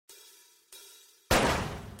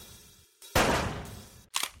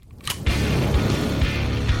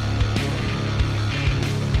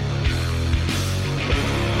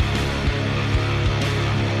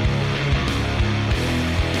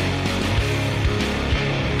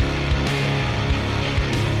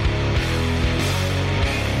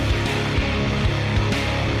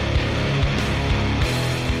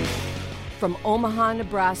From Omaha,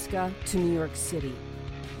 Nebraska to New York City.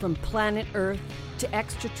 From planet Earth to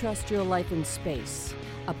extraterrestrial life in space.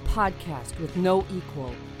 A podcast with no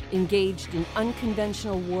equal, engaged in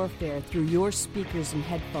unconventional warfare through your speakers and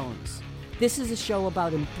headphones. This is a show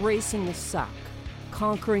about embracing the suck,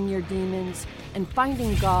 conquering your demons, and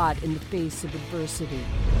finding God in the face of adversity.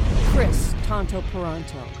 Chris Tonto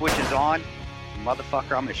Peranto. Switch is on.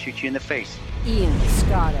 Motherfucker, I'm going to shoot you in the face. Ian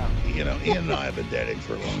Scotto. You know, Ian and I have been dating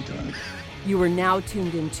for a long time. You are now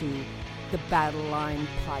tuned into the Battle Line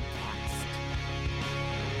Podcast.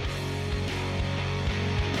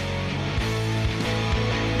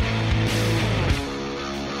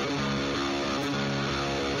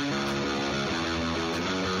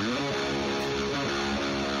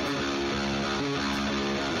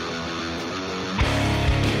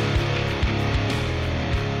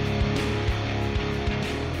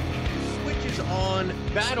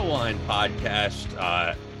 Battle Line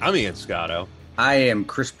Podcast. I'm Ian Scotto. I am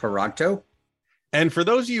Chris Peranto. And for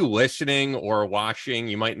those of you listening or watching,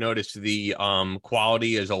 you might notice the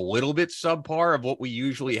quality is a little bit subpar of what we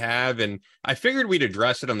usually have. And I figured we'd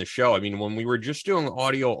address it on the show. I mean, when we were just doing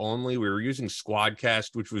audio only, we were using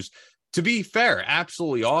Squadcast, which was, to be fair,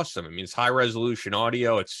 absolutely awesome. I mean, it's high resolution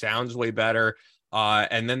audio. It sounds way better.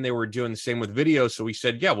 And then they were doing the same with video. So we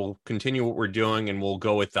said, yeah, we'll continue what we're doing and we'll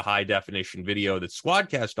go with the high definition video that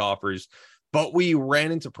Squadcast offers. But we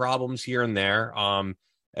ran into problems here and there.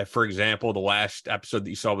 For example, the last episode that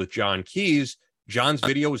you saw with John Keys, John's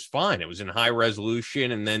video was fine. It was in high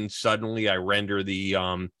resolution. And then suddenly I render the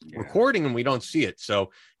recording and we don't see it.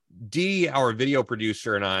 So D, our video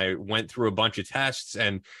producer, and I went through a bunch of tests,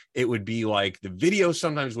 and it would be like the video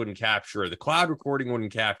sometimes wouldn't capture, the cloud recording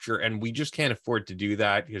wouldn't capture, and we just can't afford to do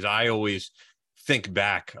that because I always think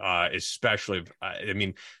back, especially, I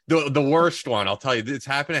mean, the worst one, I'll tell you, it's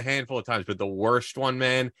happened a handful of times, but the worst one,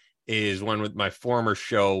 man, is when with my former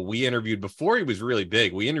show, we interviewed, before he was really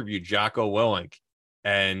big, we interviewed Jocko Willink.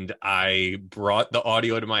 And I brought the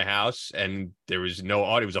audio to my house and there was no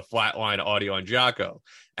audio. It was a flat line audio on Jocko.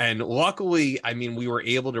 And luckily, I mean, we were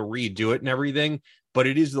able to redo it and everything, but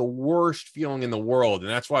it is the worst feeling in the world. And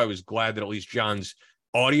that's why I was glad that at least John's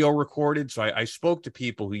audio recorded. So I spoke to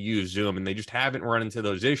people who use Zoom and they just haven't run into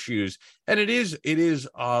those issues. And it is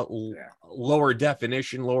lower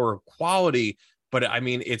definition, lower quality. But I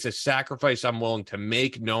mean, it's a sacrifice I'm willing to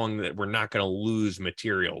make, knowing that we're not going to lose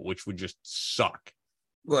material, which would just suck.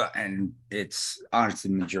 Well, and it's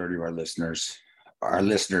honestly the majority of our listeners are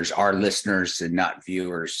listeners and not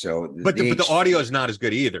viewers. So, but the audio is not as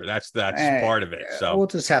good either. That's part of it. So we'll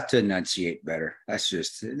just have to enunciate better. That's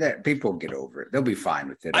just that people get over it. They'll be fine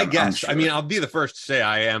with it. I guess. Sure. I mean, I'll be the first to say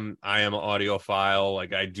I am an audiophile.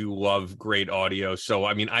 Like I do love great audio. So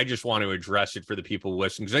I mean, I just want to address it for the people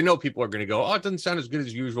listening because I know people are going to go, "Oh, it doesn't sound as good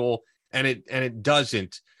as usual," and it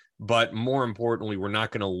doesn't. But more importantly, we're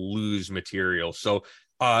not going to lose material. So.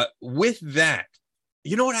 With that,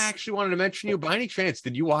 you know what I actually wanted to mention you? By any chance,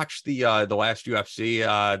 did you watch the last UFC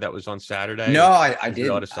that was on Saturday? No, I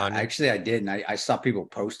didn't. Actually, I did, and I saw people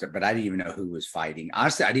post it, but I didn't even know who was fighting.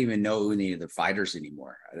 Honestly, I didn't even know any of the fighters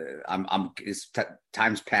anymore.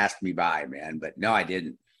 Time's passed me by, man. But no, I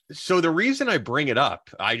didn't. So the reason I bring it up,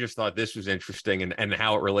 I just thought this was interesting and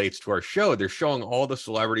how it relates to our show. They're showing all the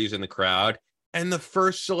celebrities in the crowd, and the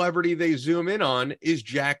first celebrity they zoom in on is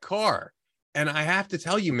Jack Carr. And I have to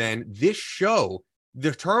tell you, man, this show,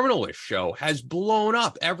 the Terminalist show, has blown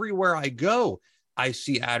up everywhere I go. I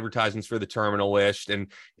see advertisements for the Terminalist.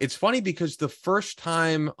 And it's funny because the first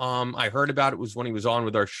time I heard about it was when he was on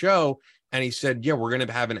with our show. And he said, yeah, we're going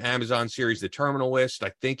to have an Amazon series, The Terminalist.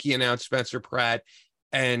 I think he announced Spencer Pratt.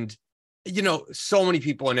 And, you know, so many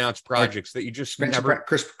people announce projects that you just Spencer never... Pratt,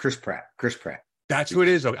 Chris Pratt. That's who it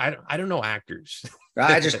is. I don't know actors.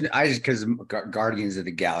 I just because Guardians of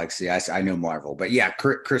the Galaxy, I know Marvel, but yeah,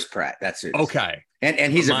 Chris Pratt. That's it. Okay,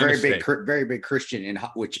 and he's a very big Christian,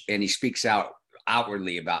 and he speaks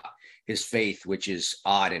outwardly about his faith, which is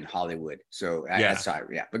odd in Hollywood. So that's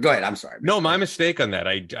sorry, yeah. But go ahead. I'm sorry. No, my mistake on that.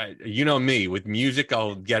 I you know me with music,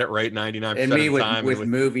 I'll get it right 99% of the time. With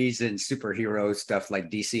movies and superhero stuff like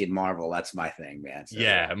DC and Marvel, that's my thing, man.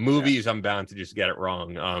 So, movies, I'm bound to just get it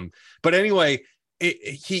wrong. But anyway.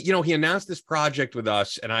 He announced this project with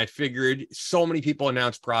us, and I figured so many people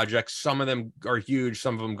announce projects. Some of them are huge.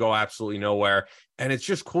 Some of them go absolutely nowhere. And it's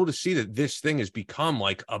just cool to see that this thing has become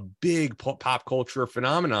like a big pop culture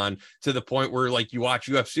phenomenon to the point where like you watch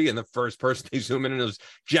UFC and the first person they zoom in is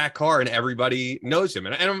Jack Carr and everybody knows him.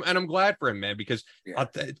 And I'm glad for him, man, because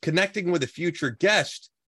connecting with a future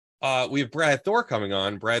guest, we have Brad Thor coming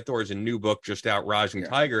on. Brad Thor is a new book just out, Rising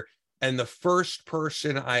Tiger. And the first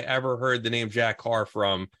person I ever heard the name Jack Carr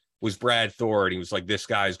from was Brad Thor, and he was like, this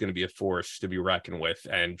guy is going to be a force to be reckoned with.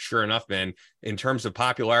 And sure enough, man, in terms of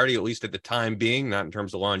popularity, at least at the time being, not in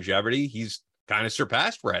terms of longevity, he's kind of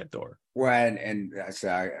surpassed Brad Thor. Well, and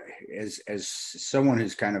so as someone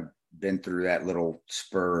who's kind of been through that little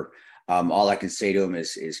spur, all I can say to him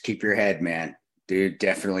is keep your head, man. Dude,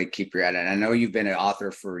 definitely keep your head. And I know you've been an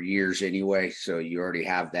author for years anyway, so you already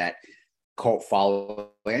have that cult following.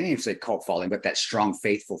 I didn't even say cult following, but that strong,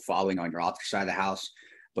 faithful following on your author side of the house.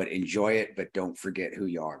 But enjoy it, but don't forget who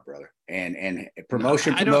you are, brother. And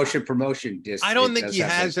promotion. I don't think he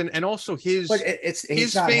has, and also his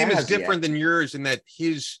fame is different than yours in that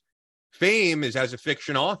his fame is as a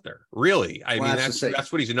fiction author. Really, I mean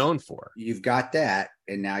that's what he's known for. You've got that,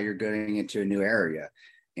 and now you're going into a new area.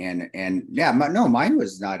 And yeah, mine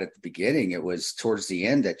was not at the beginning. It was towards the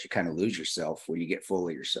end that you kind of lose yourself when you get full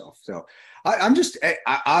of yourself. So I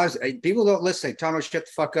was people don't listen. Tono, shut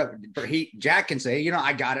the fuck up. Jack can say,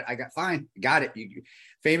 I got it. You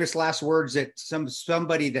famous last words that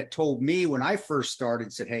somebody that told me when I first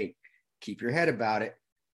started said, hey, keep your head about it.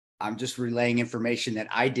 I'm just relaying information that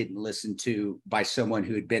I didn't listen to by someone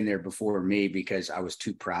who had been there before me because I was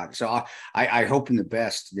too proud. So I hope him the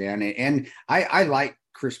best, man. And I like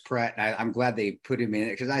Chris Pratt. I'm glad they put him in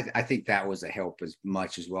it because I think that was a help as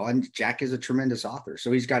much as well. And Jack is a tremendous author,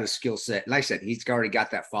 so he's got a skill set. Like I said, he's already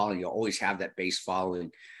got that following. You'll always have that base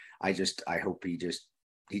following. I hope he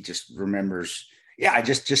just remembers. Yeah,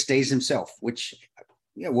 just stays himself. Which,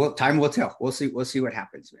 well, time will tell. We'll see what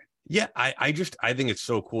happens, man. Yeah, I think it's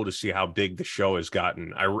so cool to see how big the show has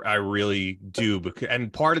gotten. I really do.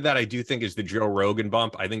 And part of that I do think is the Joe Rogan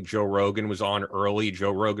bump. I think Joe Rogan was on early.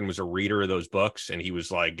 Joe Rogan was a reader of those books, and he was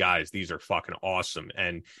like, guys, these are fucking awesome.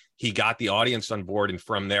 And he got the audience on board. And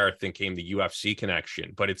from there, I think came the UFC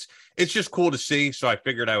connection. But it's just cool to see. So I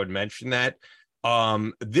figured I would mention that.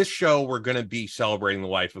 This show, we're going to be celebrating the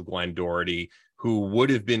life of Glen Doherty, who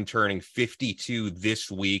would have been turning 52 this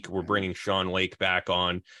week. We're bringing Sean Lake back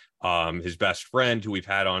on. His best friend who we've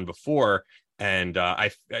had on before. And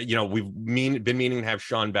we've been meaning to have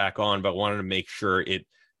Sean back on, but wanted to make sure it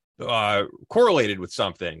correlated with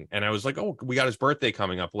something. And I was like, oh, we got his birthday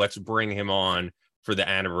coming up. Let's bring him on for the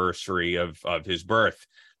anniversary of his birth.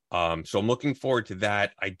 So I'm looking forward to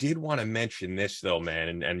that. I did want to mention this though,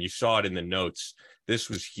 man, and you saw it in the notes. This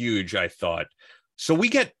was huge, I thought. So we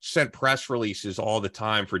get sent press releases all the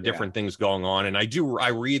time for different things going on. And I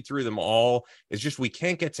read through them all. It's just, we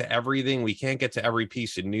can't get to everything. We can't get to every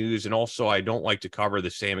piece of news. And also I don't like to cover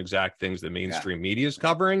the same exact things the mainstream media is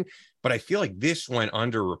covering, but I feel like this went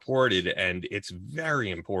underreported and it's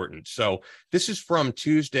very important. So this is from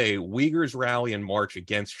Tuesday. Uyghurs rally and march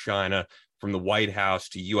against China from the White House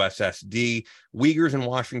to USSD. Uyghurs in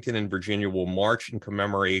Washington and Virginia will march in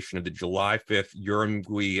commemoration of the July 5th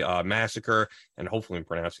Urumqi massacre, and hopefully I'm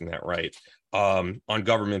pronouncing that right, on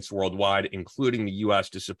governments worldwide, including the U.S.,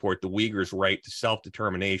 to support the Uyghurs' right to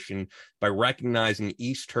self-determination by recognizing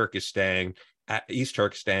East Turkestan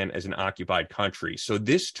as an occupied country. So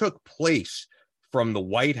this took place from the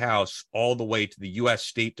White House all the way to the U.S.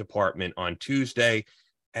 State Department on Tuesday.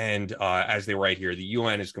 And as they write here, the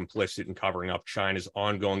UN is complicit in covering up China's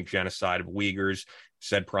ongoing genocide of Uyghurs,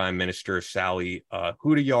 said Prime Minister Sali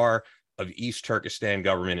Hudayar of East Turkestan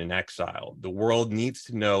government in exile. The world needs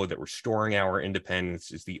to know that restoring our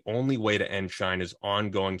independence is the only way to end China's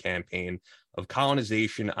ongoing campaign of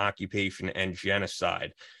colonization, occupation, and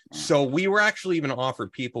genocide. So we were actually even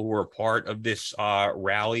offered people who were part of this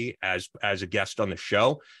rally as a guest on the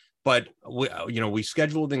show. But we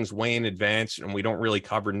schedule things way in advance, and we don't really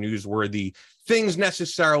cover newsworthy things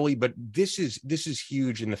necessarily. But this is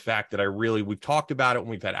huge in the fact that we've talked about it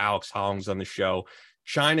when we've had Alex Hollings on the show.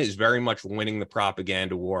 China is very much winning the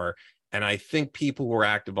propaganda war, and I think people who are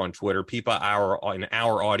active on Twitter, people in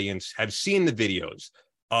our audience, have seen the videos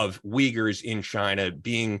of Uyghurs in China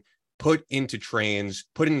being put into trains,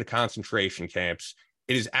 put into concentration camps.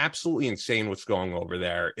 It is absolutely insane what's going over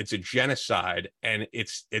there. It's a genocide, and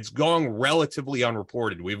it's going relatively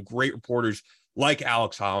unreported. We have great reporters like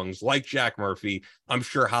Alex Hollings, like Jack Murphy. I'm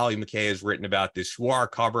sure Holly McKay has written about this, who are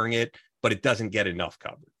covering it, but it doesn't get enough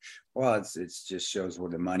coverage. Well, it's just shows where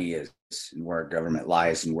the money is and where government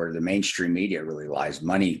lies and where the mainstream media really lies.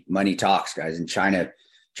 Money talks, guys. And China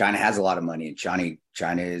has a lot of money, and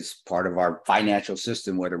China is part of our financial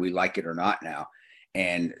system, whether we like it or not now.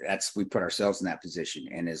 And we put ourselves in that position.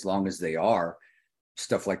 And as long as they are,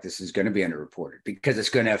 stuff like this is going to be underreported because it's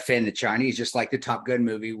going to offend the Chinese, just like the Top Gun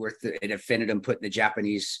movie where it offended them putting the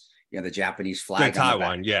Japanese flag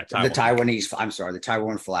on the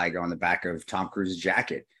Taiwan flag on the back of Tom Cruise's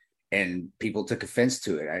jacket. And people took offense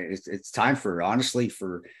to it. It's time for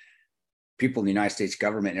people in the United States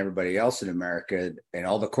government and everybody else in America and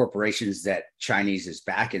all the corporations that Chinese is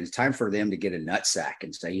backing, it's time for them to get a nutsack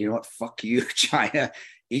and say, you know what, fuck you, China,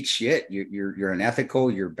 eat shit. You're unethical.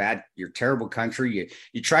 You're bad. You're a terrible country.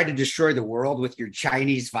 You tried to destroy the world with your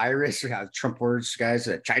Chinese virus. Trump words, guys,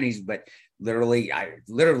 Chinese, but literally,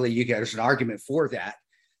 you get there's an argument for that.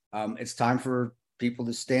 It's time for people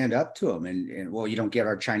to stand up to them and well, you don't get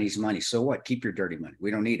our Chinese money. So what? Keep your dirty money. We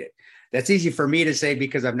don't need it. That's easy for me to say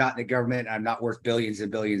because I'm not in the government. I'm not worth billions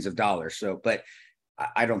and billions of dollars. So, but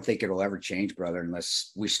I don't think it'll ever change, brother,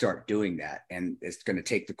 unless we start doing that. And it's going to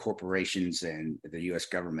take the corporations and the U.S.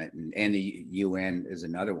 government and the UN is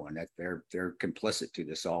another one that they're complicit to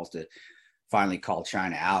this all to finally call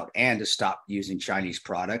China out and to stop using Chinese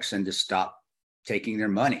products and to stop taking their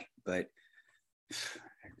money. But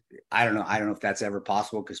I don't know. I don't know if that's ever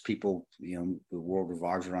possible because people, the world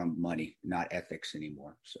revolves around money, not ethics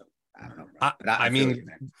anymore. So. I don't know. I mean,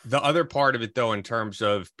 the other part of it, though, in terms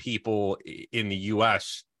of people in the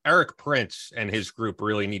U.S., Eric Prince and his group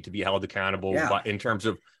really need to be held accountable in terms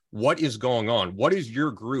of what is going on. What is your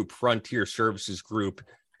group, Frontier Services Group,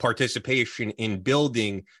 participation in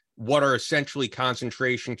building what are essentially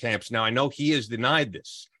concentration camps? Now, I know he has denied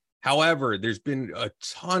this. However, there's been a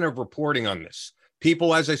ton of reporting on this.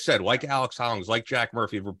 People, as I said, like Alex Hollings, like Jack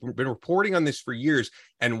Murphy, have been reporting on this for years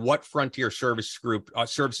and what Frontier Services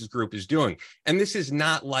Group is doing. And this is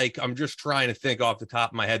not like, I'm just trying to think off the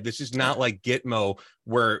top of my head, this is not like Gitmo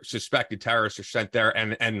where suspected terrorists are sent there.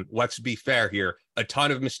 And let's be fair here, a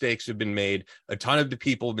ton of mistakes have been made. A ton of the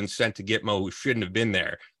people have been sent to Gitmo who shouldn't have been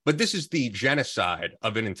there. But this is the genocide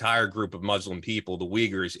of an entire group of Muslim people, the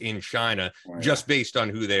Uyghurs in China, just based on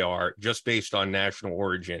who they are, just based on national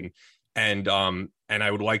origin. And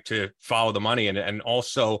I would like to follow the money. And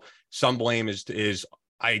also some blame is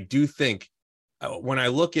I do think when I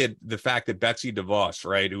look at the fact that Betsy DeVos,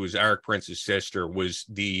 right, who was Eric Prince's sister, was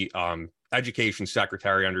the education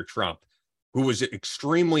secretary under Trump, who was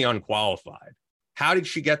extremely unqualified. How did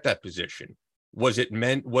she get that position? Was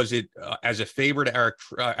it as a favor to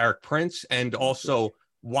Eric Prince? And also,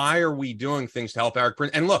 why are we doing things to help Eric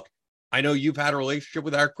Prince? And look, I know you've had a relationship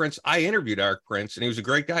with Eric Prince. I interviewed Eric Prince, and he was a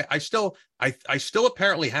great guy. I still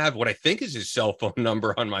apparently have what I think is his cell phone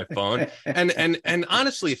number on my phone. and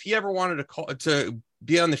honestly, if he ever wanted to call to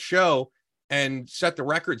be on the show and set the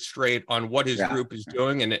record straight on what his group is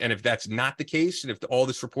doing, and if that's not the case, and if all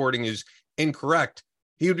this reporting is incorrect,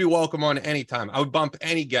 he would be welcome on any time. I would bump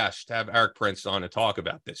any guest to have Eric Prince on to talk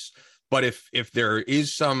about this. But if there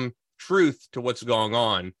is some truth to what's going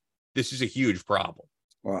on, this is a huge problem.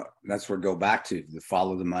 Well, that's where go back to the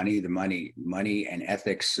follow the money and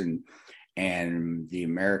ethics and the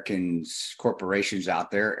Americans corporations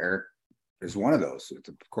out there. Eric is one of those,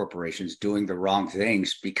 the corporations doing the wrong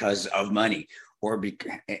things because of money, or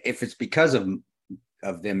if it's because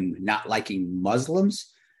of them not liking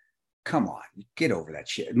Muslims. Come on, get over that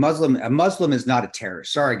shit. A Muslim is not a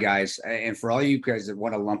terrorist. Sorry, guys. And for all you guys that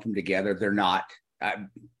want to lump them together, they're not. I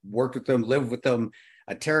worked with them, lived with them.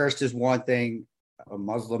 A terrorist is one thing. A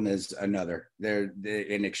Muslim is another.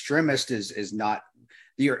 An extremist is not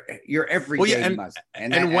your everyday Muslim.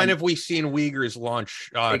 And when have we seen Uyghurs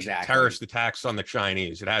launch terrorist attacks on the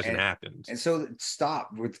Chinese? It hasn't happened. And so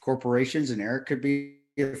stop with corporations, and Eric could be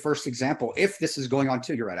the first example. If this is going on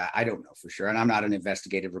too, you're right. I don't know for sure, and I'm not an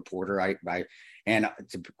investigative reporter. And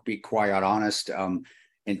to be quite honest,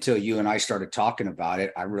 until you and I started talking about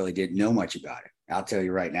it, I really didn't know much about it. I'll tell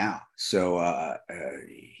you right now. So,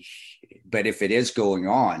 but if it is going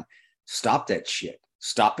on, stop that shit.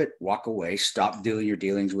 Stop it. Walk away. Stop doing your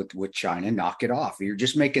dealings with China. Knock it off. You're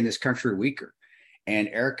just making this country weaker. And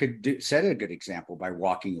Eric could set a good example by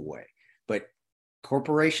walking away. But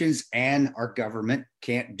corporations and our government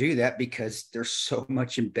can't do that because there's so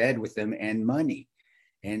much in bed with them and money.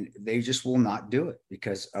 And they just will not do it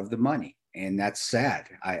because of the money. And that's sad.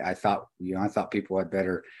 I thought people had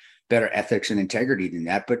better ethics and integrity than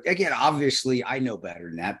that. But again, obviously, I know better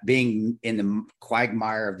than that. Being in the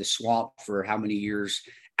quagmire of the swamp for how many years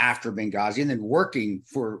after Benghazi, and then working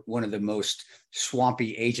for one of the most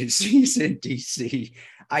swampy agencies in DC,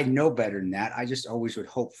 I know better than that. I just always would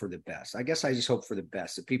hope for the best. I guess I just hope for the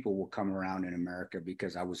best, that people will come around in America,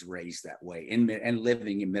 because I was raised that way and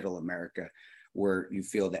living in middle America, where you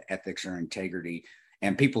feel that ethics or integrity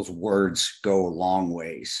and people's words go a long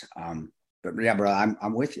ways. But yeah, bro,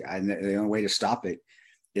 I'm with you. And the only way to stop it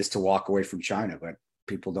is to walk away from China, but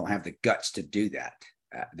people don't have the guts to do that.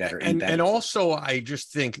 that are and also I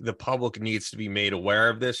just think the public needs to be made aware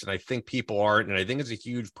of this, and I think people aren't, and I think it's a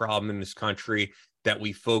huge problem in this country that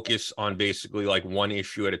we focus on basically like one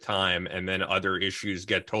issue at a time, and then other issues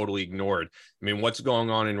get totally ignored. I mean, what's going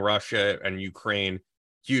on in Russia and Ukraine,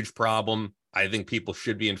 huge problem. I think people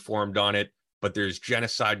should be informed on it, but there's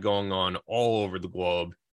genocide going on all over the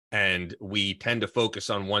globe, and we tend to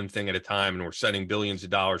focus on one thing at a time, and we're sending billions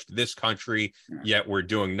of dollars to this country, yet we're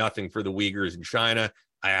doing nothing for the Uyghurs in China.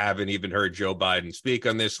 I haven't even heard Joe Biden speak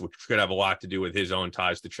on this, which could have a lot to do with his own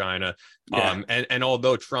ties to China. Yeah. And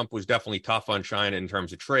although Trump was definitely tough on China in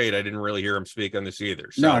terms of trade, I didn't really hear him speak on this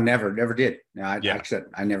either. So. No, never did. No,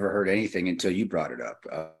 I never heard anything until you brought it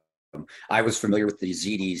up. I was familiar with the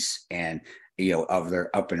Yazidis and of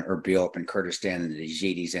their up in Erbil, up in Kurdistan, and the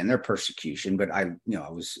Yazidis and their persecution. But I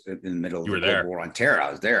was in the middle of the Cold War on Terror.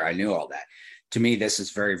 I was there. I knew all that. To me, this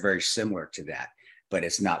is very, very similar to that. But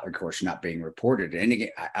it's not, of course, not being reported. And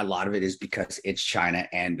again, a lot of it is because it's China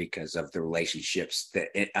and because of the relationships,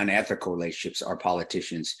 the unethical relationships our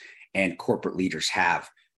politicians and corporate leaders have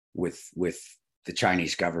with the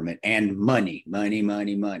Chinese government, and money.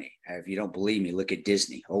 If you don't believe me, look at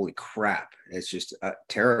Disney. Holy crap. It's just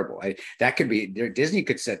terrible. That could be, Disney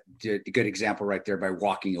could set a good example right there by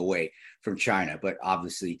walking away from China. But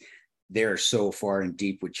obviously they're so far and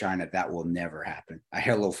deep with China, that will never happen. A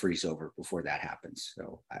hello freeze over before that happens.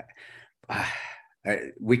 So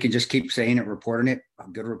we can just keep saying it, reporting it.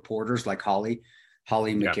 Good reporters like Holly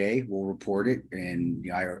McKay will report it. And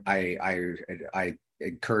I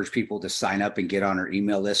encourage people to sign up and get on her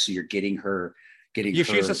email list, so you're getting her.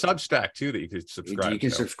 She's a Substack too that you can subscribe. You can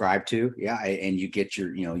subscribe to, and you get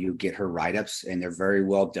you get her write-ups, and they're very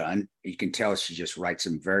well done. You can tell she just writes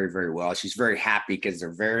them very, very well. She's very happy because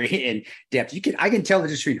they're very in depth. I can tell the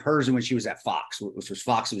difference between hers and when she was at Fox, which was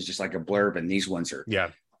Fox. It was just like a blurb, and these ones are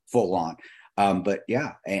full on. But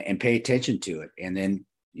and pay attention to it, and then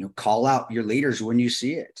call out your leaders when you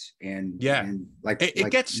see it. And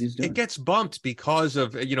it gets bumped because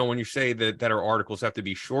of, when you say that our articles have to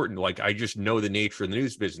be shortened. Like, I just know the nature of the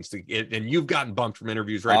news business, and you've gotten bumped from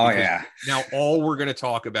interviews, right? Now all we're going to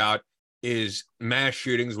talk about is mass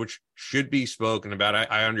shootings, which should be spoken about.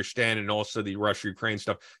 I understand. And also the Russia-Ukraine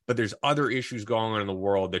stuff, but there's other issues going on in the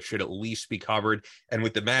world that should at least be covered. And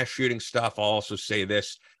with the mass shooting stuff, I'll also say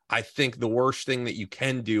this. I think the worst thing that you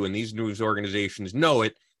can do, and these news organizations know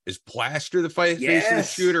it, is plaster the face of the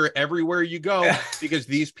shooter everywhere you go, because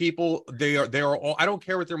these people, they are all, I don't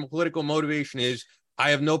care what their political motivation is. I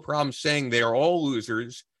have no problem saying they are all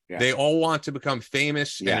losers. They all want to become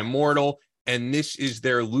famous and immortal. And this is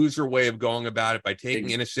their loser way of going about it, by taking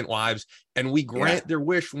innocent lives. And we grant their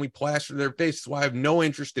wish when we plaster their face. That's why I have no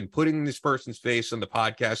interest in putting this person's face on the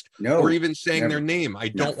podcast or even saying their name. I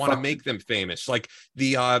don't want to make them famous. Like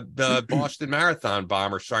the Boston Marathon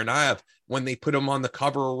bomber, Tsarnaev, when they put him on the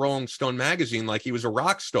cover of Rolling Stone magazine like he was a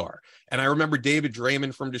rock star. And I remember David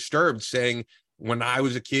Draymond from Disturbed saying, when I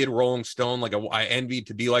was a kid, Rolling Stone, like I envied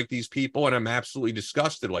to be like these people. And I'm absolutely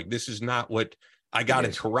disgusted. Like, this is not what I got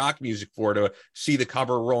into rock music for, to see the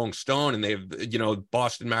cover of Rolling Stone and they have,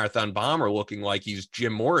 Boston Marathon bomber looking like he's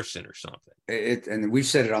Jim Morrison or something. And we've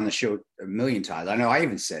said it on the show a million times. I know I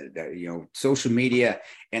even said it, that, social media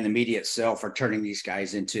and the media itself are turning these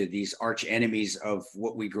guys into these arch enemies of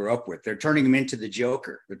what we grew up with. They're turning them into the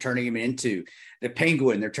Joker. They're turning them into the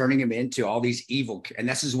Penguin. They're turning them into all these evil, and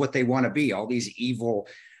this is what they want to be, all these evil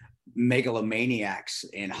megalomaniacs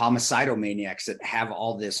and homicidal maniacs that have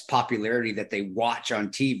all this popularity that they watch on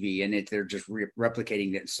TV, and they're just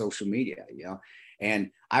replicating it in social media,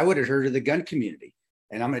 And I would adhere to the gun community,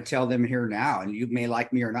 and I'm going to tell them here now, and you may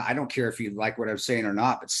like me or not. I don't care if you like what I'm saying or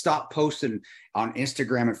not, but stop posting on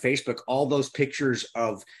Instagram and Facebook all those pictures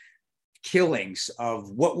of killings, of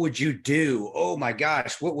what would you do? Oh my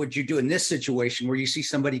gosh, what would you do in this situation where you see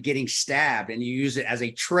somebody getting stabbed and you use it as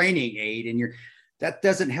a training aid, and that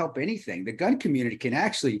doesn't help anything. The gun community can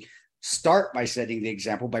actually start by setting the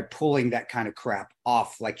example, by pulling that kind of crap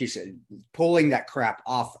off, like you said, pulling that crap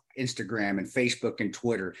off Instagram and Facebook and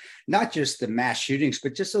Twitter, not just the mass shootings,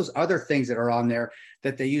 but just those other things that are on there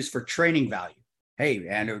that they use for training value. Hey,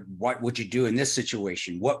 and what would you do in this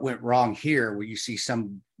situation? What went wrong here where you see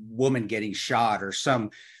some woman getting shot or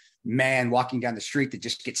some man walking down the street that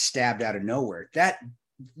just gets stabbed out of nowhere?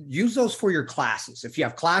 Use those for your classes. If you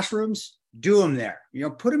have classrooms, do them there.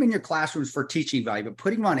 Put them in your classrooms for teaching value, but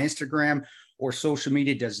putting them on Instagram or social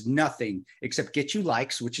media does nothing except get you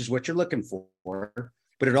likes, which is what you're looking for.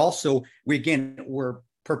 But it also, we're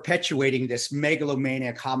perpetuating this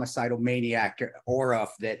megalomaniac, homicidal maniac aura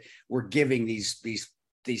that we're giving these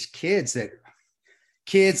kids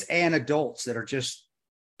and adults that are just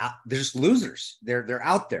they're just losers. They're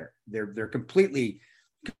out there. They're completely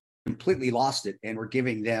lost it, and we're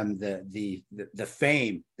giving them the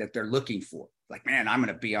fame that they're looking for. Like, man, I'm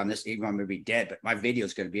going to be on this, even I'm going to be dead, but my video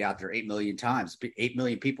is going to be out there 8 million times, 8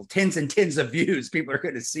 million people, tens and tens of views. People are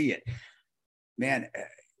going to see it. Man,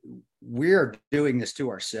 we're doing this to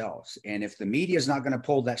ourselves. And if the media is not going to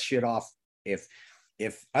pull that shit off, if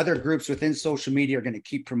other groups within social media are going to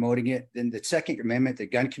keep promoting it, then the Second Amendment, the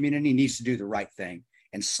gun community, needs to do the right thing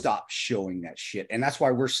and stop showing that shit. And that's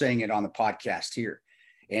why we're saying it on the podcast here.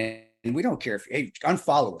 And we don't care if, hey,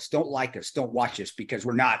 unfollow us, don't like us, don't watch us because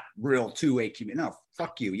we're not real 2A community. No,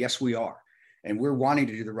 fuck you. Yes, we are. And we're wanting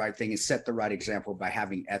to do the right thing and set the right example by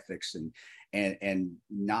having ethics and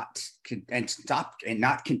not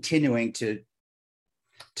continuing to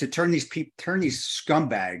turn these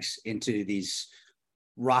scumbags into these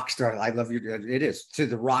rock stars. I love you. It is to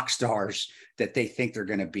the rock stars that they think they're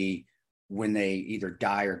going to be when they either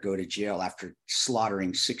die or go to jail after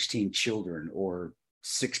slaughtering 16 children or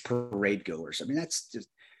 6 parade goers. I mean, that's just,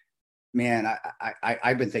 man,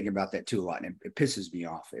 I've been thinking about that too a lot, and it pisses me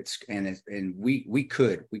off. And we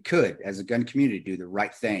could as a gun community do the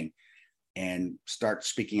right thing and start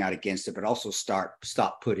speaking out against it, but also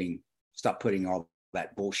stop putting all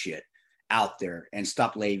that bullshit out there and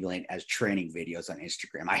stop labeling as training videos on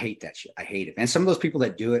Instagram. I hate that shit. I hate it. And some of those people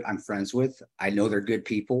that do it, I'm friends with. I know they're good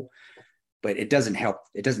people, but it doesn't help.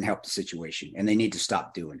 It doesn't help the situation, and they need to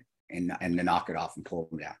stop doing it and knock it off and pull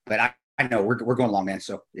them down. But I know we're going long, man.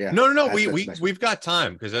 So yeah. No. We've got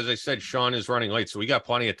time because, as I said, Sean is running late, so we got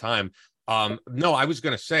plenty of time. No, I was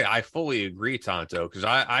going to say I fully agree, Tonto, because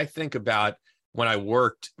I think about when I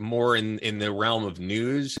worked more in the realm of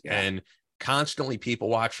news and constantly people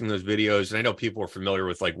watching those videos. And I know people are familiar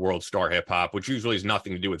with like World Star Hip Hop, which usually has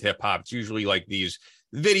nothing to do with hip hop. It's usually like these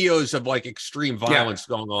videos of like extreme violence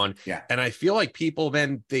going on. Yeah. And I feel like people,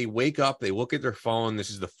 then they wake up, they look at their phone. This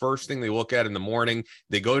is the first thing they look at in the morning.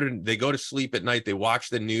 They go to sleep at night. They watch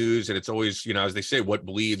the news, and it's always, as they say, what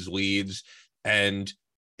bleeds leads. And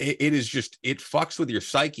it is just, it fucks with your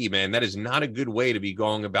psyche, man. That is not a good way to be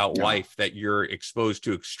going about life, that you're exposed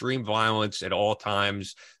to extreme violence at all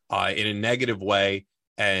times in a negative way.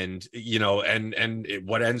 And,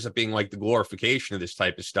 what ends up being like the glorification of this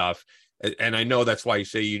type of stuff. And I know that's why you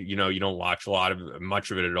say, you don't watch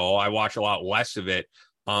much of it at all. I watch a lot less of it.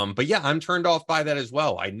 But yeah, I'm turned off by that as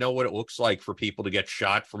well. I know what it looks like for people to get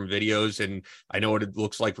shot from videos, and I know what it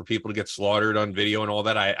looks like for people to get slaughtered on video and all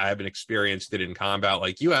that. I haven't experienced it in combat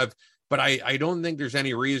like you have, but I don't think there's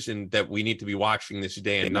any reason that we need to be watching this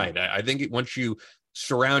day and night. I think once you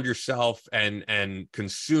surround yourself and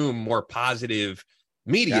consume more positive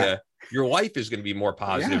media, your life is going to be more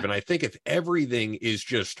positive. Yeah. And I think if everything is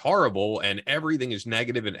just horrible and everything is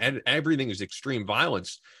negative and everything is extreme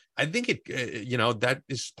violence, I think that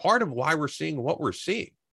is part of why we're seeing what we're seeing.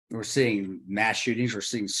 We're seeing mass shootings. We're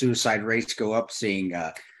seeing suicide rates go up, seeing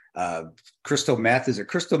crystal meth. Is it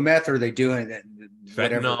crystal meth, or are they doing that?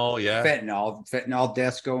 Fentanyl, fentanyl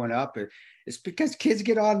deaths going up. It's because kids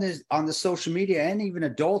get on the social media, and even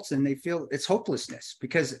adults, and they feel it's hopelessness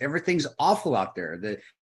because everything's awful out there.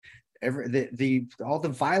 All the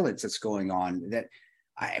violence that's going on.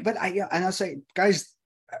 I'll say, guys,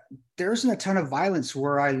 there isn't a ton of violence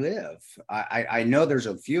where I live. I know there's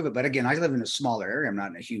a few of it, but again, I live in a smaller area. I'm not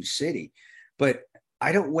in a huge city, but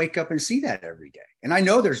I don't wake up and see that every day. And I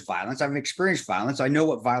know there's violence. I've experienced violence. I know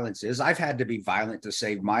what violence is. I've had to be violent to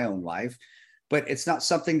save my own life, but it's not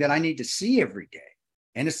something that I need to see every day.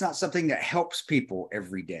 And it's not something that helps people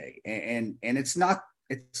every day. And it's not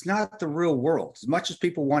the real world. As much as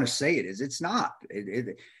people want to say it is, it's not.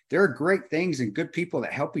 There are great things and good people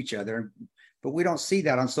that help each other, but we don't see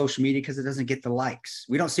that on social media because it doesn't get the likes.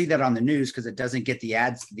 We don't see that on the news because it doesn't get the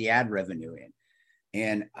ad revenue in.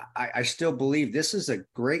 And I still believe this is a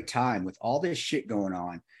great time with all this shit going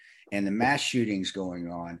on and the mass shootings going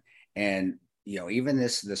on. And, even the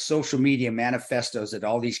social media manifestos that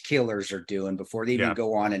all these killers are doing before they even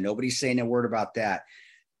go on, and nobody's saying a word about that.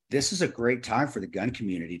 This is a great time for the gun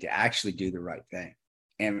community to actually do the right thing.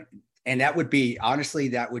 And that would be,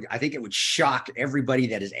 honestly, I think it would shock everybody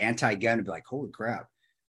that is anti-gun to be like, holy crap,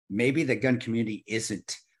 maybe the gun community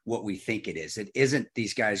isn't what we think it is. It isn't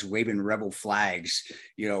these guys waving rebel flags,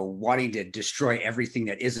 wanting to destroy everything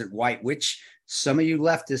that isn't white, which some of you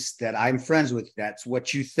leftists that I'm friends with, that's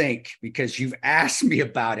what you think because you've asked me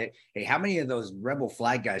about it. Hey, how many of those rebel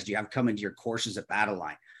flag guys do you have coming to your courses at Battle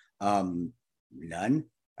Line? None.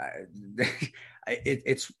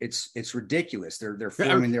 It's ridiculous. They're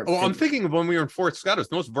forming their. Well, I'm thinking of when we were in Fort Scott, it's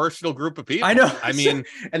the most versatile group of people. I know. I mean,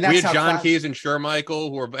 and we had John Keyes and Shermichael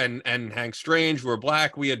who were and Hank Strange who were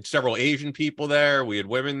black. We had several Asian people there. We had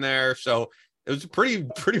women there. So it was a pretty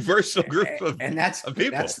versatile group of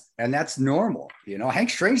people. That's normal. You know, Hank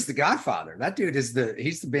Strange's the Godfather. That dude is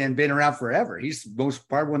he's been around forever. He's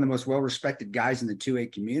probably one of the most well-respected guys in the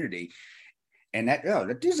 2A community. And that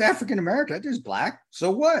dude's African American. That dude's black. So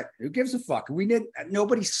what? Who gives a fuck?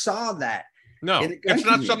 Nobody saw that. No, it's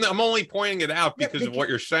not something. I'm only pointing it out because of what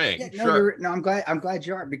you're saying. Yeah, sure. I'm glad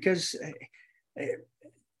you are, because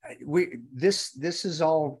this is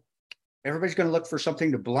all. Everybody's going to look for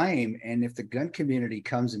something to blame. And if the gun community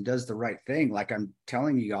comes and does the right thing, like I'm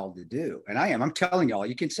telling you all to do, and I'm telling y'all,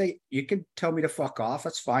 you can tell me to fuck off.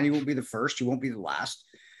 That's fine. You won't be the first. You won't be the last.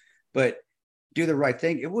 But do the right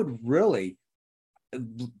thing. It would really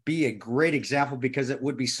be a great example, because it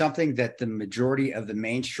would be something that the majority of the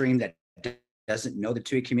mainstream that doesn't know the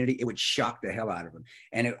 2A community, it would shock the hell out of them.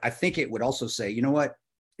 And I think it would also say, you know what,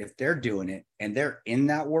 if they're doing it and they're in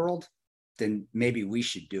that world, then maybe we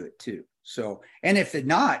should do it too. So, and if they're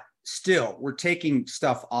not, still, we're taking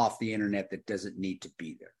stuff off the internet that doesn't need to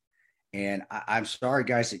be there. And I'm sorry,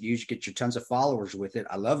 guys, that you get your tons of followers with it.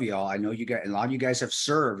 I love y'all. I know you guys, a lot of you guys have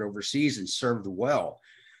served overseas and served well.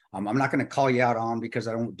 I'm not going to call you out on, because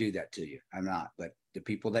I don't do that to you. I'm not. But the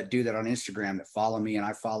people that do that on Instagram, that follow me and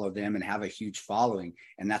I follow them and have a huge following,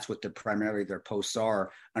 and that's what primarily their posts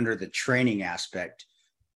are under the training aspect,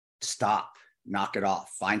 stop, knock it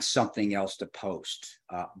off, find something else to post.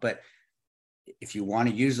 But if you want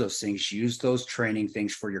to use those things, use those training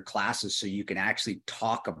things for your classes so you can actually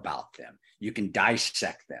talk about them. You can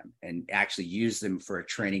dissect them and actually use them for a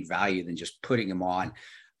training value than just putting them on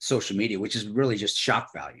social media, which is really just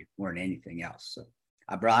shock value more than anything else. So,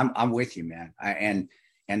 bro, I'm with you, man. And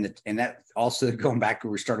that also, going back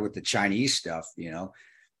where we started with the Chinese stuff, you know,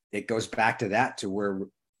 it goes back to that, to where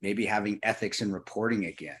maybe having ethics in reporting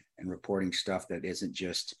again, and reporting stuff that isn't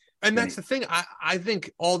just. And that's the thing. I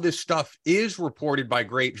think all this stuff is reported by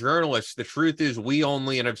great journalists. The truth is, we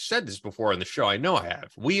only, and I've said this before on the show, I know I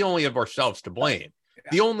have, we only have ourselves to blame.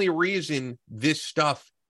 Yeah. The only reason this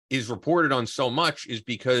stuff is reported on so much is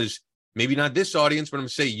because maybe not this audience, but I'm going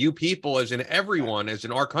to say you people, as in everyone, as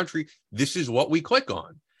in our country, this is what we click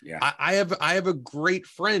on. Yeah. I have a great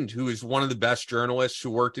friend who is one of the best journalists who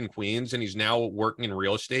worked in Queens, and he's now working in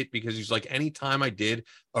real estate, because he's like, anytime I did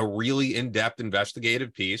a really in-depth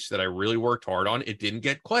investigative piece that I really worked hard on, it didn't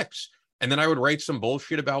get clicks. And then I would write some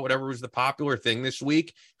bullshit about whatever was the popular thing this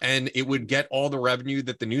week, and it would get all the revenue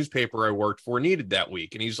that the newspaper I worked for needed that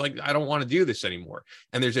week. And he's like, I don't want to do this anymore.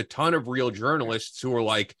 And there's a ton of real journalists who are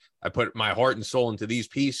like, I put my heart and soul into these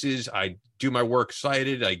pieces. I do my work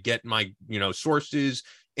cited. I get my, sources,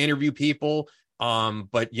 interview people.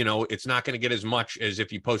 But it's not going to get as much as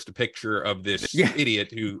if you post a picture of this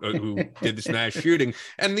idiot who did this mass shooting.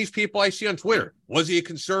 And these people I see on Twitter, was he a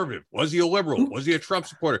conservative? Was he a liberal? Was he a Trump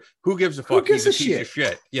supporter? Who gives a fuck? He's a piece of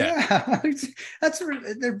shit. Yeah. That's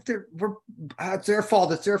their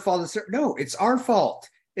fault. It's their fault. No, it's our fault.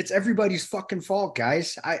 It's everybody's fucking fault,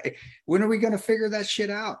 guys. When are we going to figure that shit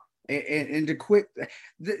out? And to quit,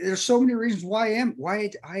 there's so many reasons why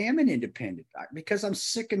I am an independent, because I'm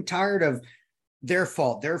sick and tired of their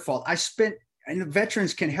fault. And the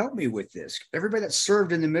veterans can help me with this. Everybody that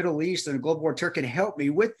served in the Middle East and the Global War Terror can help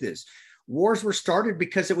me with this. Wars were started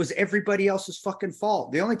because it was everybody else's fucking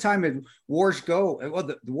fault. The only time wars go,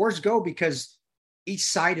 the wars go because each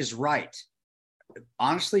side is right.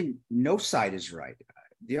 Honestly, no side is right.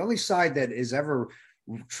 The only side that is ever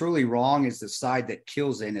truly wrong is the side that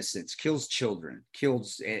kills innocents, kills children,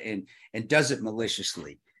 kills and does it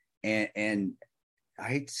maliciously. And I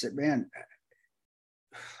hate to say, man,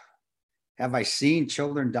 have I seen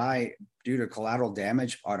children die due to collateral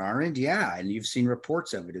damage on our end? Yeah, and you've seen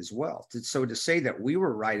reports of it as well. So to say that we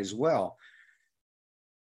were right as well,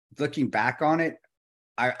 looking back on it,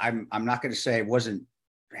 I'm not going to say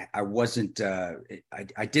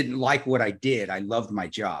I didn't like what I did. I loved my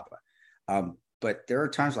job. But there are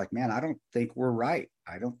times like, man, I don't think we're right.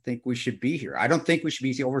 I don't think we should be here. I don't think we should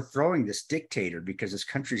be overthrowing this dictator, because this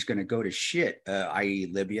country's going to go to shit, i.e.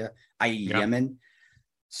 Libya, i.e. Yemen.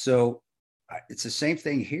 So it's the same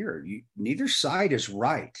thing here. Neither side is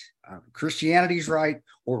right. Christianity is right,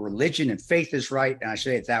 or religion and faith is right. And I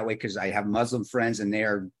say it that way because I have Muslim friends, and they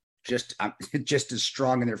are just as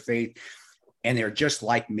strong in their faith, and they're just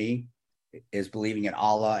like me, is believing in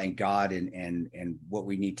Allah and God and what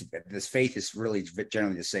we need to. This faith is really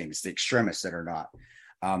generally the same. It's the extremists that are not.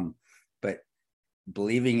 But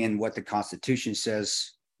believing in what the Constitution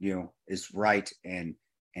says, is right, and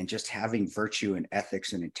and just having virtue and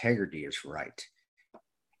ethics and integrity is right.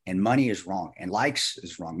 And money is wrong, and likes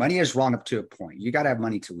is wrong. Money is wrong up to a point. You got to have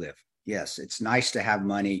money to live. Yes, it's nice to have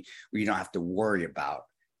money where you don't have to worry about,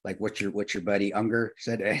 like what your buddy Unger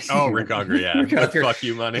said. Oh, Rick Unger, yeah. Fuck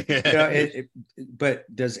you, money.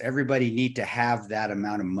 But does everybody need to have that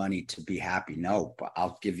amount of money to be happy? No, but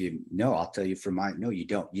I'll tell you no, you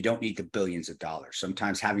don't. You don't need the billions of dollars.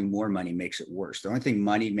 Sometimes having more money makes it worse. The only thing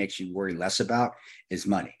money makes you worry less about is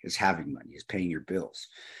money, is having money, is paying your bills.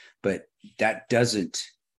 But that doesn't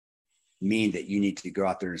mean that you need to go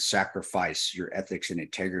out there and sacrifice your ethics and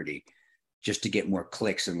integrity just to get more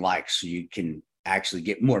clicks and likes so you can actually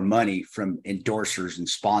get more money from endorsers and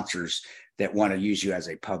sponsors that want to use you as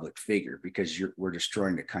a public figure, because we're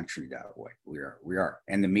destroying the country that way. We are.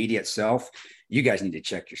 And the media itself, you guys need to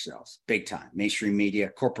check yourselves big time. Mainstream media,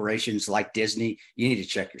 corporations like Disney, you need to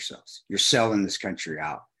check yourselves. You're selling this country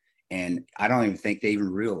out. And I don't even think they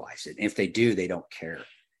even realize it. And if they do, they don't care.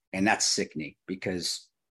 And that's sickening, because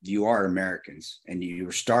you are Americans, and you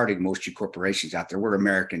were starting most of your corporations out there. We're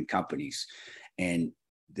American companies, and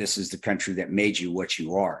this is the country that made you what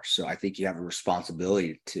you are. So I think you have a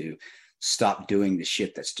responsibility to stop doing the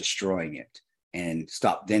shit that's destroying it, and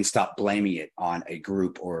stop blaming it on a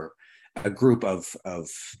group of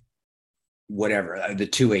whatever, the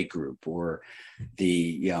 2-8 group, or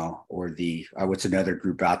the what's another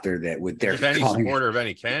group out there that would they're any supporter of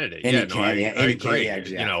any candidate. I agree.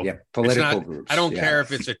 Political groups. I don't care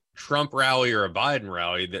if it's a Trump rally or a Biden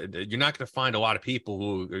rally. You're not going to find a lot of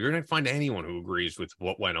people you're going to find anyone who agrees with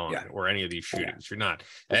what went on or any of these shootings. You're not.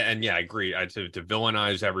 And I agree. To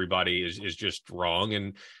villainize everybody is just wrong.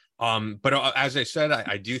 And but as I said,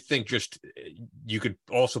 I do think just you could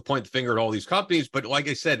also point the finger at all these companies, but like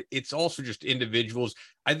I said, it's also just individuals.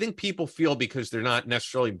 I think people feel because they're not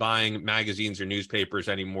necessarily buying magazines or newspapers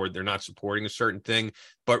anymore, they're not supporting a certain thing,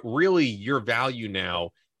 but really your value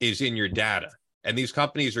now is in your data. And these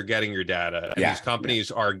companies are getting your data. And these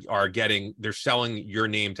companies they're selling your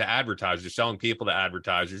name to advertisers, they're selling people to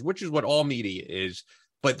advertisers, which is what all media is.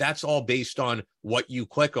 But that's all based on what you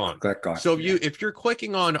click on. So if you're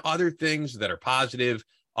clicking on other things that are positive,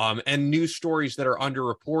 and news stories that are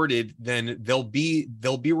underreported, then they'll be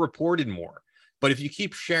reported more. But if you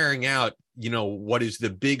keep sharing out, what is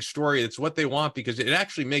the big story, it's what they want, because it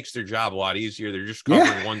actually makes their job a lot easier. They're just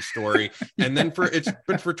covering one story, and then for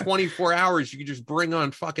 24 hours, you can just bring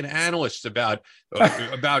on fucking analysts about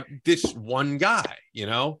this one guy,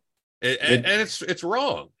 and it's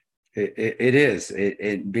wrong. It is.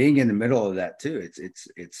 It being in the middle of that too.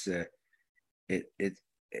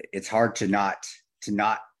 It's hard to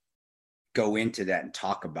not go into that and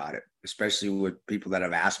talk about it, especially with people that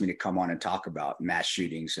have asked me to come on and talk about mass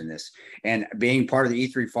shootings and this. And being part of the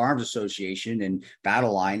E3 Farms Association and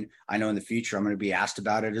Battle Line, I know in the future I'm going to be asked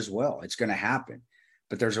about it as well. It's going to happen.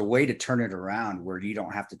 But there's a way to turn it around where you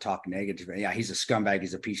don't have to talk negative. Yeah, he's a scumbag,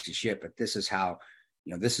 he's a piece of shit, but this is how.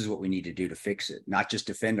 This is what we need to do to fix it. Not just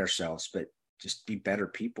defend ourselves, but just be better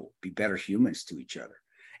people, be better humans to each other.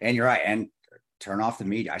 And you're right. And turn off the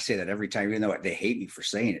media. I say that every time, even though they hate me for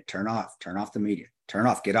saying it. Turn off the media.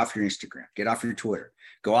 Get off your Instagram, get off your Twitter,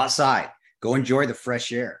 go outside, go enjoy the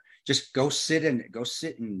fresh air. Just go sit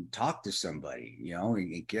and talk to somebody,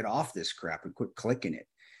 and get off this crap and quit clicking it,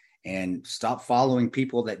 and stop following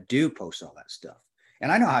people that do post all that stuff.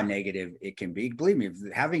 And I know how negative it can be. Believe me,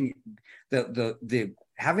 having the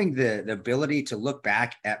ability to look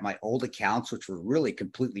back at my old accounts, which were really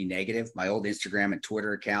completely negative, my old Instagram and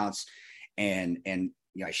Twitter accounts, and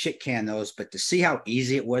I shit can those, but to see how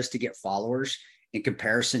easy it was to get followers in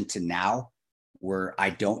comparison to now, where I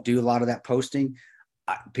don't do a lot of that posting.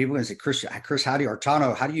 People are going to say, Chris, how do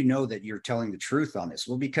you know that you're telling the truth on this?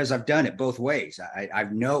 Well, because I've done it both ways. I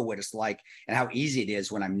know what it's like and how easy it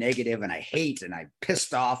is when I'm negative and I hate and I'm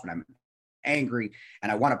pissed off and I'm angry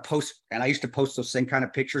and I want to post. And I used to post those same kind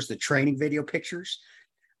of pictures, the training video pictures,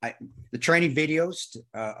 the training videos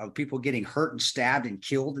of people getting hurt and stabbed and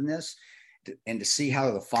killed in this, and to see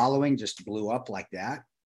how the following just blew up like that.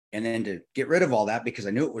 And then to get rid of all that because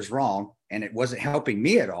I knew it was wrong and it wasn't helping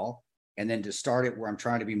me at all. And then to start it where I'm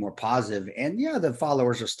trying to be more positive, and the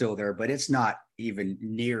followers are still there, but it's not even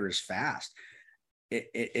near as fast.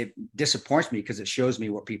 It disappoints me because it shows me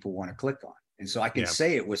what people want to click on. And so I can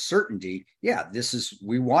say it with certainty. Yeah,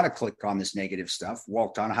 we want to click on this negative stuff.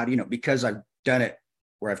 Well, Donna, how do you know? Because I've done it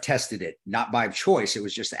where I've tested it, not by choice. It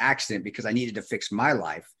was just an accident because I needed to fix my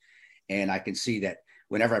life. And I can see that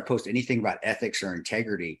whenever I post anything about ethics or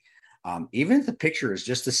integrity, even if the picture is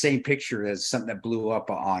just the same picture as something that blew up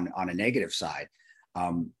on a negative side,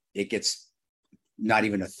 it gets not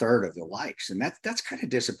even a third of the likes. And that's kind of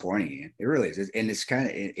disappointing. It really is. And it's kind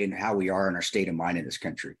of in how we are in our state of mind in this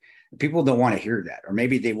country. People don't want to hear that, or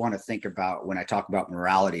maybe they want to think about, when I talk about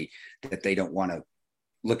morality, that they don't want to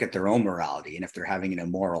look at their own morality and if they're having an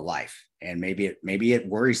immoral life. And maybe it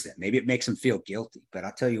worries them. Maybe it makes them feel guilty. But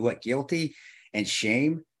I'll tell you what, guilty and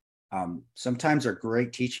shame sometimes are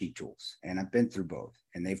great teaching tools. And I've been through both,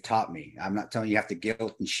 and they've taught me. I'm not telling you have to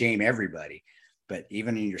guilt and shame everybody, but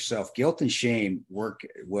even in yourself, guilt and shame work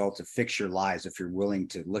well to fix your lives if you're willing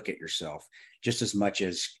to look at yourself, just as much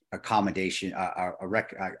as accommodations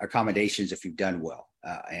if you've done well.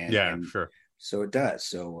 Sure. So it does.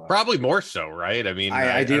 So probably more so, right? I mean,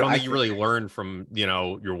 I do. don't think you really learn from,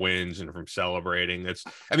 your wins and from celebrating.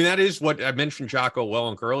 That is what I mentioned Jocko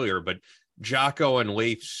Willink earlier, but Jocko and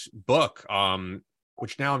Leif's book,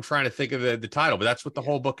 which now I'm trying to think of the title, but that's what the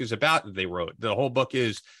whole book is about that they wrote. The whole book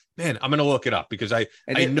is, man, I'm going to look it up because I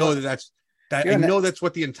know that's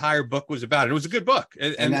what the entire book was about. And it was a good book.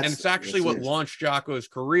 And it's actually what launched Jocko's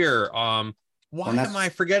career. Why am I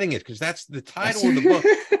forgetting it? Because that's the title of the book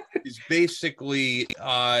is basically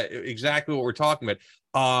exactly what we're talking about.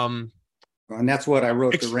 And that's what I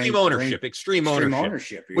wrote. Extreme ownership,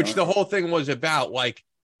 which the whole thing was about, like,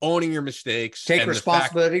 owning your mistakes, take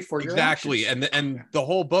responsibility for your exactly actions. And the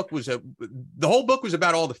whole book was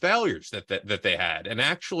about all the failures that they had. And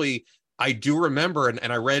actually, I do remember,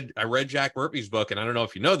 and I read Jack Murphy's book, and I don't know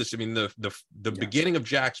if you know this. I mean, the beginning of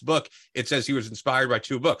Jack's book, it says he was inspired by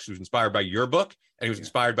two books. He was inspired by your book, and he was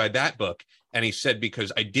inspired by that book. And he said,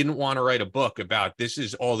 because I didn't want to write a book about this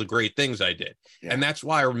is all the great things I did. Yeah. And that's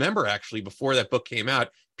why I remember, actually, before that book came out,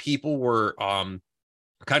 people were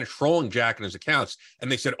kind of trolling Jack in his accounts,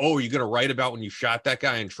 and they said, "Oh, are you going to write about when you shot that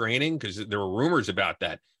guy in training?" Because there were rumors about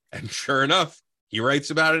that. And sure enough, he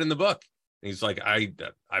writes about it in the book. And he's like, I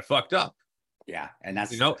fucked up. Yeah, and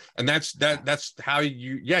that's that's how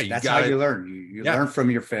you that's how you learn. You learn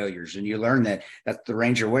from your failures, and you learn that's the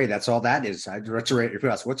Ranger way. That's all that is. What's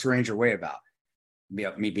the Ranger way about?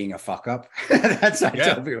 Me being a fuck up. That's I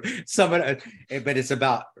tell people. But it's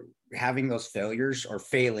about having those failures or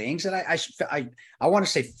failings, and I want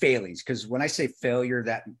to say failings, because when I say failure,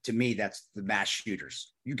 that to me that's the mass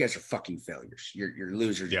shooters. You guys are fucking failures. You're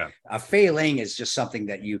losers. Yeah. A failing is just something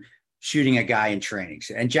that you shooting a guy in training.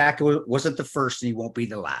 And Jack wasn't the first, and he won't be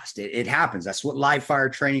the last. It happens. That's what live fire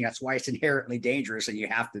training. That's why it's inherently dangerous, and you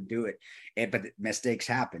have to do it. But mistakes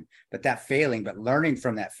happen. But learning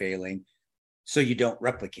from that failing, so you don't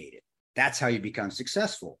replicate it. That's how you become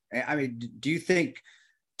successful. I mean, do you think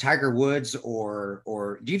Tiger Woods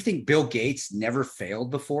or do you think Bill Gates never failed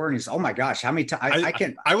before? And he's, oh my gosh, how many times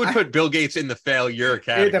I would put Bill Gates in the failure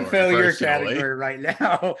category. In the failure category right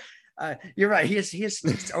now. You're right. He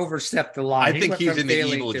has overstepped the line. I think he's in the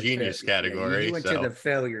evil genius category. He went to the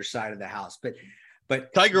failure side of the house, but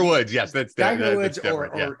Tiger Woods, yes, that's Tiger Woods,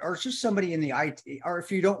 or just somebody in the IT, or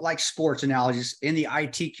if you don't like sports analogies, in the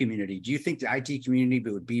IT community. Do you think the IT community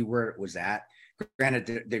would be where it was at?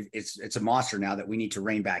 Granted, it's a monster now that we need to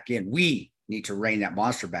rein back in. We need to rein that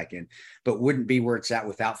monster back in, but wouldn't be where it's at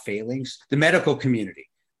without failings. The medical community,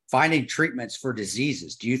 finding treatments for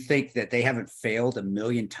diseases. Do you think that they haven't failed a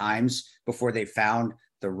million times before they found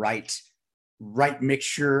the right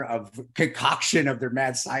mixture of concoction of their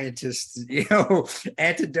mad scientists,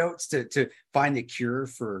 antidotes to find the cure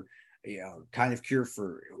for, even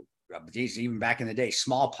back in the day,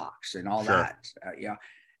 smallpox and all that.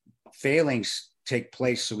 Failings take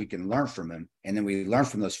place so we can learn from them, and then we learn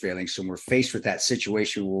from those failings. So when we're faced with that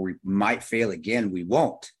situation where we might fail again, we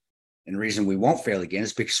won't. And the reason we won't fail again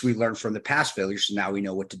is because we learned from the past failures. So now we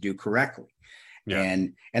know what to do correctly. Yeah.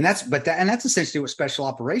 And that's essentially what special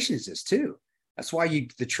operations is too. That's why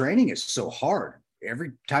the training is so hard.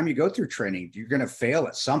 Every time you go through training, you're going to fail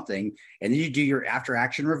at something, and then you do your after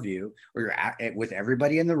action review, or you're with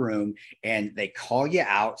everybody in the room, and they call you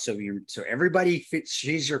out. So everybody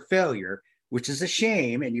sees your failure, which is a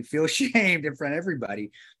shame, and you feel shamed in front of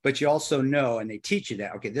everybody, but you also know, and they teach you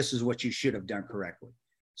that, okay, this is what you should have done correctly.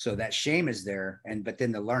 So that shame is there, but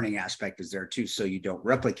then the learning aspect is there too, so you don't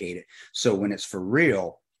replicate it. So when it's for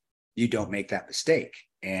real, you don't make that mistake.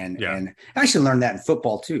 And I actually learned that in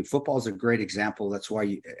football too. Football is a great example. That's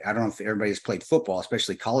why I don't know if everybody's played football,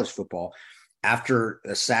 especially college football. After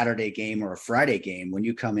a Saturday game or a Friday game, when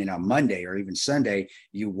you come in on Monday or even Sunday,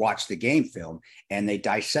 you watch the game film and they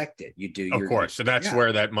dissect it. You do, of course. So that's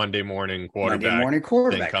where that Monday morning quarterback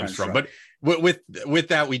thing comes from. But with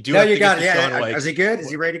that, we do. No, you got it. Yeah. Is he good?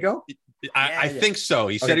 Is he ready to go? I think so.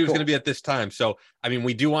 He said he was going to be at this time. So, I mean,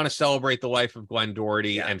 we do want to celebrate the life of Glen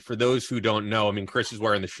Doherty. Yeah. And for those who don't know, I mean, Chris is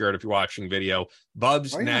wearing the shirt if you're watching video.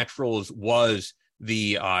 Bubs Naturals was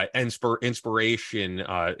the inspiration,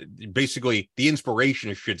 basically the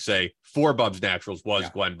inspiration, I should say, for Bubs Naturals was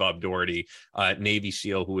Glen Bub Doherty, Navy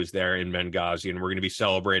SEAL, who was there in Benghazi, and we're going to be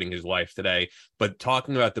celebrating his life today. But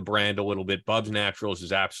talking about the brand a little bit, Bubs Naturals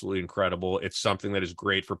is absolutely incredible. It's something that is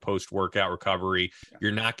great for post-workout recovery.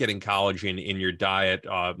 You're not getting collagen in your diet,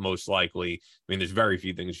 most likely. I mean, there's very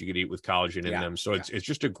few things you could eat with collagen in them. So it's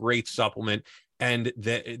just a great supplement. And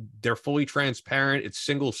they're fully transparent. It's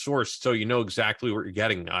single source, so you know exactly what you're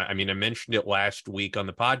getting. I mean, I mentioned it last week on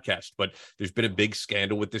the podcast, but there's been a big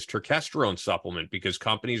scandal with this turkesterone supplement because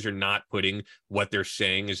companies are not putting what they're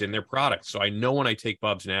saying is in their product. So I know when I take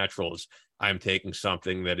Bubs Naturals, I'm taking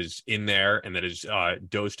something that is in there and that is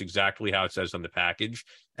dosed exactly how it says on the package,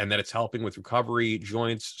 and that it's helping with recovery,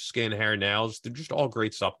 joints, skin, hair, nails. They're just all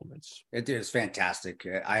great supplements. It is fantastic.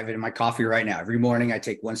 I have it in my coffee right now. Every morning I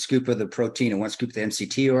take 1 scoop of the protein and 1 scoop of the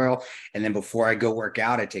MCT oil. And then before I go work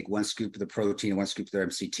out, I take 1 scoop of the protein and 1 scoop of the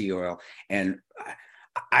MCT oil. And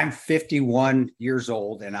I'm 51 years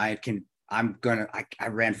old and I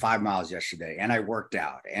ran 5 miles yesterday and I worked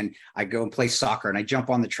out and I go and play soccer and I jump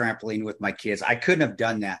on the trampoline with my kids. I couldn't have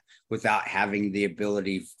done that without having the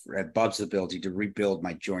ability, Bub's ability to rebuild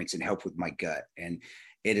my joints and help with my gut. And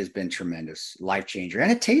it has been tremendous, life changer. And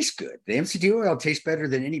it tastes good. The MCT oil tastes better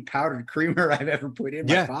than any powdered creamer I've ever put in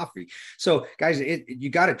my coffee. So guys, you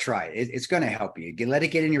got to try it. It's going to help you. Let it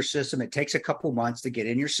get in your system. It takes a couple months to get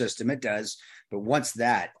in your system. It does. But once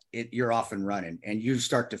you're off and running and you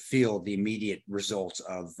start to feel the immediate results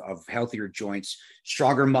of healthier joints,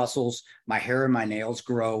 stronger muscles. My hair and my nails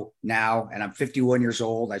grow now, and I'm 51 years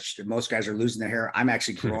old. Most guys are losing their hair. I'm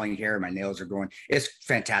actually growing hair. My nails are growing. It's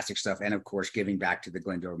fantastic stuff. And of course, giving back to the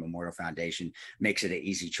Glen Doherty Memorial Foundation makes it an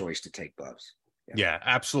easy choice to take Bubs. Yeah,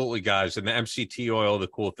 absolutely, guys. And the MCT oil, the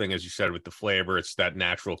cool thing, as you said, with the flavor, it's that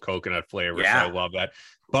natural coconut flavor. Yeah. So I love that.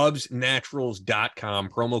 BubsNaturals.com,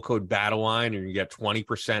 promo code BattleLine, and you get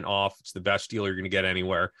 20% off. It's the best deal you're going to get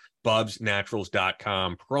anywhere.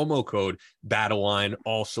 BubsNaturals.com, promo code BattleLine.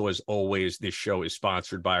 Also, as always, this show is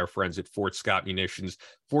sponsored by our friends at Fort Scott Munitions.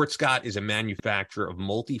 Fort Scott is a manufacturer of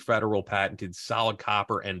multi-federal patented solid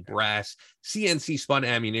copper and brass CNC spun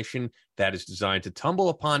ammunition that is designed to tumble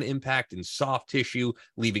upon impact in soft tissue,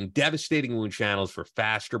 leaving devastating wound channels for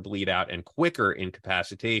faster bleed out and quicker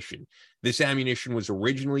incapacitation. This ammunition was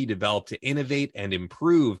originally developed to innovate and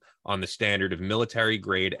improve on the standard of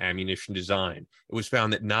military-grade ammunition design. It was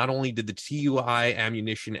found that not only did the TUI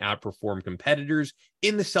ammunition outperform competitors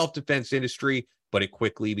in the self-defense industry, but it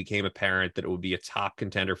quickly became apparent that it would be a top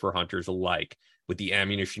contender for hunters alike. With the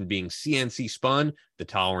ammunition being CNC spun, the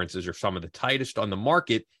tolerances are some of the tightest on the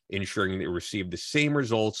market, ensuring they receive the same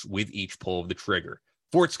results with each pull of the trigger.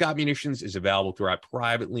 Fort Scott Munitions is available throughout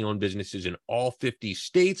privately owned businesses in all 50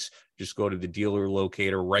 states. Just go to the dealer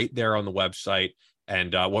locator right there on the website.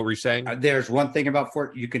 And what were you saying? There's one thing about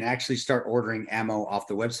Fort. You can actually start ordering ammo off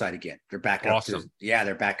the website again. They're back up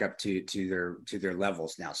they're back up to their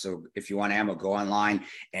levels now. So if you want ammo, go online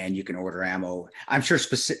and you can order ammo. I'm sure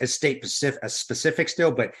state specific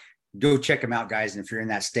still, but go check them out, guys. And if you're in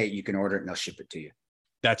that state, you can order it and they'll ship it to you.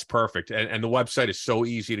 That's perfect. And the website is so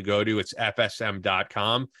easy to go to. It's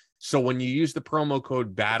fsm.com. So when you use the promo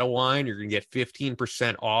code BattleLine, you're going to get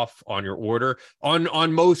 15% off on your order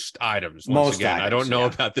on most items. I don't know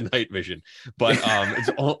about the night vision, but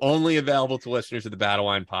it's only available to listeners of the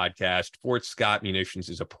BattleLine podcast. Fort Scott Munitions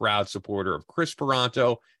is a proud supporter of Chris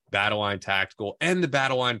Peranto, BattleLine Tactical, and the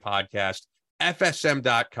BattleLine podcast.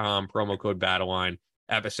 FSM.com, promo code BattleLine.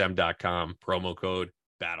 FSM.com, promo code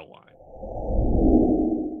BattleLine.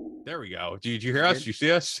 There we go. Did you hear us? Did you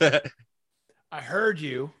see us? I heard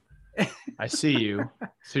you. I see you.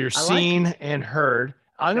 So you're seen and heard.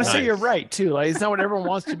 I'm going to say you're right, too. Like, it's not what everyone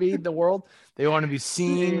wants to be in the world. They want to be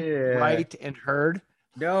seen, right, and heard.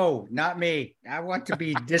 No, not me. I want to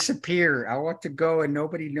be disappear. I want to go and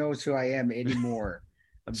nobody knows who I am anymore.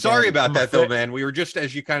 Sorry about that, though, man. We were just,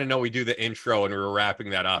 as you kind of know, we do the intro and we were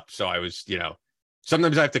wrapping that up. So I was,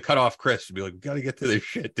 sometimes I have to cut off Chris and be like, we got to get to this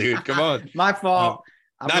shit, dude. Come on. My fault.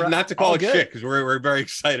 Not to call it shit, because we're very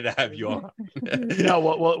excited to have you on. No,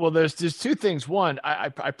 well, there's two things. One, I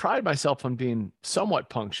pride myself on being somewhat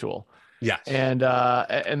punctual. Yes. And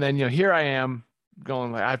then here I am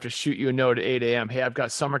going, like, I have to shoot you a note at 8 a.m. Hey, I've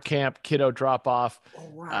got summer camp, kiddo drop off. Oh,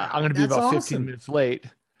 wow. I'm going to be about 15 minutes late.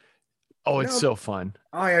 Oh, it's so fun.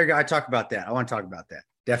 Oh, yeah, I talk about that. I want to talk about that.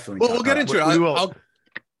 Definitely. Well, we'll get into it.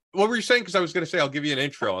 What were you saying? Because I was going to say I'll give you an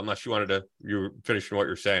intro, unless you were finishing what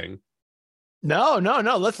you're saying. No.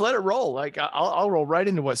 Let's let it roll. Like I'll roll right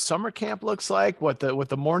into what summer camp looks like, what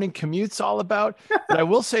the morning commute's all about. But I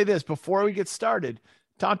will say this before we get started: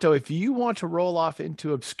 Tonto, if you want to roll off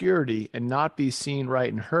into obscurity and not be seen,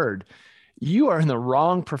 right, and heard, you are in the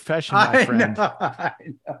wrong profession, my friend. I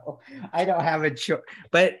know. I don't have a choice.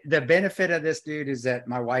 But the benefit of this, dude, is that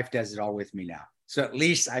my wife does it all with me now. So at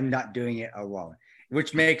least I'm not doing it alone,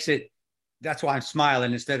 which makes it, that's why I'm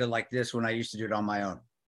smiling instead of like this when I used to do it on my own.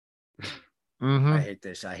 Mm-hmm. I hate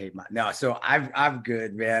this. I hate no. So I'm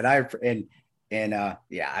good, man. I'm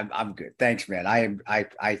good. Thanks, man.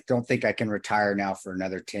 I don't think I can retire now for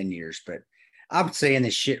another 10 years, but I'm saying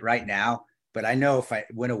this shit right now. But I know if I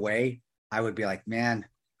went away, I would be like, man,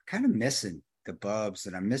 kind of missing the Bubs,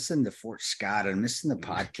 and I'm missing the Fort Scott, and I'm missing the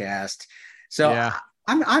podcast. So yeah.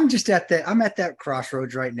 I'm just at that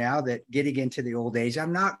crossroads right now, that getting into the old age.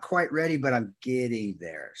 I'm not quite ready, but I'm getting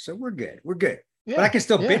there. So we're good. We're good. Yeah, but I can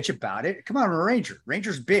still bitch about it. Come on, I'm a Ranger.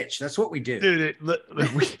 Rangers bitch. That's what we do. Dude,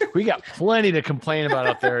 we got plenty to complain about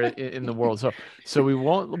out there in the world. So we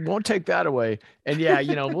won't take that away. And yeah,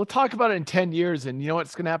 we'll talk about it in 10 years. And you know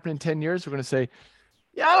what's going to happen in 10 years? We're going to say,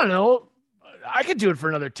 yeah, I don't know. I could do it for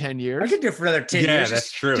another 10 years. I could do it for another 10 years. Yeah,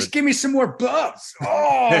 that's true. Just give me some more Bubs.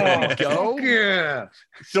 Oh, go. Yeah.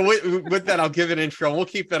 So with that, I'll give an intro. We'll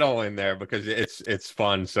keep that all in there because it's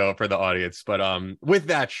fun. So for the audience, but with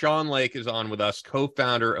that, Sean Lake is on with us,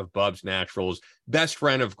 co-founder of Bubs Naturals, best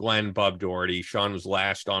friend of Glen, Bub Doherty. Sean was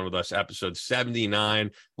last on with us, episode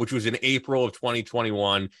 79, which was in April of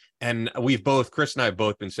 2021. And Chris and I have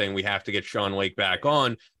both been saying we have to get Sean Lake back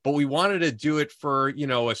on, but we wanted to do it for,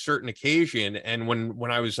 a certain occasion. And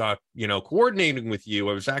when I was, coordinating with you,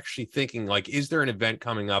 I was actually thinking, like, is there an event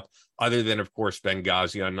coming up other than, of course,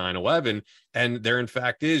 Benghazi on 9/11? And there, in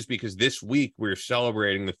fact, is, because this week we're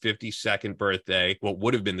celebrating the 52nd birthday, what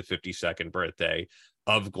would have been the 52nd birthday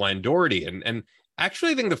of Glen Doherty. And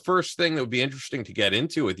actually, I think the first thing that would be interesting to get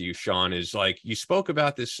into with you, Sean, is like you spoke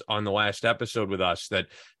about this on the last episode with us, that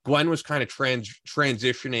Glen was kind of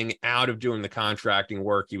transitioning out of doing the contracting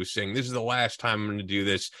work. He was saying, this is the last time I'm going to do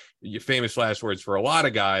this. Your famous last words for a lot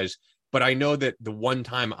of guys. But I know that the one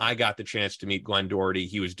time I got the chance to meet Glen Doherty,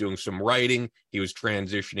 he was doing some writing. He was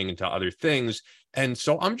transitioning into other things. And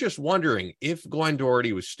so I'm just wondering if Glen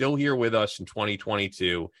Doherty was still here with us in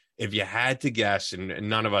 2022, if you had to guess, and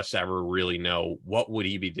none of us ever really know, what would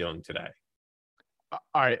he be doing today?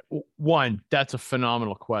 All right. One, that's a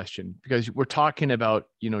phenomenal question, because we're talking about,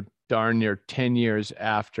 darn near 10 years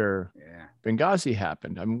after Benghazi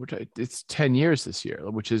happened. I mean, it's 10 years this year,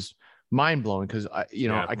 which is mind blowing, because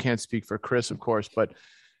I can't speak for Chris, of course, but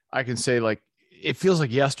I can say, like, it feels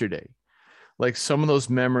like yesterday. Like some of those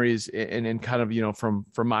memories and kind of, from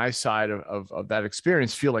my side of that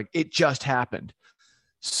experience feel like it just happened.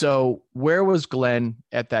 So where was Glen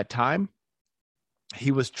at that time?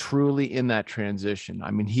 He was truly in that transition.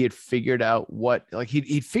 I mean, he had figured out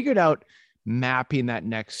he'd figured out mapping that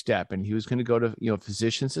next step, and he was going to go to,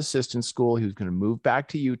 physician's assistant school. He was going to move back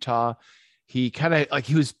to Utah. He kind of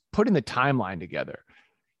he was putting the timeline together.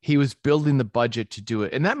 He was building the budget to do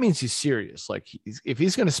it. And that means he's serious. Like if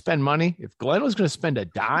he's going to spend money, if Glen was going to spend a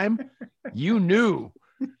dime, you knew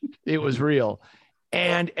it was real.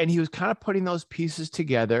 And he was kind of putting those pieces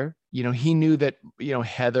together. He knew that,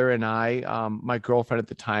 Heather and I, my girlfriend at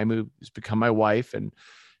the time, who has become my wife, and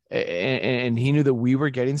he knew that we were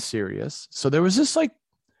getting serious. So there was this like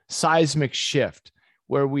seismic shift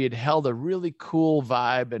where we had held a really cool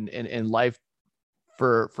vibe and life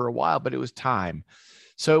for a while, but it was time.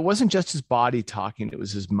 So it wasn't just his body talking, it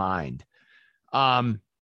was his mind.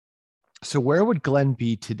 So where would Glen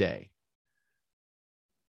be today?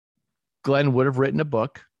 Glen would have written a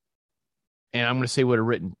book, and I'm going to say would have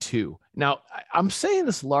written two. Now, I'm saying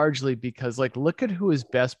this largely because, like, look at who his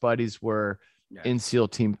best buddies were in SEAL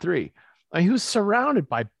Team 3. I mean, he was surrounded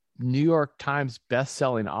by New York Times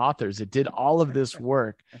best-selling authors that did all of this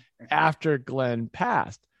work after Glen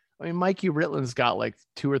passed. I mean, Mikey Ritland's got like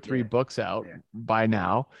 2 or 3 books out by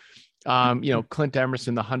now. Clint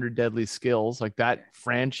Emerson, The 100 Deadly Skills, like that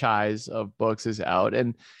franchise of books is out.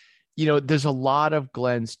 And, there's a lot of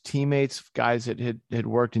Glen's teammates, guys that had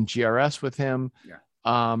worked in GRS with him,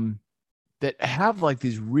 that have like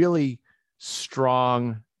these really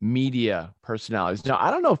strong media personalities. Now, I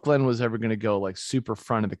don't know if Glen was ever going to go like super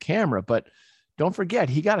front of the camera, but don't forget,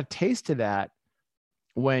 he got a taste of that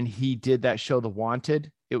when he did that show, The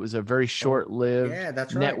Wanted. It was a very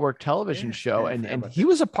short-lived network television show, and he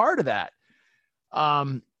was a part of that.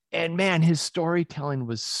 And man, his storytelling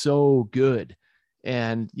was so good.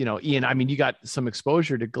 And, Ian, I mean, you got some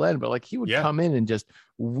exposure to Glen, but like he would come in and just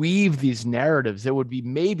weave these narratives that would be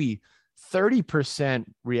maybe 30%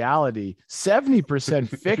 reality,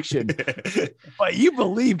 70% fiction, but you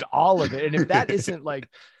believed all of it. And if that isn't like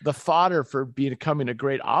the fodder for becoming a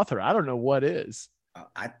great author, I don't know what is.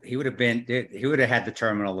 He would have had the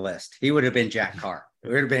terminal list. He would have been Jack Carr. It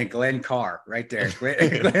would have been Glen Carr right there.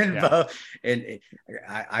 Glen yeah. And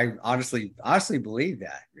I honestly believe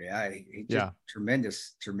that. Yeah, he's just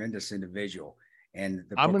tremendous individual. And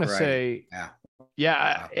I'm going to say,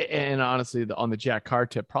 and honestly, on the Jack Carr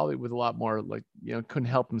tip, probably with a lot more couldn't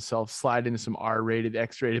help himself slide into some R-rated,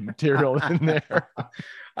 X-rated material in there.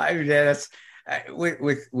 I mean, that's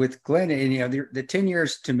with Glen, and the 10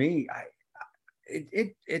 years to me,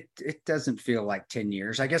 it doesn't feel like 10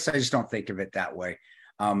 years. I guess I just don't think of it that way.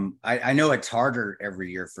 I know it's harder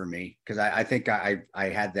every year for me because I think I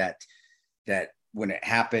had that when it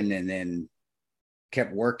happened and then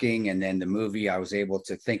kept working, and then the movie, I was able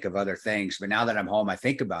to think of other things. But now that I'm home, I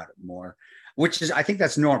think about it more, which is, I think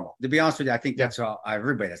that's normal. To be honest with you, I think that's how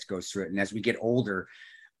everybody that goes through it. And as we get older,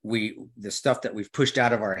 the stuff that we've pushed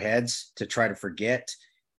out of our heads to try to forget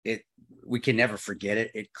it, we can never forget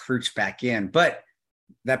it. It creeps back in. But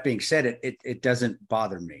that being said, it doesn't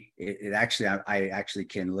bother me. It actually, I actually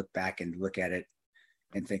can look back and look at it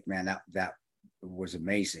and think, man, that was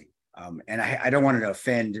amazing. And I don't want to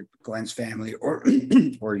offend Glen's family or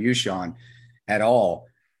you, Sean, at all.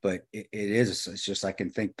 But it's just, I can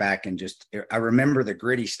think back and I remember the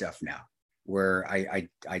gritty stuff now, where I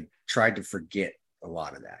tried to forget a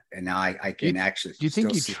lot of that, and now I can actually. Do you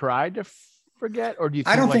think you tried to forget, or do you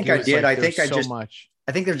think I don't think I did. I think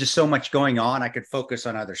I think there's just so much going on. I could focus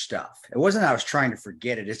on other stuff. It wasn't I was trying to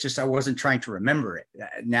forget it. It's just I wasn't trying to remember it.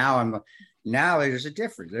 Now there's a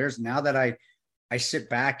difference. There's now that I sit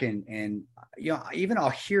back and even I'll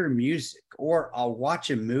hear music or I'll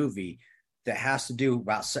watch a movie that has to do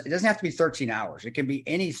about, it doesn't have to be 13 hours. It can be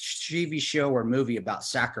any TV show or movie about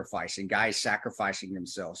sacrificing, guys sacrificing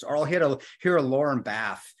themselves. Or I'll hear a Lauren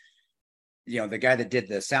Bath, the guy that did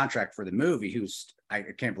the soundtrack for the movie, I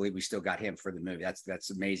can't believe we still got him for the movie. That's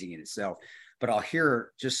amazing in itself. But I'll hear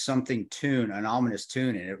just an ominous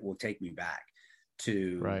tune, and it will take me back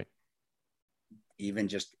to even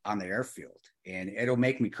just on the airfield, and it'll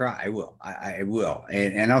make me cry. I will. I will.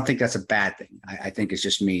 And I don't think that's a bad thing. I think it's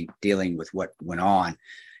just me dealing with what went on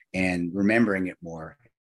and remembering it more,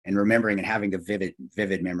 and remembering and having the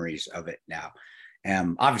vivid memories of it now.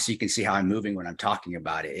 Obviously you can see how I'm moving when I'm talking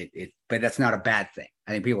about it. But that's not a bad thing.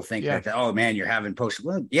 I think people think that, oh man, you're having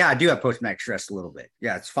I do have post-traumatic stress a little bit.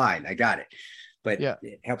 Yeah, it's fine. I got it. But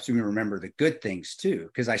it helps me remember the good things too.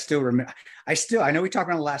 Cause I still remember, I know we talked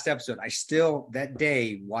about the last episode. That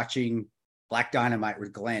day watching Black Dynamite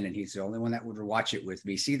with Glen, and he's the only one that would watch it with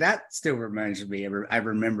me. See, that still reminds me. I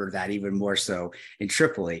remember that even more so in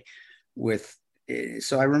Tripoli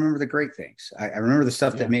so I remember the great things. I remember the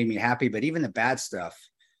stuff that made me happy, but even the bad stuff,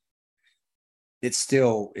 it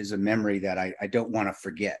still is a memory that I don't want to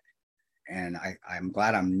forget. And I'm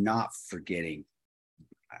glad I'm not forgetting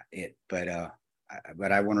it, but I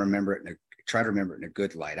want to remember it try to remember it in a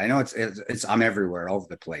good light. I know it's I'm everywhere, all over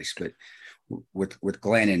the place, but with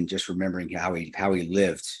Glen, and just remembering how he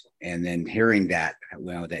lived, and then hearing that,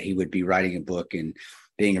 that he would be writing a book and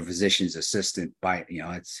being a physician's assistant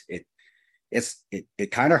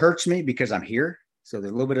it kind of hurts me because I'm here. So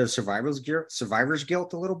there's a little bit of survivor's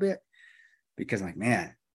guilt a little bit, because I'm like,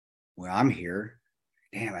 man, well, I'm here.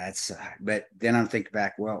 Damn, but then I'm thinking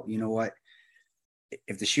back, well, you know what?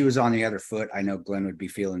 If the shoe was on the other foot, I know Glen would be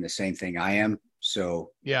feeling the same thing I am.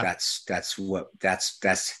 So that's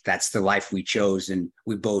the life we chose. And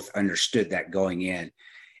we both understood that going in.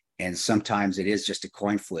 And sometimes it is just a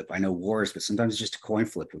coin flip. I know wars, but sometimes it's just a coin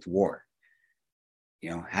flip with war.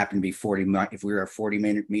 Happen to be 40. If we were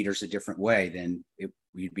 40 meters a different way, then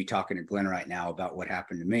we'd be talking to Glen right now about what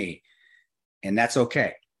happened to me. And that's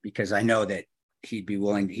okay, because I know that he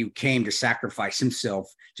came to sacrifice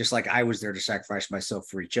himself, just like I was there to sacrifice myself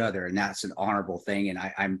for each other. And that's an honorable thing. And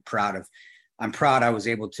I'm proud I was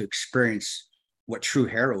able to experience what true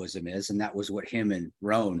heroism is. And that was what him and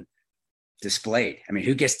Roan displayed. I mean,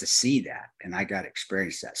 who gets to see that? And I got to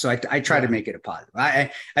experience that. So I try to make it a positive. I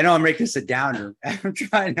know I'm making this a downer. I'm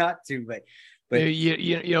trying not to, but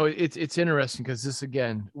it's interesting, because this,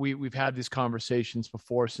 again, we've had these conversations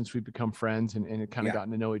before since we've become friends and it kind of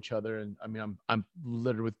gotten to know each other. And I mean, I'm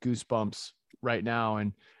littered with goosebumps right now.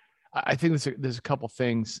 And I think there's a couple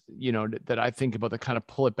things, that I think about that kind of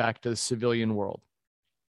pull it back to the civilian world.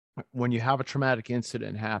 When you have a traumatic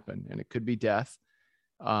incident happen, and it could be death,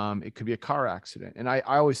 it could be a car accident. And I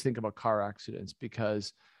always think about car accidents,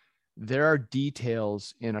 because there are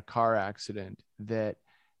details in a car accident that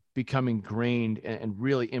become ingrained and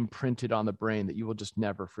really imprinted on the brain that you will just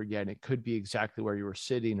never forget. And it could be exactly where you were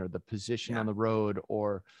sitting, or the position on the road,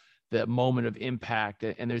 or the moment of impact.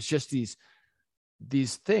 And there's just these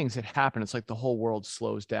things that happen. It's like the whole world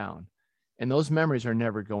slows down. and those memories are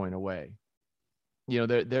never going away. You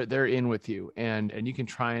know, they're in with you, and you can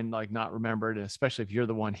try and like not remember it, and especially if you're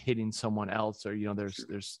the one hitting someone else, or, you know,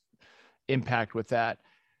 there's impact with that,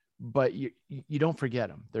 but you don't forget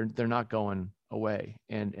them. They're not going away.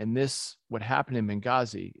 And this, what happened in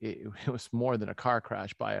Benghazi, it was more than a car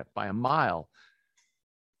crash by a mile,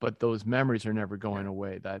 but those memories are never going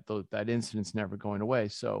away. That incident's never going away.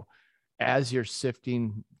 So as you're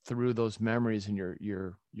sifting through those memories and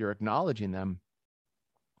you're acknowledging them,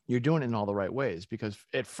 you're doing it in all the right ways, because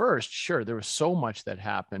at first, sure, there was so much that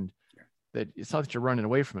happened that it's not that you're running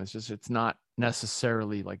away from it. It's just, it's not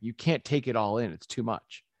necessarily like, you can't take it all in. It's too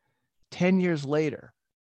much. 10 years later,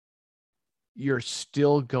 you're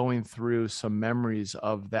still going through some memories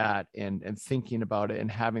of that and thinking about it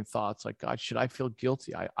and having thoughts like, God, should I feel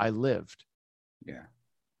guilty? I lived. Yeah.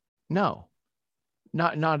 No,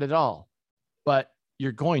 not at all. But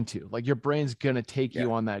you're going to, like, your brain's going to take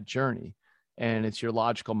you on that journey, and it's your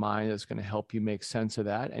logical mind that's going to help you make sense of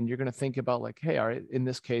that. And you're going to think about like, hey, all right, in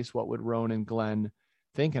this case, what would Roan and Glen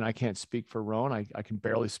think? And I can't speak for Roan. I can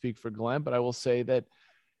barely speak for Glen, but I will say that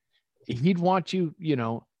he'd want you, you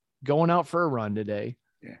know, going out for a run today,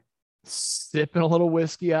 sipping a little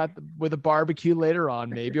whiskey with a barbecue later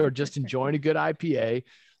on, maybe, or just enjoying a good IPA,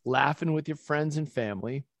 laughing with your friends and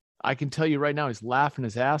family. I can tell you right now, he's laughing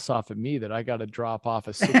his ass off at me that I got to drop off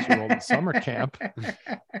a 6-year-old at summer camp.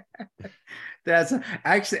 That's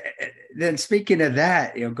actually, then speaking of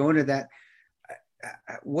that, you know, going to that,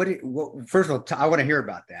 what first of all, I want to hear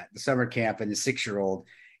about that, the summer camp and the 6-year-old.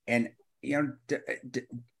 And, you know,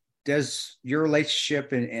 does your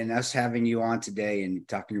relationship and us having you on today and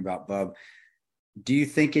talking about Bub, do you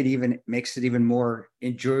think it even makes it even more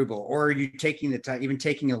enjoyable, or are you taking the time, even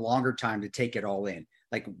taking a longer time to take it all in?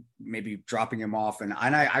 Like maybe dropping him off, and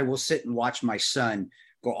I will sit and watch my son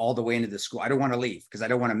go all the way into the school. I don't want to leave because I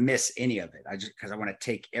don't want to miss any of it. Because I want to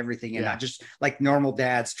take everything in, not just like normal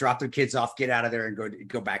dads, drop their kids off, get out of there and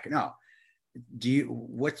go back. No.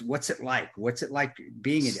 What's it like? What's it like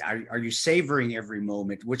being in? Are you savoring every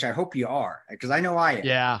moment? Which I hope you are, because I know I am.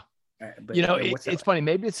 Yeah. But you know, it's like funny.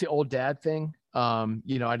 Maybe it's the old dad thing.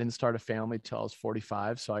 You know, I didn't start a family till I was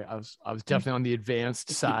 45. So I was definitely on the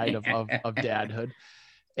advanced side of dadhood.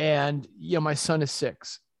 And, you know, my son is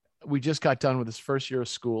 6. We just got done with his first year of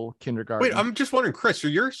school, kindergarten. Wait, I'm just wondering, Chris, are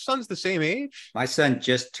your sons the same age? My son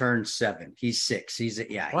just turned 7. He's 6.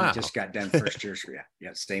 Wow. He just got done first year.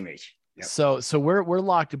 Yeah, same age. Yep. So we're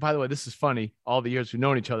locked. And by the way, this is funny. All the years we've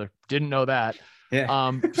known each other, didn't know that.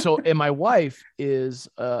 Yeah. So, and my wife is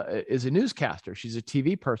a newscaster. She's a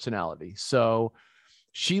TV personality. So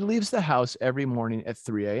she leaves the house every morning at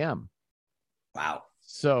 3 a.m. Wow.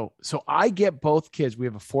 So I get both kids. We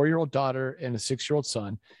have a 4-year-old daughter and a 6-year-old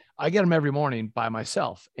son. I get them every morning by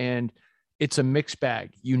myself, and it's a mixed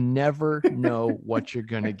bag. You never know what you're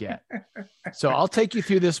going to get. So I'll take you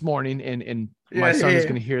through this morning, and my son is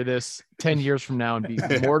going to hear this 10 years from now and be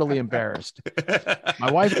mortally embarrassed.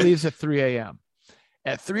 My wife leaves at 3 a.m.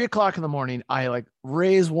 At 3 o'clock in the morning, I like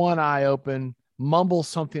raise one eye open, mumble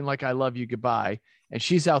something like "I love you, goodbye," and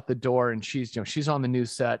she's out the door, and she's on the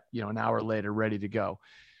news set, an hour later, ready to go.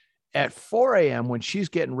 At 4 a.m., when she's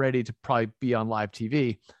getting ready to probably be on live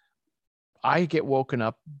TV, I get woken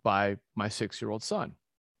up by my 6-year-old son,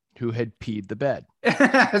 who had peed the bed.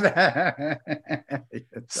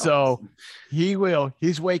 So awesome.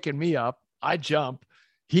 He's waking me up. I jump.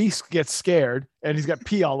 He gets scared, and he's got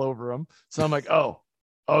pee all over him. So I'm like, oh,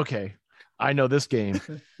 okay. I know this game.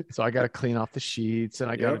 So I got to clean off the sheets, and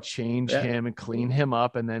I got to change him and clean him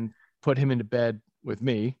up, and then put him into bed with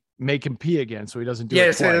me, make him pee again so he doesn't do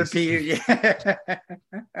it twice.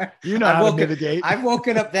 You know how to mitigate. I've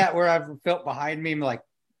woken up that where I've felt behind me. I'm like,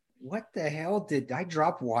 what the hell? Did I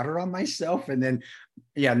drop water on myself? And then,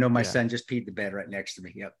 my son just peed the bed right next to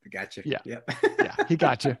me. Yep. I got you. Yeah. Yep. Yeah. He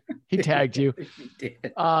got you. He tagged you. He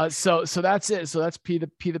did. So that's it. So that's pee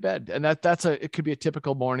the bed. And it could be a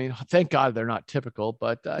typical morning. Thank God they're not typical,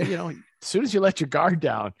 but as soon as you let your guard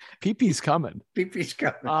down, pee-pee's coming. Pee-pee's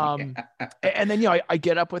coming. And then, I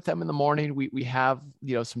get up with them in the morning. We have,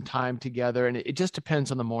 some time together, and it just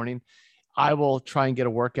depends on the morning. I will try and get a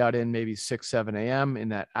workout in maybe 6, 7 a.m. in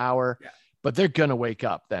that hour, but they're going to wake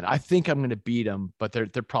up then. I think I'm going to beat them, but they're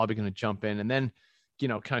probably going to jump in. And then,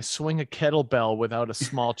 can I swing a kettlebell without a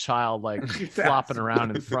small child, like flopping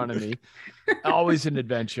around in front of me? Always an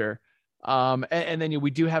adventure. And then we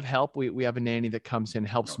do have help. We have a nanny that comes in,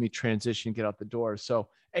 helps me transition, get out the door. So,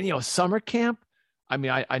 and summer camp, I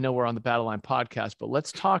mean, I know we're on the Battle Line podcast, but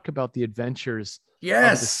let's talk about the adventures of the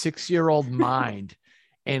 6-year-old mind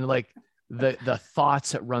and like the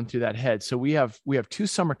thoughts that run through that head. So we have 2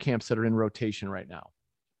 summer camps that are in rotation right now.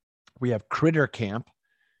 We have critter camp,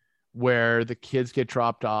 where the kids get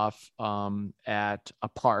dropped off at a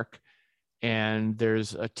park, and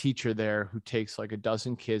there's a teacher there who takes like a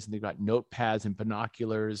dozen kids, and they've got notepads and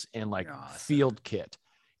binoculars and like field kit,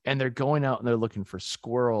 and they're going out and they're looking for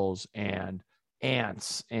squirrels and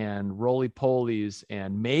ants and roly-polies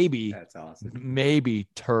and maybe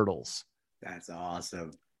turtles. That's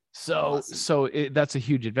awesome. So that's a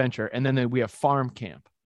huge adventure. And then we have farm camp.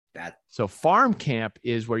 So farm camp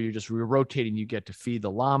is where you're rotating. You get to feed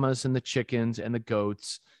the llamas and the chickens and the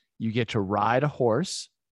goats. You get to ride a horse,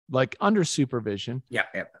 like under supervision. Yeah.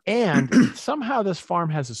 And somehow this farm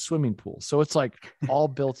has a swimming pool. So it's like all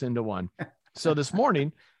built into one. So this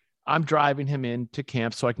morning I'm driving him into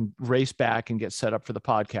camp so I can race back and get set up for the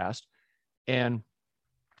podcast. And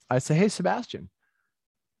I say, hey, Sebastian,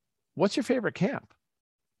 what's your favorite camp?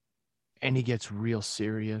 And he gets real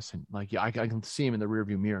serious, and like, I can see him in the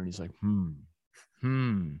rearview mirror, and he's like,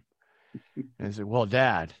 And I said, well,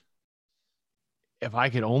 Dad, if I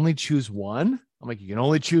could only choose one, I'm like, you can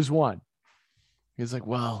only choose one. He's like,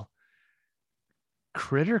 well,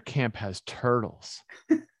 critter camp has turtles.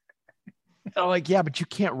 I'm like, yeah, but you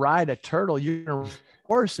can't ride a turtle. You're going to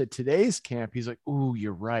horse at today's camp. He's like, ooh,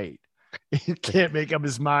 you're right. He can't make up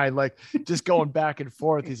his mind. Like, just going back and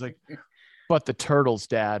forth. He's like, but the turtles,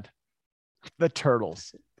 Dad. The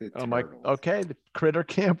turtles. I'm like, okay, the critter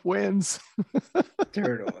camp wins.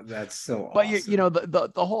 Turtle. That's so awesome. But you know,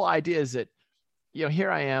 the whole idea is that, you know, here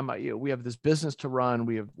I am, we have this business to run.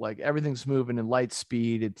 We have like everything's moving in light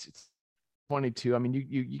speed. It's 22. I mean,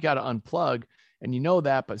 you got to unplug, and you know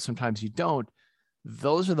that, but sometimes you don't.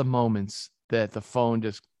 Those are the moments that the phone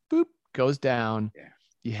just boop goes down. Yeah.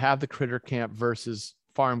 You have the critter camp versus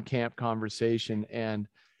farm camp conversation, and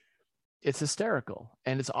it's hysterical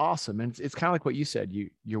and it's awesome. And it's kind of like what you said,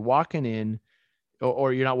 you're walking in,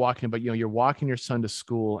 or you're not walking in, but you're walking your son to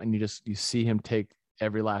school, and you see him take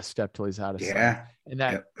every last step till he's out of sight. And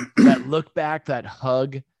that look back, that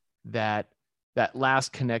hug, that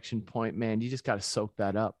last connection point, man, you just got to soak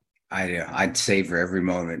that up. I do. I'd savor every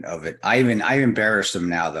moment of it. I embarrass him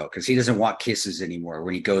now though, because he doesn't want kisses anymore.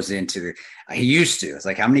 When he goes into he used to. It's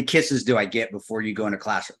like, how many kisses do I get before you go in a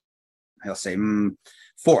classroom? He'll say 4,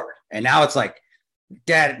 and now it's like,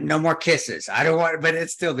 Dad, no more kisses. I don't want. But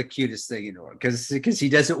it's still the cutest thing in the world, because he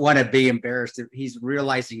doesn't want to be embarrassed. He's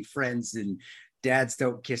realizing friends and dads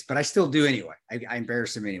don't kiss, but I still do anyway. I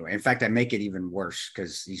embarrass him anyway. In fact, I make it even worse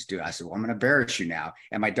because he's doing. I said, well, I'm going to embarrass you now,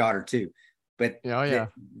 and my daughter too. But they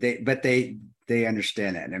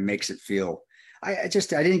understand that, and it makes it feel. I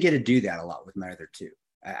didn't get to do that a lot with my other two.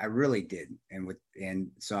 I really didn't,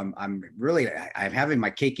 and so I'm having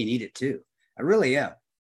my cake and eat it too. I really am,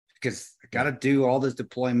 because I got to do all those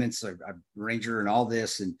deployments. I'm Ranger and all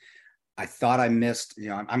this, and I thought I missed. You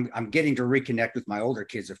know, I'm getting to reconnect with my older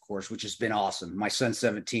kids, of course, which has been awesome. My son's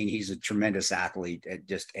 17; he's a tremendous athlete.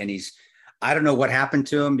 I don't know what happened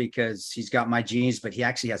to him, because he's got my genes, but he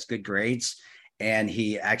actually has good grades. And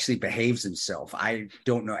he actually behaves himself. I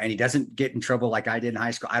don't know. And he doesn't get in trouble like I did in high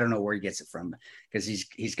school. I don't know where he gets it from, because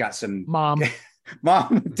he's got some mom,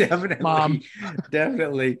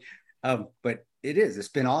 definitely. But it's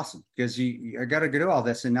been awesome, because I got to do all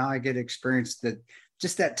this. And now I get to experience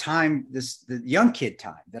that time, the young kid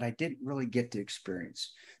time that I didn't really get to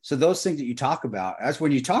experience. So those things that you talk about, as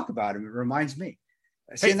when you talk about them, it reminds me.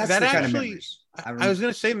 See, and that's the kind of memories. I was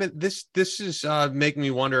going to say, this is making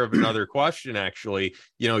me wonder of another question. Actually,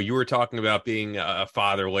 you know, you were talking about being a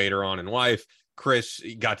father later on in life. Chris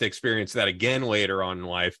got to experience that again later on in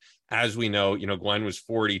life. As we know, you know, Glen was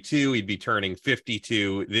 42. He'd be turning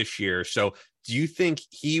 52 this year. So do you think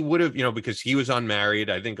he would have, you know, because he was unmarried?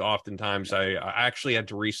 I think oftentimes I actually had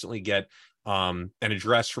to recently get an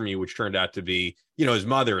address from you, which turned out to be, you know, his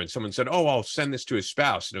mother, and someone said, oh, I'll send this to his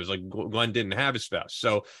spouse, and it was like Glen didn't have a spouse.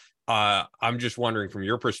 So I'm just wondering, from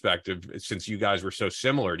your perspective, since you guys were so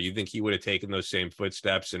similar, do you think he would have taken those same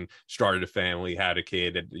footsteps and started a family, had a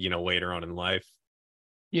kid, you know, later on in life?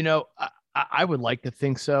 You know, I would like to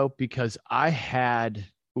think so, because I had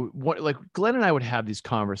like Glen and I would have these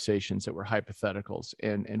conversations that were hypotheticals,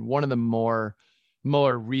 and one of the more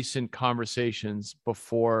recent conversations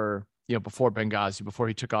before Benghazi, before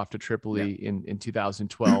he took off to Tripoli in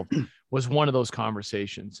 2012, was one of those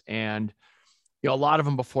conversations. And, you know, a lot of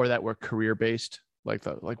them before that were career based, like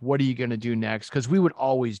what are you going to do next? Because we would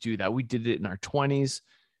always do that. We did it in our 20s.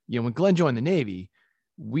 You know, when Glen joined the Navy,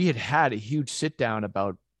 we had a huge sit down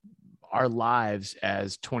about our lives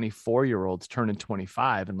as 24-year-olds turning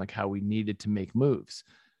 25, and like how we needed to make moves.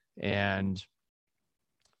 And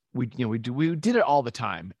we did it all the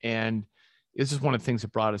time. And it's just one of the things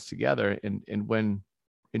that brought us together. And when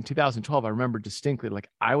in 2012, I remember distinctly, like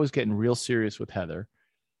I was getting real serious with Heather,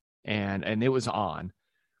 and it was on,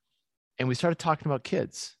 and we started talking about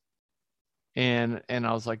kids. And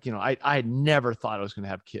I was like, I had never thought I was going to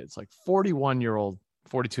have kids. Like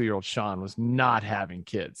 42-year-old Sean was not having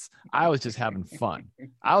kids. I was just having fun.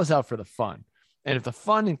 I was out for the fun. And if the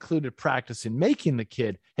fun included practicing making the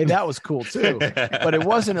kid, hey, that was cool too. But it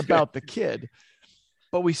wasn't about the kid.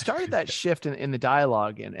 But we started that shift in the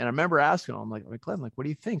dialogue. And I remember asking him, I'm like, Glenn, like, what do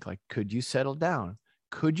you think? Like, could you settle down?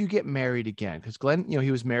 Could you get married again? Because Glenn,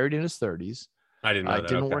 he was married in his 30s. I didn't know that. It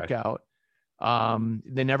didn't work out.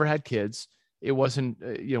 They never had kids. It wasn't,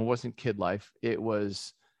 wasn't kid life. It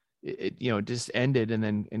just ended.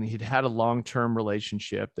 And he'd had a long-term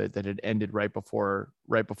relationship that had ended right before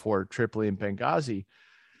Tripoli and Benghazi.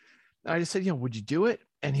 And I just said, would you do it?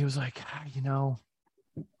 And he was like,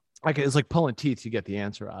 it's like pulling teeth. You get the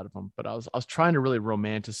answer out of him. But I was trying to really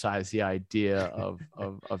romanticize the idea of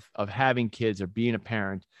having kids or being a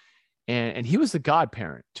parent. And he was the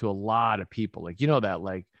godparent to a lot of people. Like,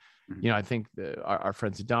 I think our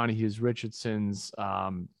friends at Donahue's, Richardson's,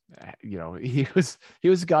 he was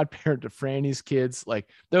a godparent to Franny's kids. Like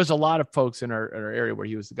there was a lot of folks in our area where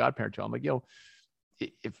he was the godparent to. I'm like,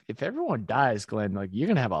 if everyone dies, Glenn, like you're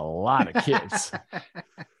going to have a lot of kids.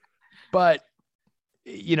 But,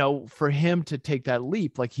 for him to take that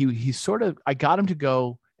leap, like he sort of, I got him to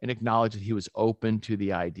go and acknowledge that he was open to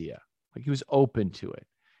the idea. Like he was open to it.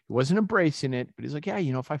 He wasn't embracing it, but he's like,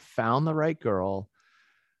 if I found the right girl,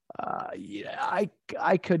 I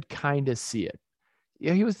could kind of see it.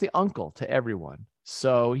 He was the uncle to everyone.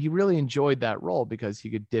 So he really enjoyed that role because he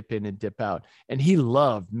could dip in and dip out. And he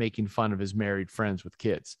loved making fun of his married friends with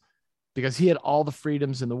kids because he had all the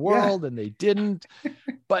freedoms in the world and they didn't.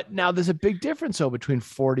 But now there's a big difference though between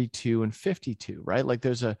 42 and 52, right? Like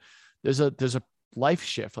there's a life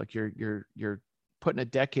shift. Like you're putting a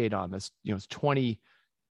decade on this, it's 20%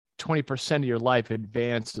 of your life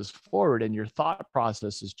advances forward and your thought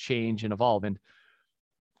processes change and evolve. And,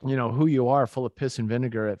 who you are full of piss and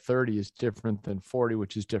vinegar at 30 is different than 40,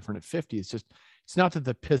 which is different at 50. It's not that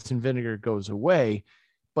the piss and vinegar goes away,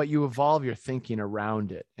 but you evolve your thinking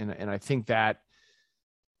around it. And I think that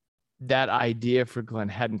idea for Glenn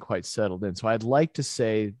hadn't quite settled in. So I'd like to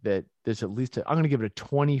say that there's at least, I'm going to give it a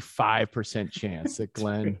 25% chance that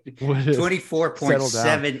Glenn would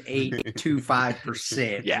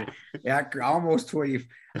 24.7825%. Yeah, almost 20.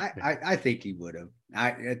 I think he would have.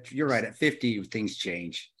 You're right. At 50, things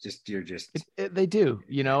change. They do,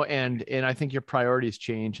 and I think your priorities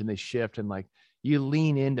change and they shift, and like you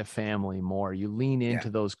lean into family more, you lean into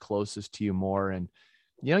those closest to you more, and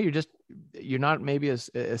you're not maybe as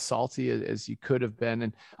salty as you could have been.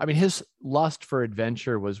 And I mean, his lust for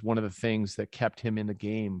adventure was one of the things that kept him in the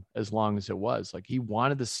game as long as it was. Like he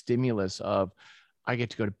wanted the stimulus of, I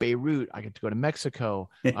get to go to Beirut, I get to go to Mexico,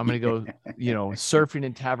 I'm going to go, surfing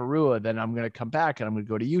in Tavarua, then I'm going to come back and I'm going to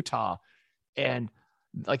go to Utah. And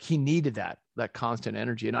like he needed that constant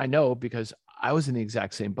energy. And I know because I was in the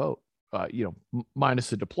exact same boat,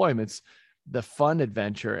 minus the deployments, the fun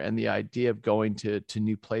adventure and the idea of going to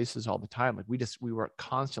new places all the time. Like we were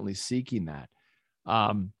constantly seeking that.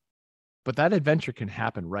 But that adventure can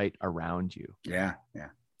happen right around you. Yeah. Yeah.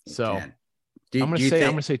 So I'm going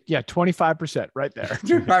to say, 25% right there.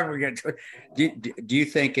 Do you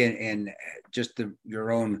think in just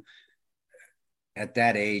your own, at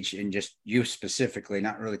that age, and just you specifically,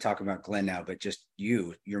 not really talking about Glenn now, but just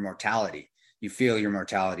your mortality, you feel your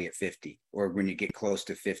mortality at 50 or when you get close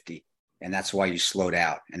to 50, and that's why you slowed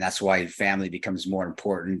out, and that's why family becomes more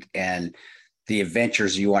important, and the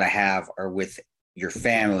adventures you want to have are with your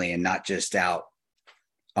family and not just out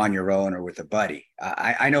on your own or with a buddy.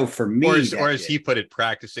 I know for me, or as he put it,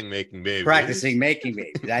 practicing making babies. I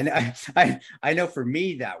know for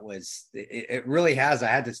me, that was, it really has. I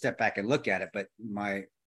had to step back and look at it, but my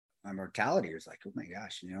mortality was like, oh my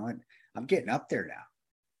gosh, I'm getting up there now.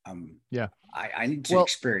 I need to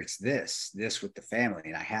experience this with the family,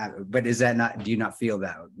 and I have, but is that not, do you not feel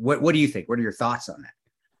that? What do you think? What are your thoughts on that?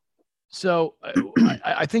 So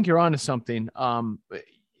I think you're onto something.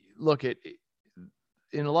 Look,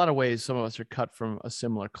 in a lot of ways, some of us are cut from a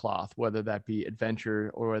similar cloth, whether that be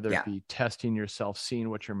adventure or whether it be testing yourself, seeing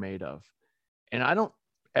what you're made of. And I don't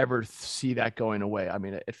ever see that going away. I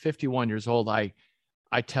mean, at 51 years old, I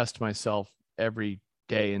test myself every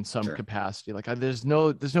day in some capacity. Like there's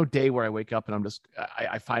no day where I wake up and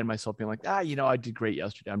I find myself being like, I did great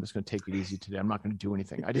yesterday, I'm just going to take it easy today, I'm not going to do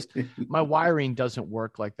anything. My wiring doesn't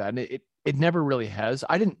work like that. And it never really has.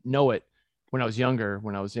 I didn't know it when I was younger,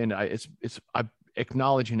 when I was in I'm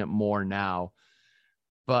acknowledging it more now.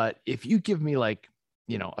 But if you give me like,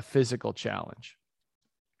 a physical challenge,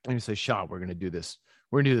 and you say, Shaw, we're going to do this.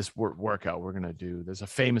 We're going to do this workout. There's a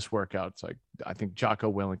famous workout. It's like, I think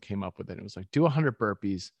Jocko Willink came up with it. It was like, do 100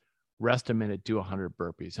 burpees, rest a minute, do 100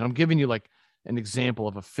 burpees. And I'm giving you like an example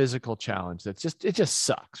of a physical challenge it just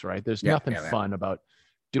sucks, right? There's nothing fun about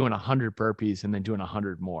doing 100 burpees and then doing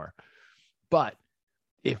 100 more. But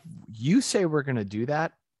if you say we're going to do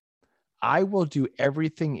that, I will do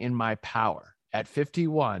everything in my power at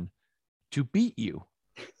 51 to beat you.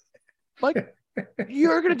 Like,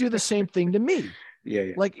 you're going to do the same thing to me.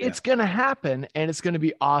 It's going to happen, and it's going to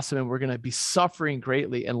be awesome. And we're going to be suffering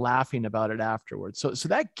greatly and laughing about it afterwards. So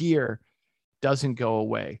that gear doesn't go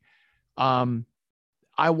away.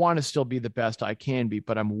 I want to still be the best I can be,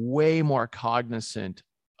 but I'm way more cognizant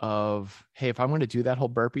of, hey, if I'm going to do that whole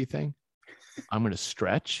burpee thing, I'm going to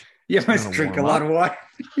stretch. You must drink a lot of water.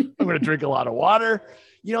 I'm going to drink a lot of water.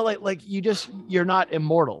 You know, like you're not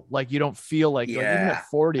immortal. Like, you don't feel like, even at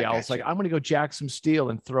 40, I was like, I'm going to go jack some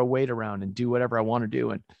steel and throw weight around and do whatever I want to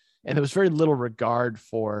do. And there was very little regard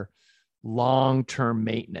for long-term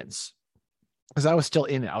maintenance, because I was still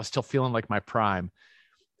in it. I was still feeling like my prime.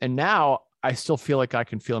 And now I still feel like I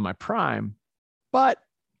can feel in my prime, but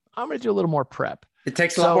I'm going to do a little more prep. It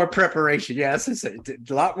takes a lot more preparation. Yes, it's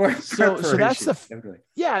a lot more. So that's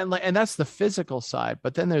and that's the physical side.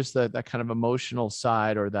 But then there's that kind of emotional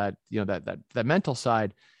side, or that, that mental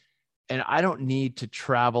side. And I don't need to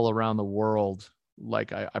travel around the world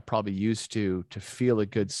like I probably used to feel a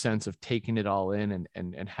good sense of taking it all in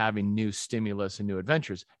and having new stimulus and new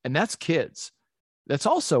adventures. And that's kids. That's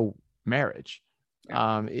also marriage.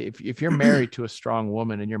 If you're married to a strong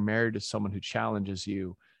woman and you're married to someone who challenges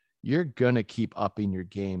you, you're going to keep upping your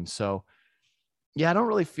game. So yeah, I don't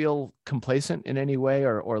really feel complacent in any way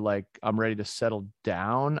or like I'm ready to settle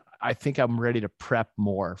down. I think I'm ready to prep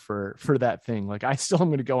more for that thing. Like, I still am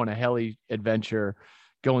going to go on a heli adventure,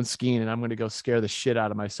 going skiing, and I'm going to go scare the shit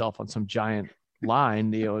out of myself on some giant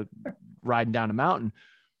line, riding down a mountain.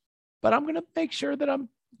 But I'm going to make sure that I'm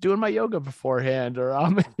doing my yoga beforehand, or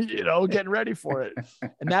I'm, getting ready for it.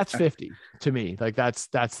 And that's 50 to me. Like, that's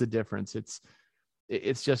the difference.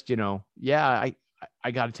 It's just,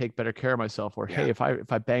 I got to take better care of myself, or, hey, if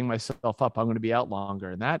I bang myself up, I'm going to be out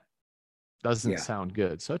longer. And that doesn't sound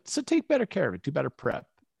good. So take better care of it. Do better prep.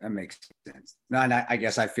 That makes sense. No, and I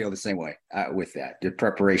guess I feel the same way with that, the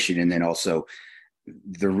preparation. And then also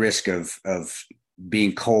the risk of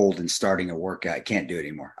being cold and starting a workout. I can't do it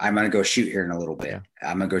anymore. I'm going to go shoot here in a little bit. Yeah.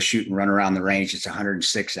 I'm going to go shoot and run around the range. It's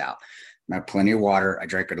 106 out. I have plenty of water. I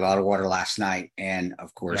drank a lot of water last night. And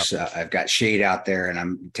of course, I've got shade out there, and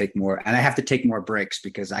I have to take more breaks,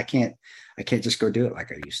 because I can't just go do it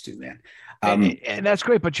like I used to, man. And that's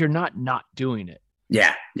great, but you're not doing it.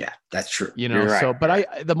 Yeah, that's true. Right. So,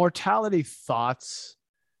 but the mortality thoughts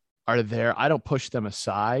are there. I don't push them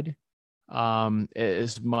aside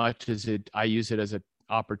as much as I use it as an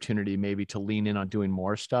opportunity maybe to lean in on doing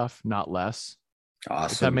more stuff, not less.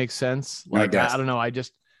 Awesome. If that makes sense. Like, I don't know.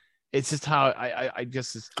 It's just how I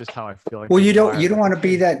guess it's just how I feel like. Well, you don't want to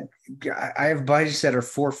be that. I have buddies that are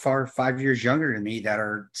 4, 5 years younger than me that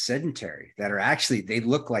are sedentary, that are actually, they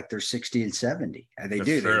look like they're 60 and 70. They That's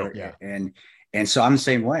do. True. And so I'm the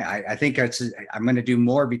same way. I think I'm going to do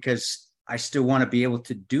more, because I still want to be able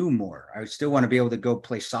to do more. I still want to be able to go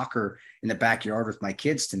play soccer in the backyard with my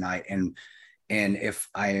kids tonight. And if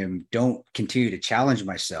I don't continue to challenge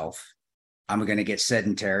myself, I'm going to get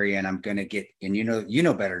sedentary, and I'm going to get, and you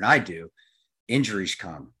know better than I do, injuries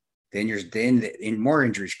come. Then more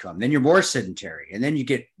injuries come. Then you're more sedentary, and then you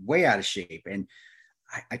get way out of shape. And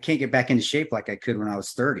I can't get back into shape like I could when I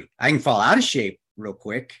was 30. I can fall out of shape real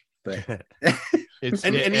quick, but it's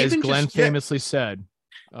and as Glen famously said.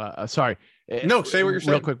 Sorry, no, say what you're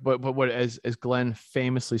saying real quick. But what as Glen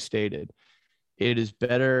famously stated, it is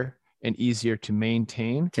better and easier to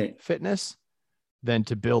maintain fitness than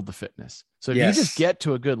to build the fitness. So if you just get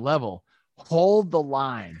to a good level, hold the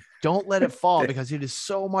line. Don't let it fall, because it is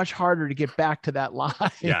so much harder to get back to that line.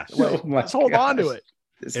 Yeah. Let's hold on to it.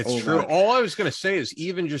 It's true. All I was going to say is,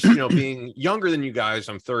 even just, being younger than you guys,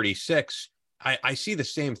 I'm 36. I see the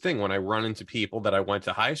same thing when I run into people that I went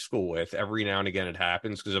to high school with. Every now and again it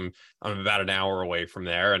happens, because I'm about an hour away from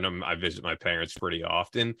there, and I visit my parents pretty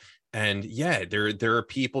often. And there are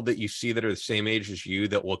people that you see that are the same age as you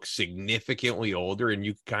that look significantly older, and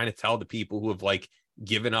you kind of tell the people who have like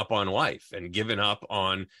given up on life and given up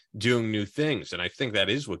on doing new things. And I think that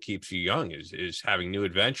is what keeps you young, is having new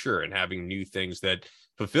adventure and having new things that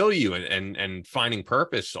fulfill you, and finding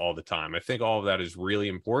purpose all the time. I think all of that is really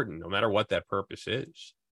important, no matter what that purpose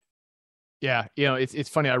is. Yeah. It's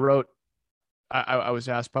funny. I was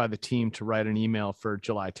asked by the team to write an email for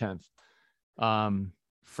July 10th.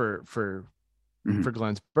 For for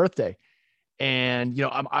Glen's birthday. And, you know,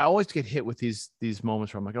 I always get hit with these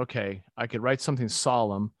moments where I'm like, okay, I could write something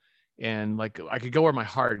solemn and like, I could go where my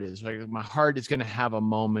heart is. Like my heart is going to have a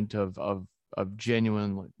moment of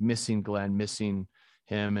genuine like, missing Glen, missing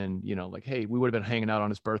him. And, you know, like, hey, we would have been hanging out on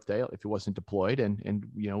his birthday if he wasn't deployed and,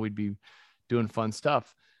 you know, we'd be doing fun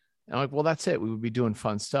stuff. And I'm like, well, that's it. We would be doing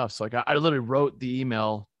fun stuff. So like, I literally wrote the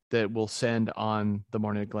email that we'll send on the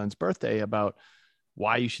morning of Glen's birthday about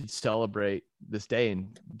why you should celebrate this day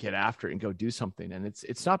and get after it and go do something. And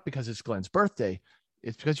it's not because it's Glen's birthday.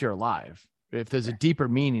 It's because you're alive. If there's a deeper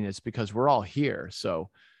meaning, it's because we're all here. So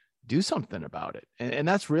do something about it. And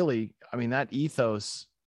that's really, I mean, that ethos,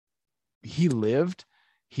 he lived,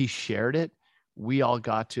 he shared it. We all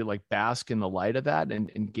got to like bask in the light of that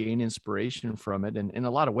and gain inspiration from it. And in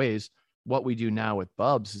a lot of ways, what we do now with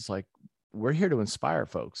Bubs is like, we're here to inspire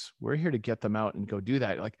folks. We're here to get them out and go do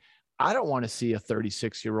that. Like, I don't want to see a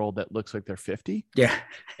 36-year-old that looks like they're 50. Yeah.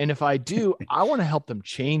 And if I do, I want to help them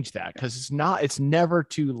change that because it's never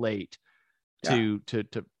too late to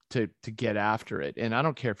get after it. And I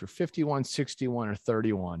don't care if you're 51, 61, or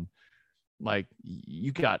 31, like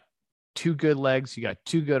you got 2 good legs, you got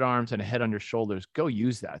 2 good arms and a head on your shoulders. Go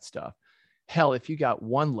use that stuff. Hell, if you got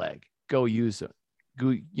 1 leg, go use it.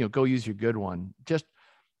 Go use your good one. Just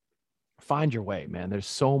find your way, man. There's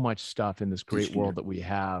so much stuff in this great world that we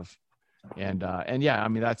have. And yeah, I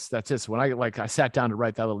mean, that's it. So when I sat down to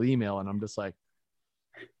write that little email and I'm just like,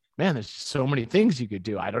 man, there's so many things you could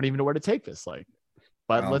do. I don't even know where to take this. Like,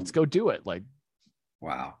 but let's go do it. Like,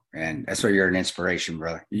 wow. And that's why you're an inspiration,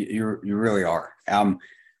 brother. You really are.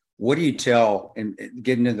 What do you tell and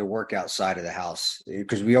getting into the workout side of the house?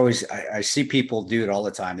 Because I see people do it all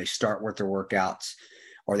the time. They start with their workouts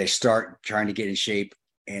or they start trying to get in shape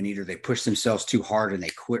and either they push themselves too hard and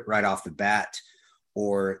they quit right off the bat,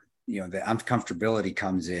 or you know, the uncomfortability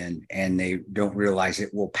comes in and they don't realize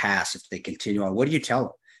it will pass if they continue on. What do you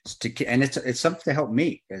tell them? And it's something to help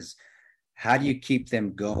me, is how do you keep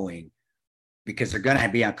them going? Because they're going to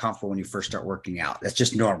be uncomfortable when you first start working out. That's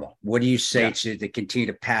just normal. What do you say to continue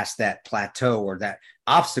to pass that plateau or that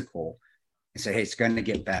obstacle and say, hey, it's going to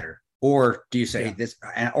get better? Or do you say this,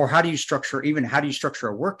 or how do you structure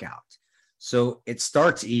a workout? So it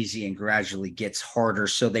starts easy and gradually gets harder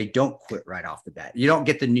so they don't quit right off the bat. You don't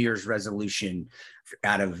get the New Year's resolution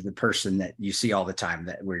out of the person that you see all the time,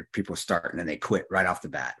 that where people start and then they quit right off the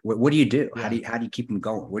bat. What do you do? Yeah. How do you keep them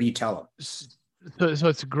going? What do you tell them? So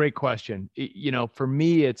it's a great question. For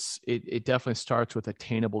me, it definitely starts with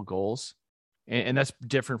attainable goals. And that's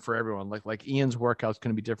different for everyone. Like Ian's workout is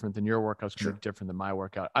going to be different than your workout is going to be different than my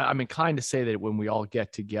workout. I'm inclined to say that when we all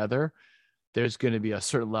get together, there's going to be a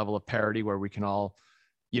certain level of parity where we can all,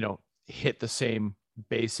 hit the same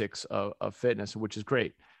basics of fitness, which is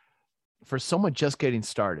great. For someone just getting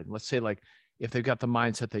started, let's say like if they've got the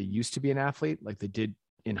mindset they used to be an athlete, like they did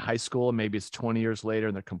in high school, and maybe it's 20 years later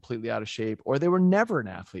and they're completely out of shape, or they were never an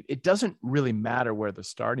athlete. It doesn't really matter where the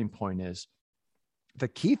starting point is. The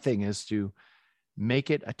key thing is to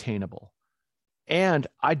make it attainable. And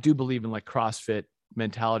I do believe in like CrossFit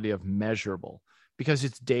mentality of measurable, because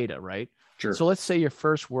it's data, right? Sure. So let's say your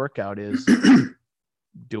first workout is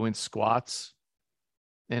doing squats,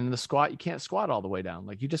 and in the squat, you can't squat all the way down.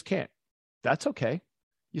 Like you just can't. That's okay.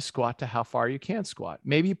 You squat to how far you can squat.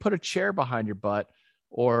 Maybe you put a chair behind your butt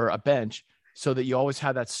or a bench so that you always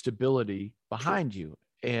have that stability behind you.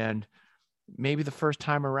 And maybe the first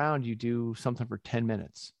time around, you do something for 10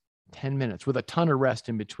 minutes with a ton of rest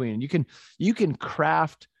in between. You can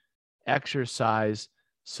craft exercise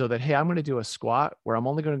so that, hey, I'm going to do a squat where I'm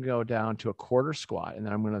only going to go down to a quarter squat and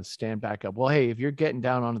then I'm going to stand back up. Well, hey, if you're getting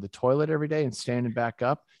down onto the toilet every day and standing back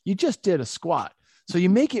up, you just did a squat. So you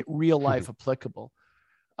make it real life applicable.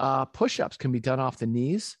 Push-ups can be done off the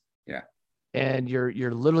knees. Yeah. And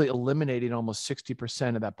you're literally eliminating almost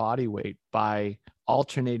 60% of that body weight by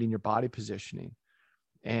alternating your body positioning.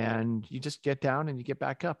 And you just get down and you get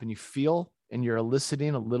back up and you feel, and you're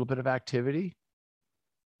eliciting a little bit of activity.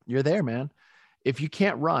 You're there, man. If you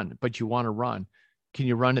can't run, but you want to run, can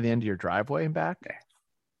you run to the end of your driveway and back? Yeah.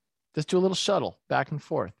 Just do a little shuttle back and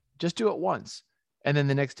forth. Just do it once. And then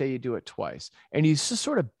the next day you do it twice. And you just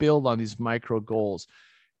sort of build on these micro goals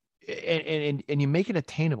and you make it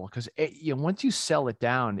attainable, because once you sell it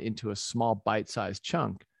down into a small bite-sized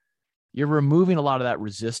chunk, you're removing a lot of that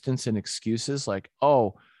resistance and excuses. Like,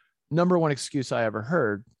 oh, number one excuse I ever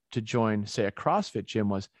heard to join, say, a CrossFit gym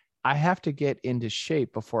was, I have to get into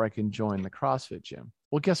shape before I can join the CrossFit gym.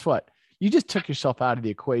 Well, guess what? You just took yourself out of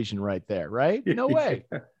the equation right there, right? No way.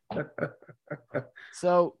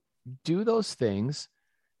 So do those things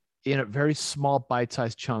in a very small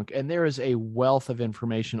bite-sized chunk. And there is a wealth of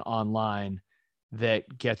information online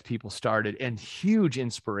that gets people started and huge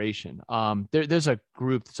inspiration. There's a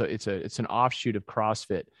group, so it's an offshoot of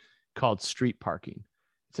CrossFit called Street Parking.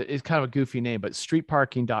 It's kind of a goofy name, but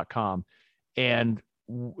streetparking.com. And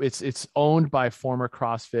it's owned by former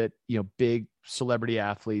CrossFit, big celebrity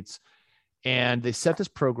athletes. And they set this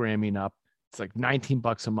programming up. It's like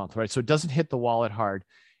 $19 a month, right? So it doesn't hit the wallet hard.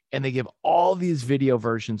 And they give all these video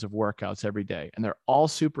versions of workouts every day, and they're all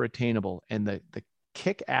super attainable. And the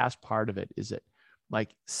kick-ass part of it is that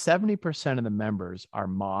like 70% of the members are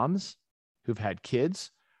moms who've had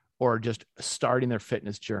kids or just starting their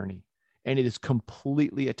fitness journey. And it is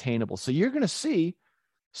completely attainable. So you're going to see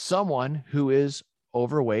someone who is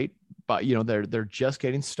overweight, but they're just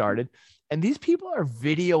getting started. And these people are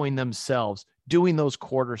videoing themselves doing those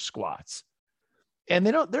quarter squats. And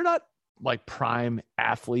they're not like prime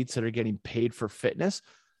athletes that are getting paid for fitness.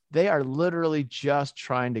 They are literally just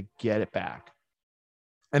trying to get it back.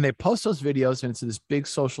 And they post those videos, and it's this big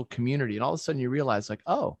social community. And all of a sudden you realize like,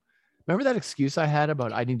 oh, remember that excuse I had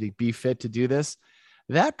about I need to be fit to do this?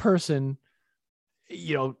 That person,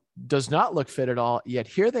 does not look fit at all. Yet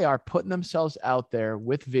here they are putting themselves out there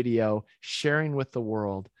with video, sharing with the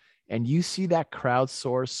world. And you see that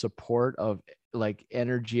crowdsourced support of like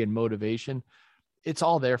energy and motivation. It's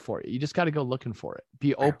all there for you. You just got to go looking for it.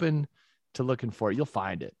 Be open to looking for it. You'll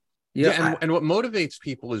find it. Yeah. And what motivates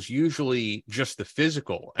people is usually just the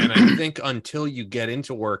physical. And I think until you get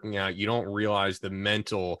into working out, you don't realize the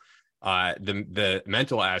mental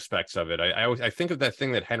aspects of it. I think of that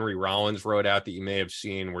thing that Henry Rollins wrote out that you may have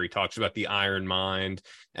seen, where he talks about the iron mind,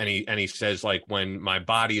 and he says, like, when my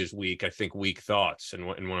body is weak, I think weak thoughts, and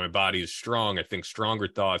when my body is strong, I think stronger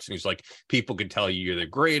thoughts. And he's like, people could tell you you're the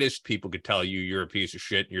greatest, people could tell you you're a piece of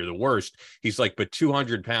shit, you're the worst. He's like, but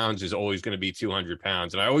 200 pounds is always going to be 200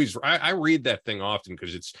 pounds. And I read that thing often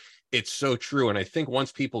because it's so true. And I think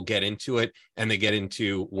once people get into it and they get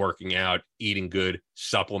into working out, eating good,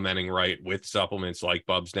 supplementing right with supplements like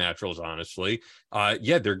Bub's Naturals, honestly,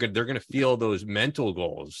 they're good. They're going to feel those mental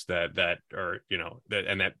goals that are,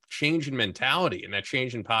 and that change in mentality and that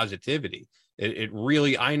change in positivity. It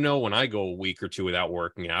really, I know when I go a week or two without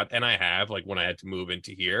working out, and I have, like when I had to move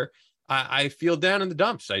into here, I feel down in the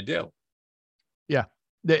dumps. I do. Yeah.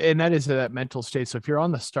 And that is that mental state. So if you're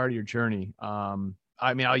on the start of your journey,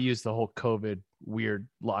 I'll use the whole COVID weird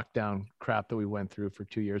lockdown crap that we went through for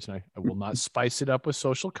 2 years, and I will not spice it up with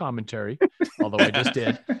social commentary, although I just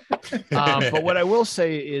did. But what I will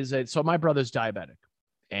say is that, so my brother's diabetic,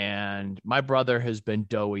 and my brother has been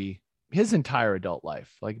doughy his entire adult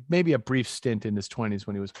life, like maybe a brief stint in his 20s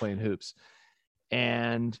when he was playing hoops.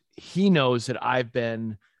 And he knows that I've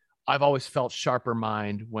always felt sharper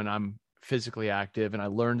mind when I'm physically active. And I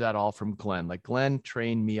learned that all from Glen. Like Glen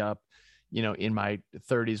trained me up, in my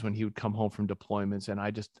 30s when he would come home from deployments, and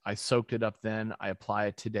I soaked it up then. I apply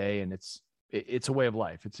it today, and it's a way of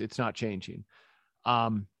life. It's not changing.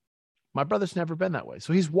 My brother's never been that way.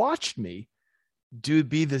 So he's watched me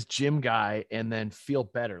be this gym guy and then feel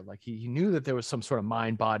better. Like he knew that there was some sort of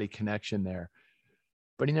mind body connection there,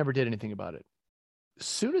 but he never did anything about it. As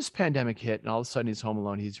soon as pandemic hit and all of a sudden he's home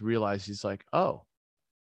alone, he's realized, he's like, oh,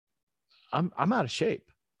 I'm out of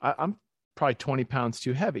shape. I'm probably 20 pounds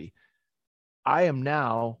too heavy. I am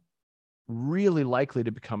now really likely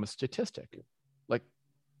to become a statistic, like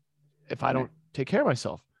if I don't take care of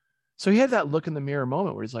myself. So he had that look in the mirror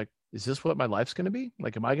moment where he's like, is this what my life's going to be?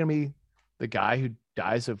 Like, am I going to be the guy who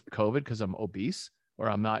dies of COVID because I'm obese or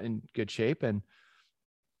I'm not in good shape? And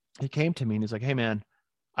he came to me and he's like, hey man,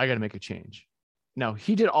 I got to make a change. Now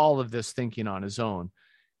he did all of this thinking on his own.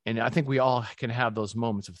 And I think we all can have those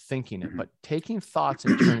moments of thinking it, but taking thoughts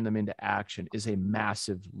and turning them into action is a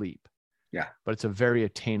massive leap. Yeah. But it's a very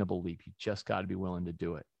attainable leap. You just got to be willing to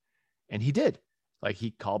do it. And he did. Like,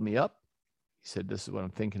 he called me up. He said, this is what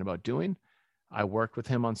I'm thinking about doing. I worked with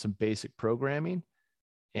him on some basic programming,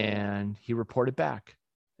 and he reported back.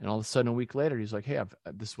 And all of a sudden, a week later, he's like, hey,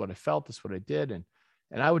 this is what I felt. This is what I did. And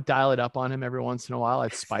I would dial it up on him every once in a while.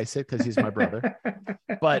 I'd spice it because he's my brother.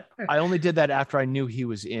 But I only did that after I knew he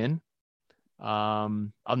was in.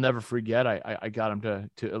 I'll never forget. I got him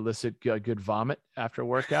to elicit a good vomit after a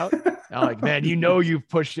workout. I'm like, man, you've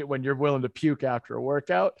pushed it when you're willing to puke after a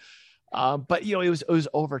workout. But it was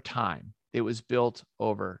over time. It was built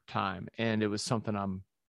over time, and it was something I'm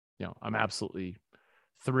absolutely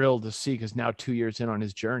thrilled to see, because now 2 years in on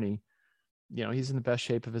his journey, he's in the best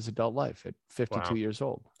shape of his adult life at 52 years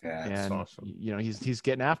old. Yeah, that's and awesome. He's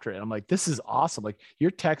getting after it. I'm like, this is awesome. Like,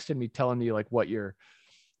 you're texting me, telling me like what your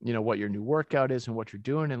new workout is and what you're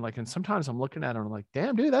doing. And sometimes I'm looking at it and I'm like,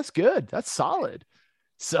 damn, dude, that's good. That's solid.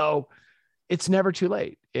 So it's never too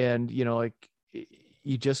late. And,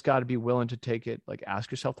 you just got to be willing to take it, like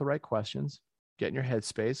ask yourself the right questions, get in your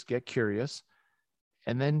headspace, get curious,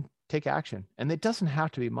 and then take action. And it doesn't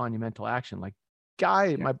have to be monumental action. Like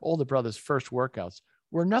my older brother's first workouts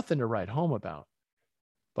were nothing to write home about.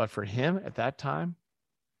 But for him at that time,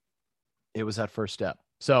 it was that first step.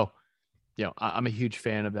 So, I'm a huge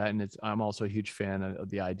fan of that. And I'm also a huge fan of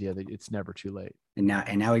the idea that it's never too late. And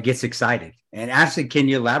now he gets excited. And actually, can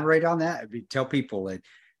you elaborate on that? Tell people that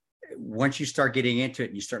once you start getting into it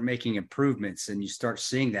and you start making improvements and you start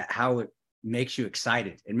seeing that, how it makes you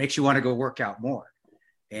excited. It makes you want to go work out more.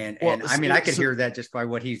 And I mean, I can hear that just by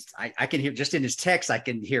what I can hear just in his text. I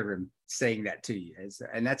can hear him saying that to you.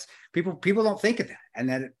 And that's people don't think of that, and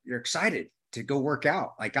that you're excited to go work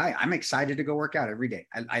out. Like I'm excited to go work out every day.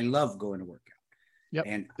 I love going to work out. Yep.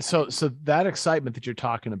 And so that excitement that you're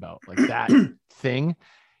talking about, like that thing,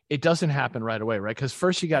 it doesn't happen right away, right? Because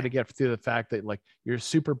first you got to get through the fact that like you're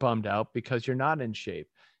super bummed out because you're not in shape,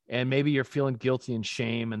 and maybe you're feeling guilty and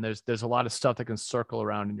shame, and there's a lot of stuff that can circle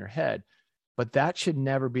around in your head. But that should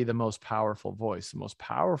never be the most powerful voice. The most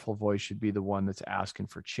powerful voice should be the one that's asking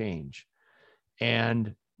for change.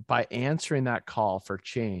 And by answering that call for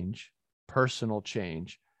change, personal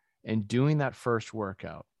change, and doing that first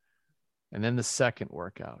workout, and then the second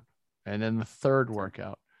workout, and then the third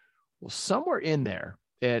workout, well, somewhere in there,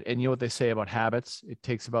 and you know what they say about habits? It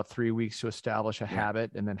takes about 3 weeks to establish a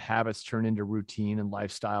habit, and then habits turn into routine and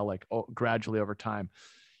lifestyle, like gradually over time.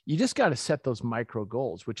 You just got to set those micro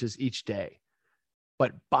goals, which is each day.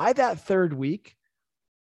 But by that third week,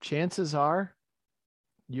 chances are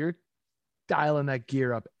you're dialing that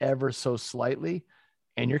gear up ever so slightly,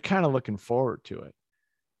 and you're kind of looking forward to it.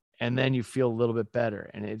 And then you feel a little bit better.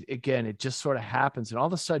 And it just sort of happens. And all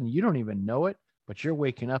of a sudden you don't even know it, but you're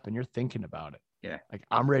waking up and you're thinking about it. Yeah. Like,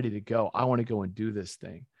 I'm ready to go. I want to go and do this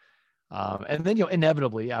thing. And then,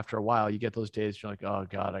 inevitably after a while, you get those days you're like, oh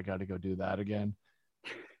God, I got to go do that again.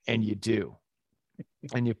 And you do.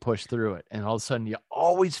 And you push through it. And all of a sudden you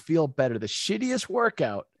always feel better. The shittiest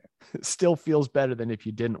workout still feels better than if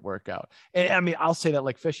you didn't work out. And I mean, I'll say that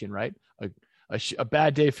like fishing, right? A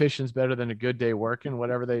bad day fishing is better than a good day working,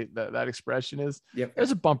 whatever that expression is. Yep.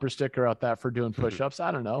 There's a bumper sticker out that for doing push-ups.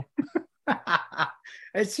 I don't know.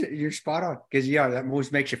 You're spot on, because that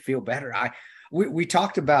always makes you feel better. We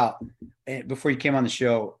talked about before you came on the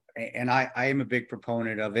show, and I am a big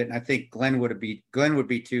proponent of it, and I think Glen would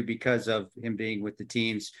be too, because of him being with the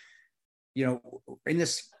teams. In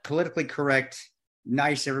this politically correct,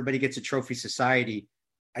 nice, everybody gets a trophy society,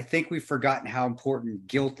 I think we've forgotten how important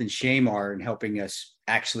guilt and shame are in helping us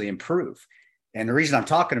actually improve. And the reason I'm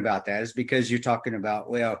talking about that is because you're talking about,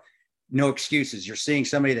 well, no excuses. You're seeing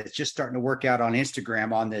somebody that's just starting to work out on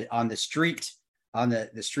Instagram, on the street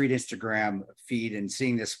Instagram feed, and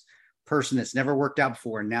seeing this person that's never worked out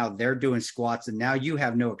before, and now they're doing squats, and now you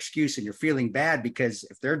have no excuse, and you're feeling bad because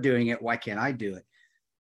if they're doing it, why can't I do it?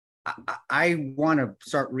 I want to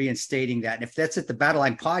start reinstating that. And if that's at the Battle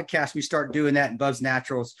Line podcast, we start doing that in Buzz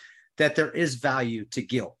Naturals, that there is value to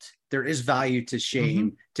guilt. There is value to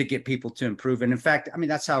shame to get people to improve. And in fact, I mean,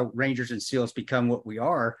 that's how Rangers and SEALs become what we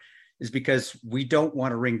are, is because we don't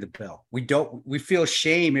want to ring the bell. We feel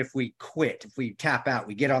shame if we quit, if we tap out,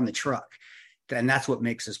 we get on the truck. And that's what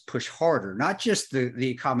makes us push harder, not just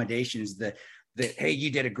the accommodations, that, hey,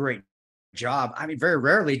 you did a great job. I mean, very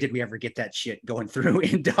rarely did we ever get that shit going through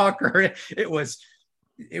in Docker. It was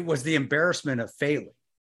the embarrassment of failing.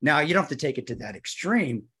 Now, you don't have to take it to that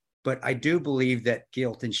extreme, but I do believe that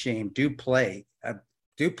guilt and shame do play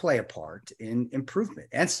a part in improvement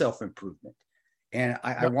and self-improvement. And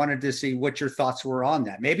I wanted to see what your thoughts were on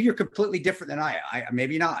that. Maybe you're completely different than I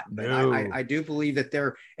maybe not, but no. I do believe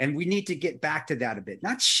that and we need to get back to that a bit,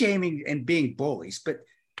 not shaming and being bullies, but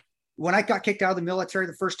when I got kicked out of the military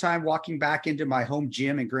the first time, walking back into my home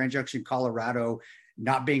gym in Grand Junction, Colorado,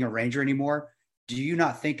 not being a Ranger anymore, do you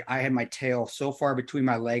not think I had my tail so far between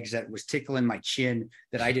my legs that it was tickling my chin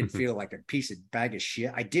that I didn't feel like a bag of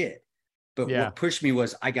shit? I did. But what pushed me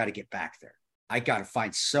was, I got to get back there. I got to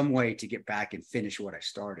find some way to get back and finish what I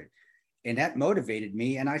started. And that motivated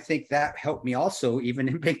me. And I think that helped me also, even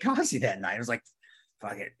in Benghazi that night. I was like,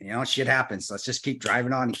 fuck it, shit happens. Let's just keep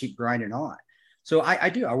driving on and keep grinding on. So I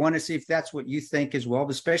do. I want to see if that's what you think as well,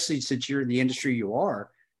 especially since you're in the industry you are,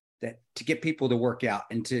 that to get people to work out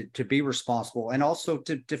and to be responsible, and also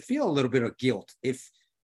to feel a little bit of guilt if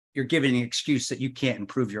you're giving an excuse that you can't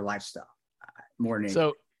improve your lifestyle more than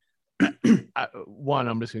anything. So one,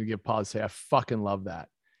 I'm just going to give pause and say I fucking love that,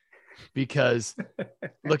 because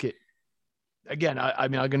look at, again, I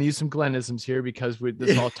mean, I'm going to use some Glenisms here because this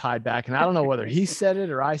is all tied back, and I don't know whether he said it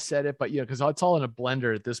or I said it, but because it's all in a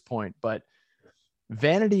blender at this point. But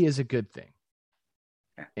vanity is a good thing.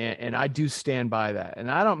 And I do stand by that.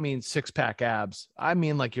 And I don't mean 6-pack abs. I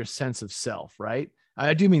mean like your sense of self, right?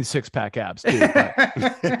 I do mean 6-pack abs too,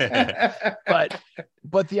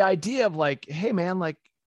 but the idea of like, hey man, like,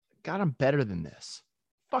 God, I'm better than this.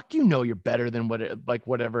 Fuck, you're better than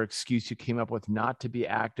whatever excuse you came up with not to be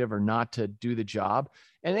active or not to do the job.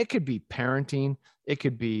 And it could be parenting. It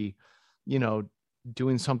could be,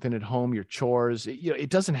 doing something at home, your chores.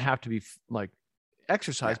 It doesn't have to be like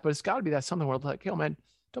exercise, but it's got to be that something where like, hey man,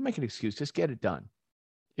 don't make an excuse. Just get it done.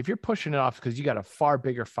 If you're pushing it off because you got a far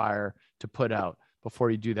bigger fire to put out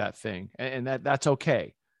before you do that thing, and that's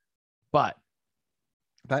okay. But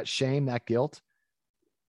that shame, that guilt,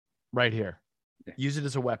 right here, use it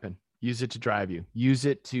as a weapon. Use it to drive you. Use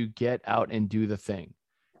it to get out and do the thing.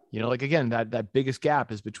 Like again, that biggest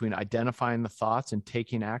gap is between identifying the thoughts and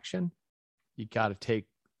taking action. You got to take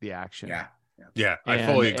the action. Yeah, I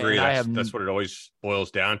fully agree. That's what it always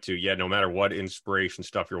boils down to. Yeah, no matter what inspiration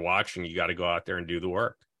stuff you're watching, you got to go out there and do the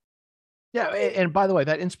work. Yeah, and by the way,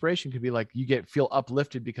 that inspiration could be like you feel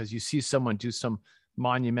uplifted because you see someone do some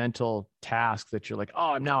monumental task that you're like,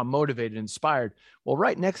 oh, I'm motivated, inspired. Well,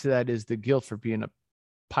 right next to that is the guilt for being a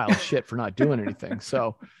pile of shit for not doing anything.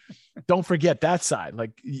 So don't forget that side.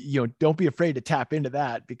 Like, don't be afraid to tap into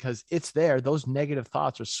that because it's there. Those negative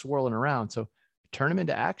thoughts are swirling around. So turn them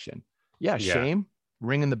into action. Yeah. Shame,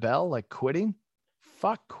 ringing the bell, like quitting.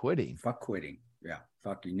 Fuck quitting. Yeah.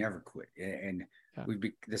 Fuck, you never quit. And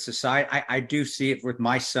the society, I do see it with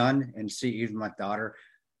my son and see even my daughter,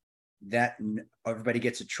 that everybody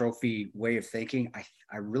gets a trophy way of thinking.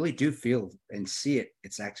 I really do feel and see it.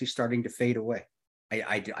 It's actually starting to fade away.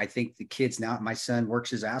 I think the kids now, my son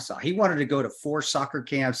works his ass off. He wanted to go to 4 soccer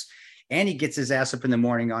camps and he gets his ass up in the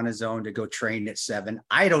morning on his own to go train at 7.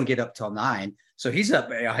 I don't get up till 9. So he's up,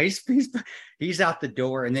 he's out the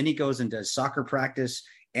door, and then he goes into soccer practice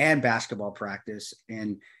and basketball practice.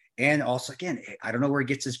 And also, again, I don't know where he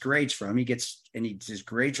gets his grades from. His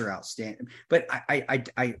grades are outstanding, but I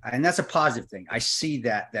and that's a positive thing. I see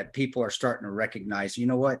that people are starting to recognize, you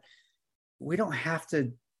know what, we don't have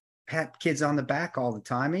to pat kids on the back all the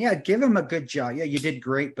time. And yeah, give them a good job. Yeah, you did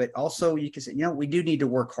great, but also you can say, we do need to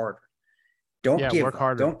work harder. Don't give up.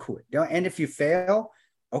 Harder. Don't quit. And if you fail,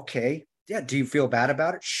 okay. Yeah. Do you feel bad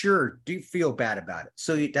about it? Sure. Do you feel bad about it?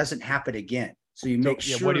 So it doesn't happen again. So you make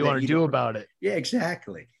sure. What do you want to do about it? Yeah,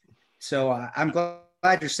 exactly. So I'm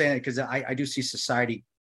glad you're saying it because I do see society.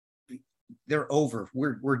 They're over.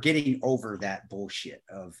 We're getting over that bullshit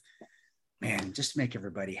of, man, just make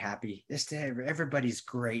everybody happy. Everybody's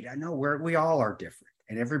great. I know we all are different,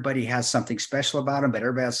 and everybody has something special about them, but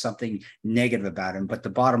everybody has something negative about them. But the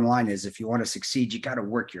bottom line is, if you want to succeed, you got to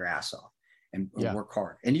work your ass off and work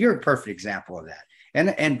hard. And you're a perfect example of that.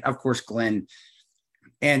 And of course, Glen,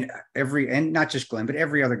 and not just Glen, but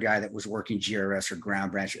every other guy that was working GRS or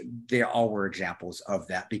ground branch, they all were examples of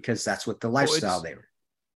that because that's what the lifestyle they were.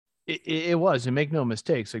 It was, and make no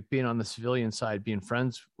mistakes, like being on the civilian side, being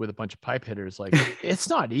friends with a bunch of pipe hitters, like it's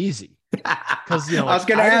not easy. Because I was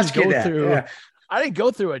going to ask you that. I didn't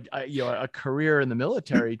go through a career in the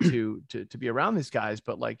military to be around these guys,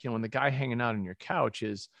 but like when the guy hanging out on your couch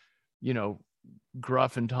is,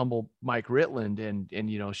 gruff and tumble Mike Ritland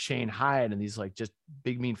and Shane Hyatt and these like just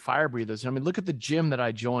big mean fire breathers. I mean, look at the gym that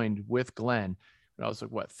I joined with Glen when I was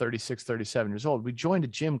like 36, 37 years old. We joined a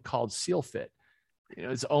gym called SEAL Fit.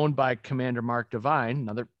 It's owned by Commander Mark Devine,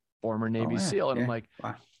 another former Navy SEAL. And I'm like,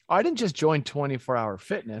 wow. I didn't just join 24-hour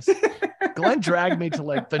fitness. Glen dragged me to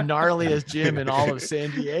like the gnarliest gym in all of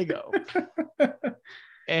San Diego.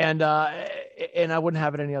 And I wouldn't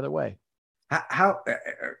have it any other way. How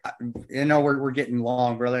we're getting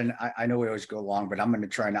long, brother, and I know we always go long, but I'm going to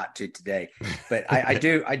try not to today. But I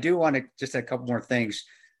do want to just a couple more things.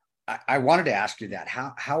 I wanted to ask you that.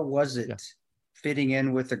 How was it fitting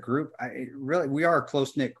in with the group? We are a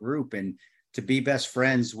close-knit group, and to be best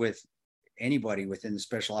friends with anybody within the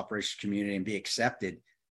special operations community and be accepted.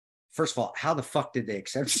 First of all, how the fuck did they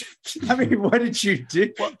accept you? I mean, what did you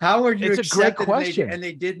do? How were you accepted? It's a great question. And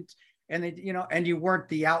they didn't. And they, and you weren't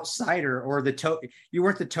the outsider or the token. You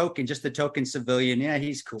weren't the token, just the token civilian. Yeah,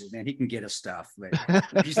 he's cool, man. He can get us stuff,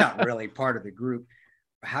 but he's not really part of the group.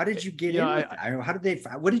 How did you get in? How did they?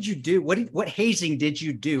 What did you do? What hazing did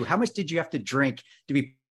you do? How much did you have to drink to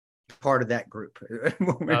be part of that group?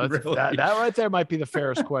 That right there might be the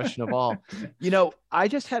fairest question of all. I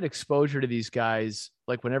just had exposure to these guys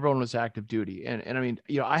like when everyone was active duty, and I mean,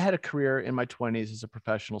 I had a career in my 20s as a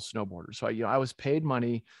professional snowboarder, so I was paid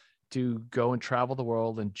money to go and travel the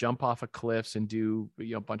world and jump off of cliffs and do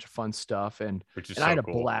a bunch of fun stuff, and I had a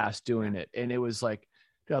blast doing it. And it was like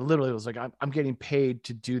literally, it was like I'm getting paid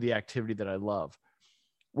to do the activity that I love.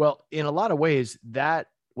 Well, in a lot of ways, that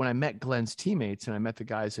when I met Glen's teammates and I met the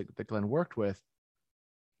guys that Glen worked with,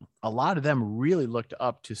 a lot of them really looked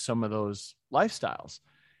up to some of those lifestyles.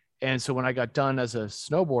 And so when I got done as a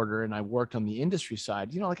snowboarder and I worked on the industry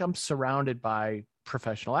side, like I'm surrounded by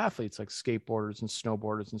professional athletes like skateboarders and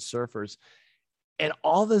snowboarders and surfers. And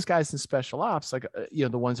all those guys in special ops, like, the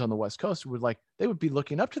ones on the West Coast they would be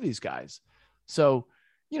looking up to these guys. So,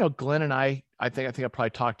 Glen and I think I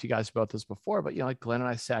probably talked to you guys about this before, but, like Glen and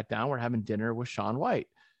I sat down, we're having dinner with Shaun White.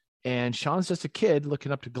 And Shaun's just a kid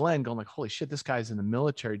looking up to Glen going like, holy shit, this guy's in the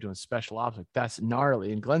military doing special ops. Like, that's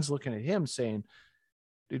gnarly. And Glen's looking at him saying,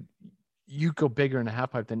 dude, you go bigger in a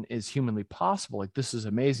half pipe than is humanly possible. Like, this is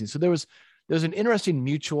amazing. So there's an interesting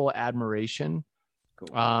mutual admiration. Cool.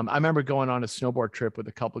 I remember going on a snowboard trip with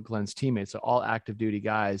a couple of Glen's teammates, so all active duty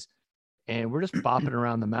guys. And we're just bopping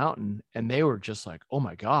around the mountain. And they were just like, oh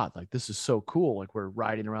my God, like, this is so cool. Like, we're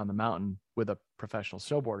riding around the mountain with a professional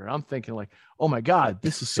snowboarder. And I'm thinking like, oh my God,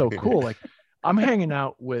 this is so cool. Like, I'm hanging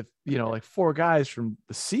out with, like 4 guys from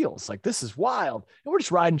the SEALs. Like, this is wild. And we're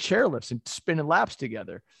just riding chairlifts and spinning laps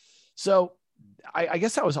together. So I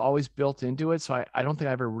guess that was always built into it. So I don't think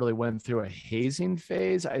I ever really went through a hazing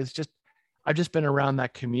phase. I've just been around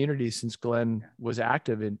that community since Glen was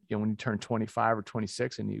active. And, when he turned 25 or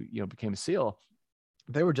 26 and he, became a SEAL,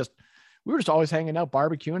 we were just always hanging out,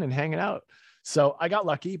 barbecuing and hanging out. So I got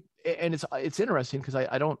lucky. And it's interesting because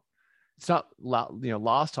it's not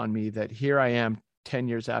lost on me that here I am 10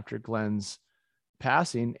 years after Glen's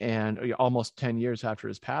passing and almost 10 years after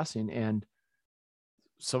his passing. And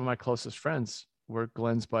some of my closest friends were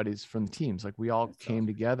Glen's buddies from the teams. Like, we all came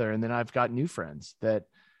together, and then I've got new friends that,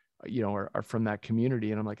 are from that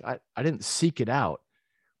community. And I'm like, I didn't seek it out.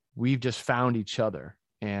 We've just found each other,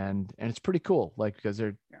 and it's pretty cool. Like, because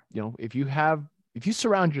they're, if you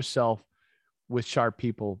surround yourself with sharp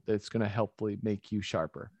people, that's going to hopefully make you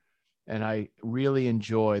sharper. And I really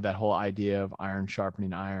enjoy that whole idea of iron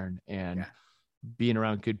sharpening iron and being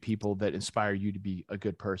around good people that inspire you to be a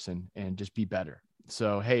good person and just be better.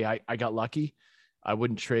 So, hey, I got lucky. I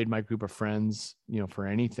wouldn't trade my group of friends, for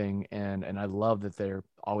anything. And I love that they're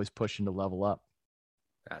always pushing to level up.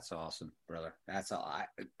 That's awesome, brother. That's all.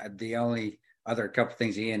 The only other couple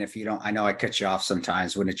things, Ian, if you don't, I know I cut you off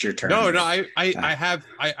sometimes when it's your turn. No, I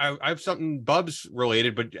have something Bubs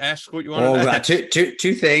related, but ask what you want.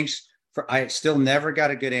 Two things. I still never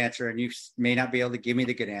got a good answer, and you may not be able to give me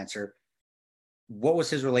the good answer. What was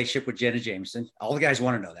his relationship with Jenna Jameson? All the guys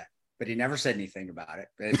want to know that, but he never said anything about it.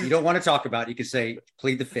 But if you don't want to talk about it, you can say,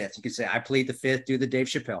 plead the fifth. You can say, I plead the fifth, do the Dave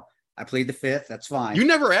Chappelle. I plead the fifth. That's fine. You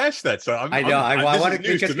never asked that. So I know. I wanted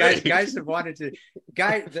to, because guys have wanted to,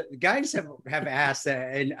 guys have asked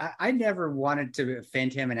that. And I never wanted to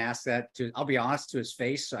offend him and ask that I'll be honest, to his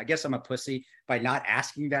face. So I guess I'm a pussy by not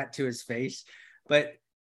asking that to his face. But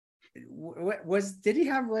did he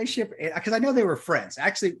have a relationship? Because I know they were friends,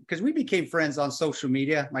 actually, because we became friends on social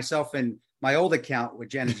media, myself and my old account with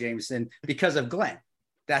Jenna Jameson, because of Glen.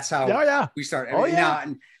 That's how we started. Now,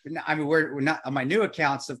 I mean, we're not on my new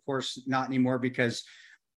accounts, of course, not anymore, because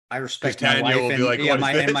I respect my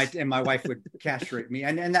wife, and my wife would castrate me,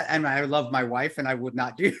 and I love my wife, and I would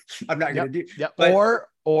not do. I'm not going to do. Yep. But,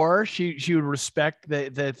 or she would respect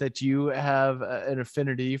that you have an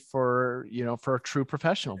affinity for a true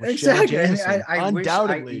professional. Exactly. I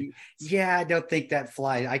undoubtedly. I don't think that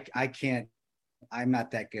flies. I can't. I'm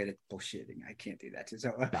not that good at bullshitting. I can't do that.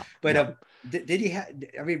 So, did he have?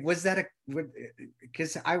 I mean, was that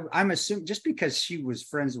because I'm assuming, just because she was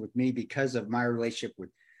friends with me because of my relationship with,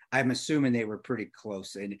 I'm assuming they were pretty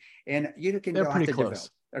close, and you can. They're pretty close.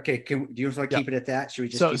 Okay, do you want to keep it at that? Should we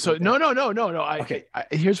just? No. Okay.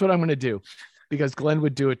 Here's what I'm going to do, because Glen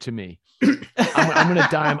would do it to me. I'm going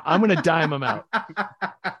to dime him out. All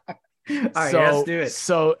right, let's do it.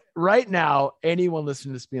 So right now, anyone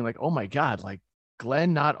listening to this being like, "Oh my God!" Like,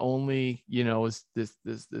 Glen not only is this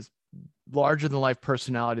larger than life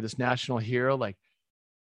personality, this national hero, like,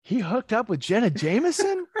 he hooked up with Jenna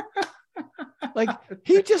Jameson. Like,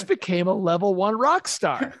 he just became a level 1 rock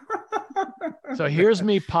star. So here's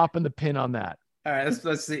me popping the pin on that. All right,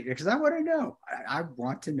 let's see, because I want to know. I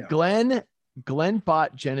want to know. Glen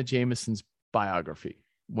bought Jenna Jameson's biography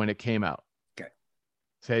when it came out.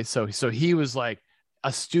 Okay, so he was like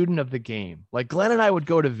a student of the game. Like, Glen and I would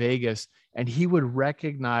go to Vegas, and he would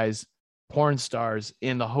recognize porn stars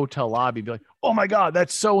in the hotel lobby, be like, "Oh my God,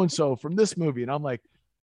 that's so and so from this movie," and I'm like,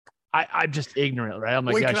 I'm just ignorant, right? I'm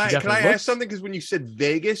like, can I ask something? Because when you said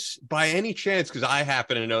Vegas, by any chance, because I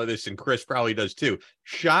happen to know this, and Chris probably does too,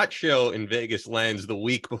 SHOT Show in Vegas lands the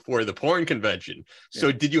week before the porn convention.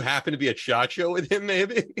 So did you happen to be at SHOT Show with him,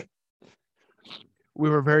 maybe? We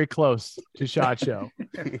were very close to SHOT Show.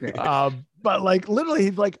 But like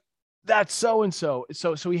literally like that's so-and-so.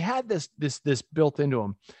 So he had this built into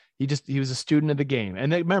him. He was a student of the game.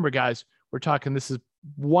 And then, remember, guys, we're talking, this is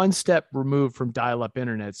one step removed from dial-up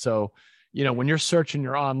internet. So, you know, when you're searching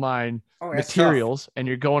your online materials and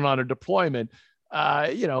you're going on a deployment,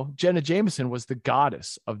 you know, Jenna Jameson was the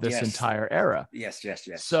goddess of this entire era. Yes.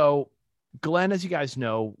 So Glenn, as you guys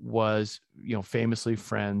know, was, you know, famously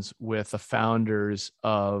friends with the founders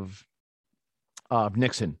of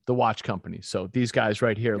Nixon, the watch company. So these guys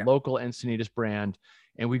right here, local Encinitas brand.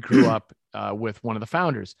 And we grew up with one of the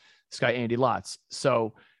founders, this guy, Andy Lotz.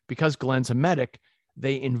 So because Glenn's a medic,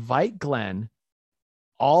 they invite Glenn,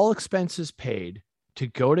 all expenses paid, to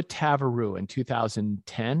go to Tavarua in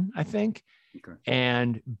 2010, I think,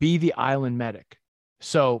 and be the island medic.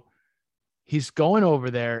 So he's going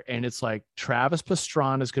over there, and it's like Travis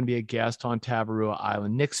Pastrana is going to be a guest on Tavarua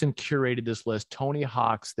Island. Nixon curated this list. Tony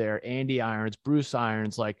Hawk's there, Andy Irons, Bruce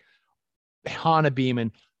Irons, like Hannah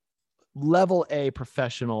Beeman, level A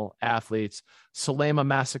professional athletes. Salema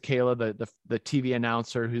Masakela, the TV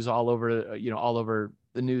announcer who's all over, you know, all over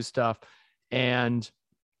the news stuff. And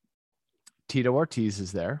Tito Ortiz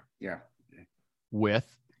is there. Yeah. With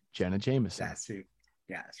Jenna Jameson. That's it.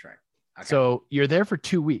 Yeah, that's right. Okay. So you're there for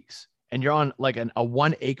 2 weeks. And you're on like a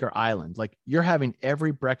 1 acre island. Like you're having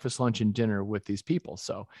every breakfast, lunch, and dinner with these people.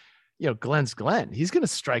 So, you know, Glenn's Glenn. He's going to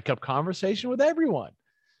strike up conversation with everyone.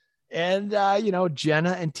 And, you know,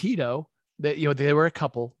 Jenna and Tito, you know, they were a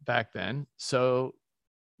couple back then. So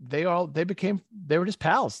they were just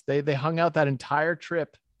pals. They hung out that entire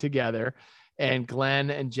trip together. And Glenn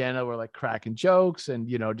and Jenna were like cracking jokes and,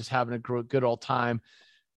 you know, just having a good old time.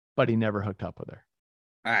 But he never hooked up with her.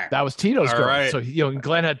 All right. That was Tito's girl. Right. So, you know,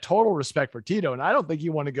 Glenn had total respect for Tito, and I don't think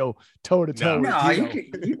you want to go toe to toe. No,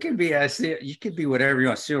 you can be whatever you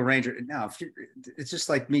want, SEAL Ranger. No, it's just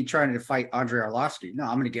like me trying to fight Andrei Arlovsky. No,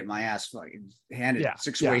 I'm going to get my ass fucking handed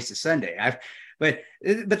 6 ways to Sunday. But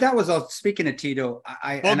that was all. Speaking of Tito,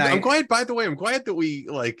 I'm glad. By the way, I'm glad that we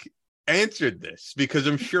like answered this because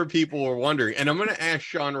I'm sure people were wondering, and I'm going to ask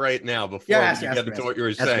Sean right now before we get into what you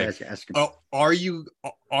were saying. Are you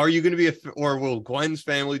going to be, or will Glen's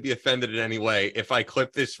family be offended in any way if I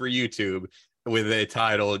clip this for YouTube with a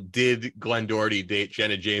title, "Did Glen Doherty date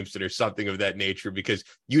Jenna Jameson?" or something of that nature? Because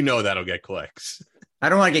you know that'll get clicks. I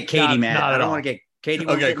don't want to get Katie mad. I don't want to get Katie.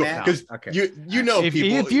 Okay, cool. Because you know, if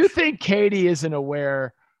you think Katie isn't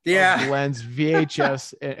aware. Yeah, Glen's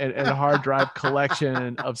VHS and hard drive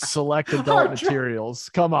collection of select adult materials.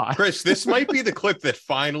 Come on, Chris. This might be the clip that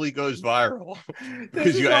finally goes viral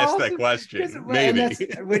because you asked that question. Maybe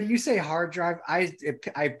when you say hard drive, I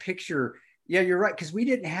picture. Yeah, you're right, because we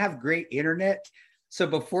didn't have great internet. So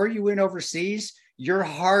before you went overseas, your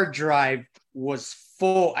hard drive was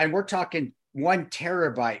full, and we're talking 1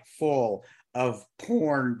 terabyte full of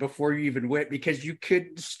porn before you even went, because you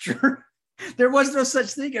couldn't stream. There was no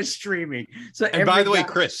such thing as streaming. So, and by the way,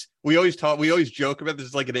 Chris, we always joke about this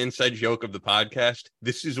is like an inside joke of the podcast.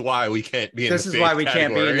 This is why we can't be in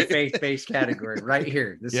the faith-based category right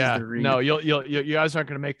here. This is the reason. No, you guys aren't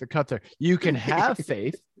going to make the cut there. You can have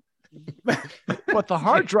faith, but the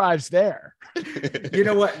hard drive's there. You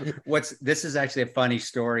know what? This is actually a funny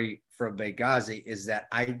story from Benghazi, is that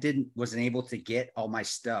I wasn't able to get all my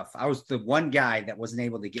stuff. I was the one guy that wasn't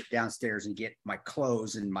able to get downstairs and get my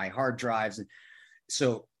clothes and my hard drives. And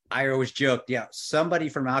so I always joked, somebody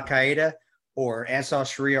from Al Qaeda or Ansar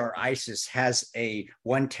Sharia or ISIS has a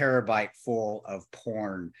 1 terabyte full of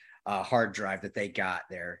porn hard drive that they got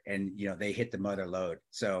there, and they hit the mother load.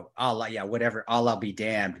 So I'll be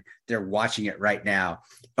damned. They're watching it right now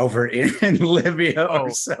over in Libya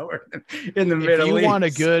or so, or in the Middle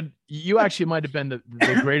East. You actually might have been the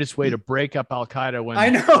greatest way to break up Al Qaeda when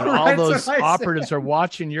all those operatives are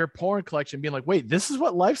watching your porn collection, being like, "Wait, this is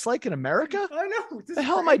what life's like in America? I know. What the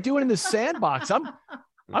hell am I doing in this sandbox?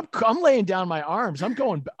 I'm laying down my arms. I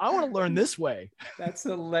want to learn this way." That's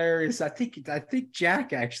hilarious. I think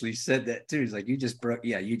Jack actually said that too. He's like, you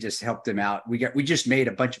just helped him out. We just made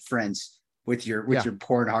a bunch of friends with your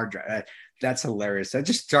porn hard drive. That's hilarious.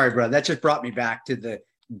 Sorry, bro. That just brought me back to the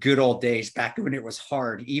good old days, back when it was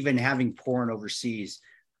hard. Even having porn overseas,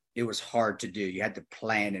 it was hard to do. You had to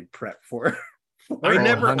plan and prep for it. I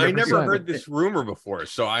never heard this rumor before,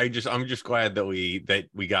 so I'm just glad that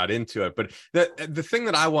we got into it. But the thing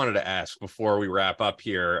that I wanted to ask before we wrap up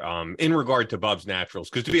here, in regard to Bub's Naturals,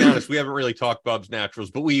 because to be honest, we haven't really talked Bub's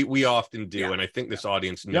Naturals, but we often do, and I think this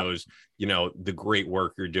audience knows, the great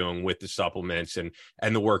work you're doing with the supplements and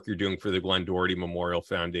the work you're doing for the Glen Doherty Memorial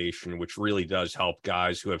Foundation, which really does help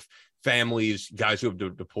guys who have families, guys who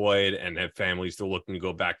have deployed and have families that are looking to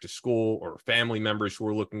go back to school, or family members who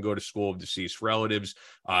are looking to go to school of deceased relatives.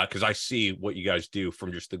 Because I see what you guys do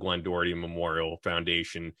from just the Glen Doherty Memorial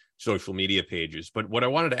Foundation social media pages. But what I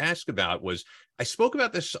wanted to ask about was, I spoke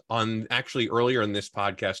about this on actually earlier in this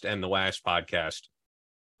podcast and the last podcast.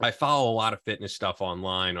 I follow a lot of fitness stuff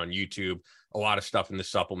online on YouTube, a lot of stuff in the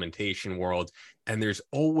supplementation world, and there's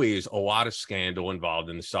always a lot of scandal involved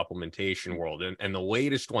in the supplementation world. And the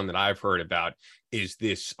latest one that I've heard about is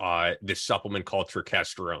this supplement called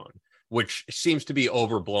testosterone, which seems to be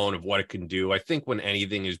overblown of what it can do. I think when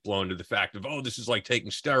anything is blown to the fact of, oh, this is like taking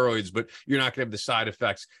steroids, but you're not going to have the side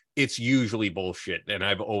effects, it's usually bullshit. And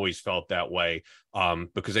I've always felt that way,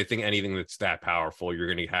 because I think anything that's that powerful,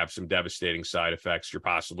 you're going to have some devastating side effects. You're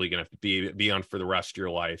possibly going to have to be on for the rest of your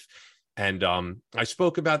life. And I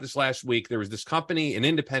spoke about this last week. There was this company, an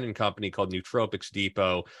independent company called Nootropics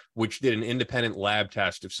Depot, which did an independent lab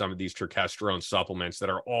test of some of these testosterone supplements that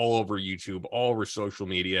are all over YouTube, all over social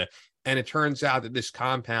media. And it turns out that this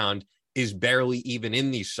compound is barely even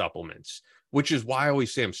in these supplements, which is why I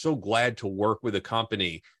always say I'm so glad to work with a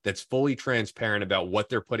company that's fully transparent about what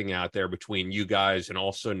they're putting out there between you guys and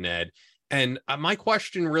also Ned. And my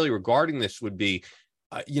question really regarding this would be,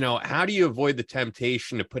 how do you avoid the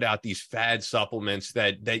temptation to put out these fad supplements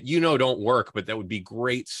that don't work, but that would be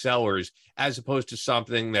great sellers, as opposed to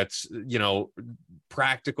something that's,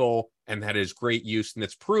 practical and that is great use and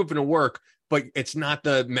that's proven to work, but it's not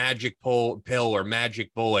the magic pill or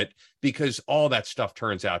magic bullet, because all that stuff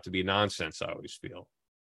turns out to be nonsense, I always feel.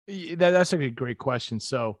 That's a great question.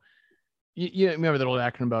 So you remember that old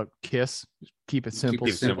acronym about KISS? Keep it simple.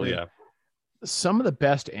 Keep it simple, yeah. Some of the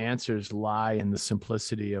best answers lie in the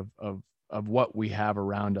simplicity of what we have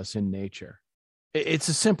around us in nature. It's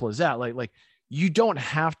as simple as that. Like you don't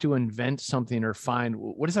have to invent something or find,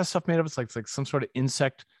 what is that stuff made of? It's like some sort of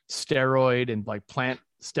insect steroid and like plant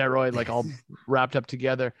steroid, like all wrapped up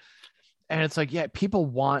together. And it's like, yeah, people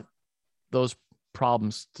want those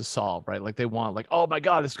problems to solve, right? Like they want, like, oh my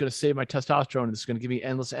God, this is going to save my testosterone. This is going to give me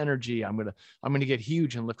endless energy. I'm going to get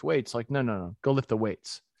huge and lift weights. Like, no, go lift the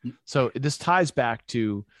weights. So this ties back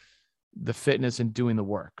to the fitness and doing the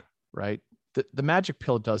work, right? The magic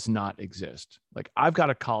pill does not exist. Like I've got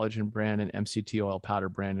a collagen brand and MCT oil powder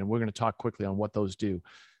brand, and we're going to talk quickly on what those do.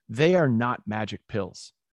 They are not magic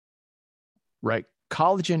pills, right?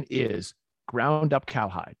 Collagen is ground up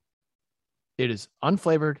cowhide. It is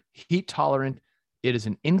unflavored, heat tolerant. It is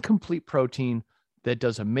an incomplete protein that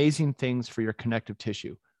does amazing things for your connective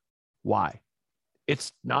tissue. Why?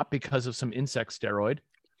 It's not because of some insect steroid.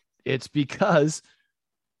 It's because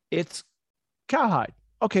it's cowhide.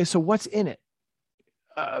 Okay, so what's in it?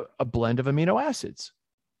 A blend of amino acids.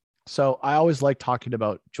 So I always like talking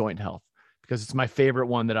about joint health because it's my favorite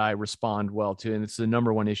one that I respond well to. And it's the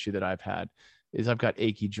number one issue that I've had is I've got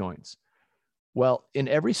achy joints. Well, in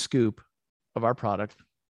every scoop of our product,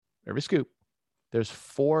 there's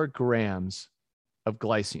 4 grams of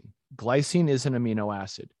glycine. Glycine is an amino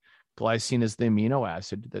acid. Glycine is the amino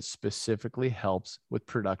acid that specifically helps with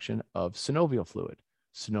production of synovial fluid.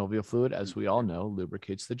 Synovial fluid, as we all know,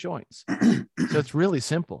 lubricates the joints. So it's really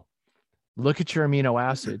simple. Look at your amino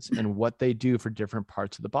acids and what they do for different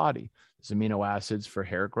parts of the body. There's amino acids for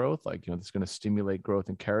hair growth, like, it's going to stimulate growth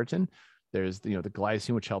in keratin. There's, the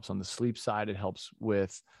glycine, which helps on the sleep side. It helps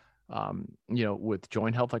with, with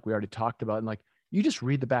joint health, like we already talked about. And like, you just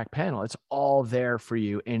read the back panel. It's all there for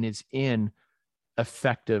you, and it's in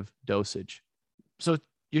effective dosage. So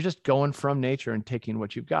you're just going from nature and taking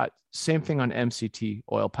what you've got. Same thing on MCT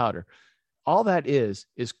oil powder. All that is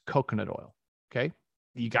coconut oil. Okay.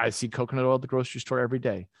 You guys see coconut oil at the grocery store every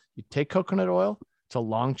day. You take coconut oil, it's a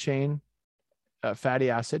long chain fatty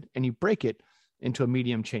acid, and you break it into a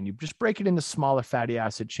medium chain. You just break it into smaller fatty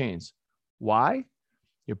acid chains. Why?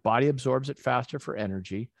 Your body absorbs it faster for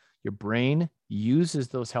energy. Your brain uses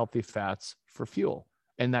those healthy fats for fuel.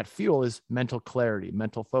 And that fuel is mental clarity,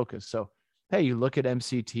 mental focus. So, hey, you look at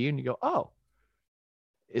MCT and you go, oh,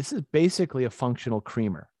 this is basically a functional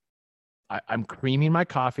creamer. I'm creaming my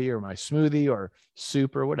coffee or my smoothie or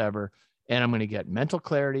soup or whatever, and I'm going to get mental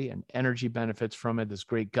clarity and energy benefits from it. There's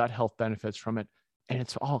great gut health benefits from it. And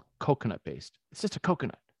it's all coconut based. It's just a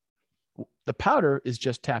coconut. The powder is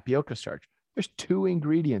just tapioca starch. There's 2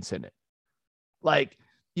 ingredients in it. Like,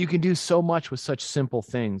 you can do so much with such simple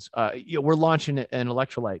things. We're launching an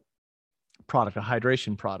electrolyte product, a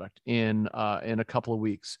hydration product in a couple of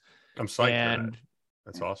weeks. I'm psyched for that.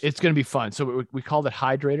 That's awesome. It's going to be fun. So we called it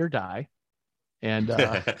Hydrate or Die. And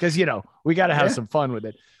because, we got to have some fun with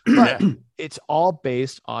it. But it's all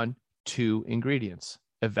based on 2 ingredients: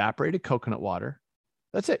 evaporated coconut water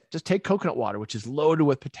That's it. Just take coconut water, which is loaded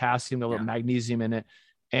with potassium, a little magnesium in it,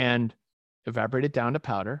 and evaporate it down to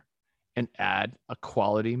powder and add a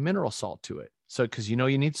quality mineral salt to it. So, because you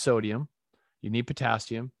need sodium, you need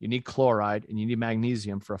potassium, you need chloride, and you need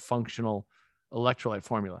magnesium for a functional electrolyte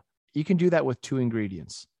formula. You can do that with 2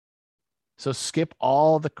 ingredients. So skip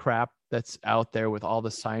all the crap that's out there with all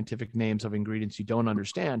the scientific names of ingredients you don't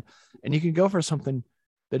understand. And you can go for something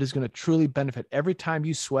that is going to truly benefit. Every time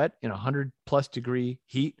you sweat in 100+ degree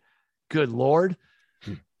heat, good Lord,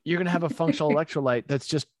 you're going to have a functional electrolyte that's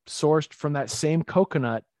just sourced from that same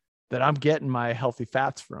coconut that I'm getting my healthy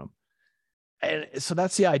fats from. And so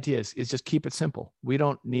that's the idea is just keep it simple. We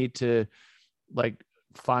don't need to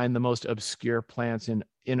find the most obscure plants in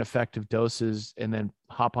ineffective doses and then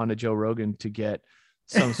hop onto Joe Rogan to get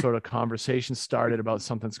some sort of conversation started about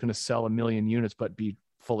something that's going to sell 1 million units, but be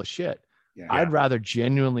full of shit. Yeah. I'd rather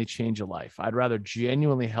genuinely change a life. I'd rather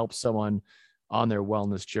genuinely help someone on their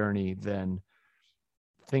wellness journey than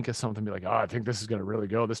think of something and be like, oh, I think this is going to really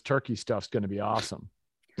go. This turkey stuff's going to be awesome.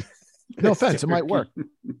 No offense. It might work.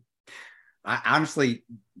 Honestly,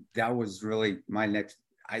 that was really my next.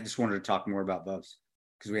 I just wanted to talk more about Bubs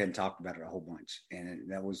because we hadn't talked about it a whole bunch.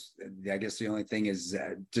 And that was, I guess the only thing is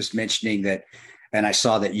just mentioning that. And I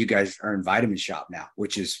saw that you guys are in Vitamin Shop now,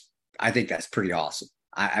 which is, I think that's pretty awesome.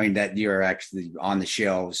 I mean, that you're actually on the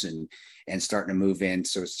shelves and starting to move in.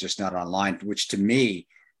 So it's just not online, which to me,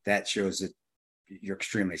 that shows that you're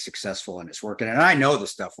extremely successful and it's working. And I know the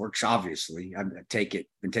stuff works, obviously. I've been taking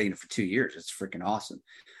it for 2 years. It's freaking awesome.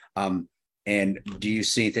 And do you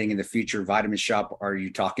see anything in the future, Vitamin Shop? Are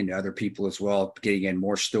you talking to other people as well, getting in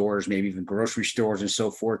more stores, maybe even grocery stores and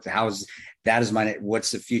so forth?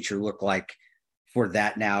 What's the future look like for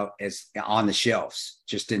that now as on the shelves,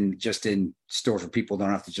 just in stores where people don't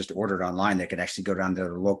have to just order it online? They can actually go down to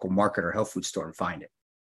their local market or health food store and find it.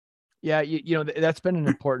 Yeah. That's been an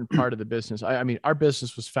important part of the business. I mean, our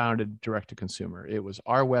business was founded direct to consumer. It was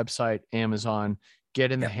our website, Amazon,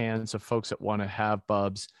 get in the hands of folks that want to have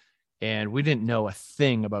Bubs. And we didn't know a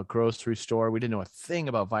thing about grocery store. We didn't know a thing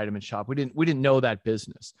about Vitamin Shop. We didn't know that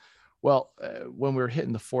business. Well, when we were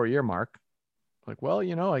hitting the 4-year mark,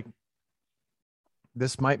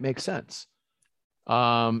 this might make sense.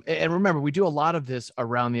 And remember, we do a lot of this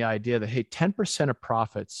around the idea that, hey, 10% of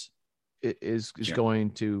profits is going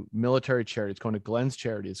to military charity. It's going to Glen's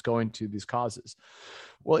charity. It's going to these causes.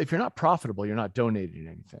 Well, if you're not profitable, you're not donating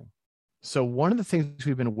anything. So one of the things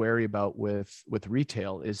we've been wary about with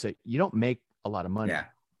retail is that you don't make a lot of money. Yeah.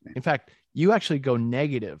 In fact, you actually go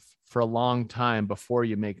negative for a long time before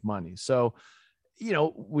you make money. So,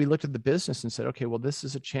 we looked at the business and said, okay, well, this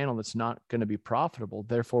is a channel that's not going to be profitable.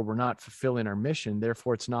 Therefore, we're not fulfilling our mission.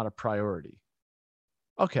 Therefore, it's not a priority.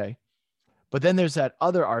 Okay. But then there's that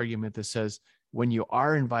other argument that says when you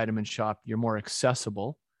are in Vitamin Shop, you're more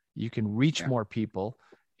accessible. You can reach more people.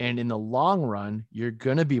 And in the long run, you're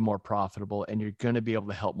going to be more profitable and you're going to be able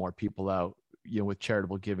to help more people out, with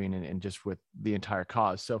charitable giving and just with the entire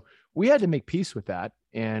cause. So we had to make peace with that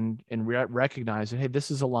and recognize that, hey,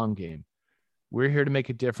 this is a long game. We're here to make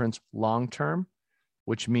a difference long-term,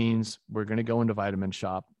 which means we're going to go into Vitamin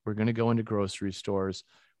Shop. We're going to go into grocery stores.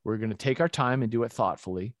 We're going to take our time and do it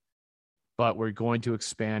thoughtfully, but we're going to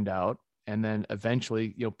expand out. And then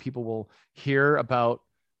eventually, people will hear about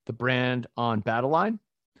the brand on Battle Line.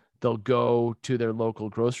 They'll go to their local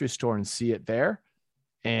grocery store and see it there.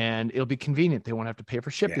 And it'll be convenient. They won't have to pay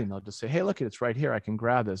for shipping. Yeah. They'll just say, hey, look, it's right here. I can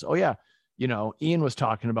grab this. Oh yeah. Ian was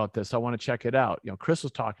talking about this. I want to check it out. Chris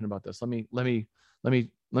was talking about this. Let me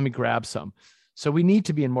grab some. So we need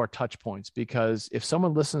to be in more touch points, because if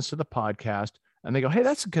someone listens to the podcast and they go, hey,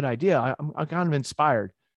 that's a good idea, I'm kind of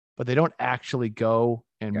inspired, but they don't actually go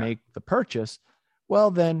and make the purchase, well,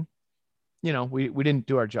 then, we didn't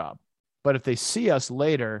do our job. But if they see us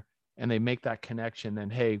later and they make that connection, then,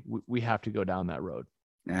 hey, we have to go down that road.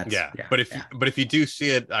 But if you do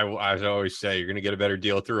see it, I always say, you're going to get a better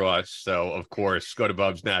deal through us. So of course, go to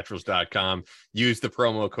bubsnaturals.com, use the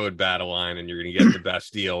promo code BattleLine, and you're going to get the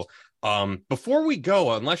best deal. Before we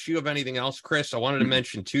go, unless you have anything else, Chris, I wanted to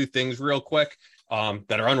mention 2 things real quick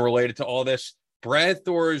that are unrelated to all this. Brad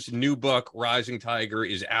Thor's new book, Rising Tiger,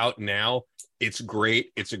 is out now. It's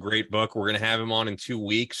great. It's a great book. We're going to have him on in 2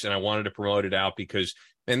 weeks, and I wanted to promote it out because,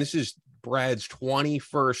 man, this is Brad's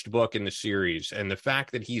 21st book in the series, and the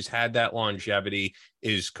fact that he's had that longevity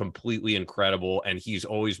is completely incredible. And he's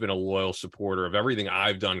always been a loyal supporter of everything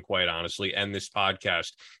I've done, quite honestly, and this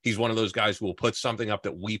podcast. He's one of those guys who will put something up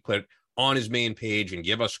that we put on his main page and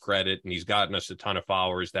give us credit. And he's gotten us a ton of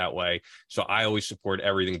followers that way. So I always support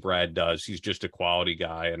everything Brad does. He's just a quality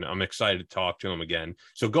guy, and I'm excited to talk to him again.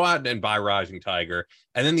 So go out and buy Rising Tiger.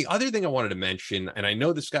 And then the other thing I wanted to mention, and I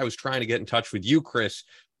know this guy was trying to get in touch with you, Chris,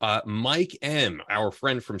 Mike M, our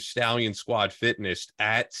friend from Stallion Squad Fitness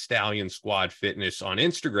at Stallion Squad Fitness on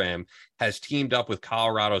Instagram, has teamed up with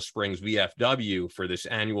Colorado Springs VFW for this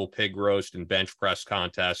annual pig roast and bench press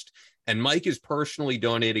contest. And Mike is personally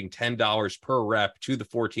donating $10 per rep to the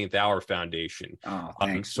 14th Hour Foundation. Oh,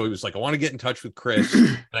 thanks. So he was like, I want to get in touch with Chris.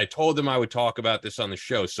 And I told him I would talk about this on the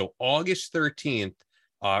show. So August 13th,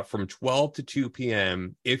 from 12 to 2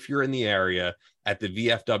 p.m., if you're in the area, at the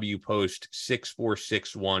VFW Post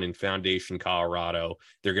 6461 in Foundation, Colorado.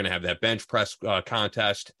 They're going to have that bench press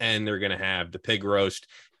contest, and they're going to have the pig roast.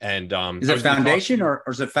 And is it Foundation or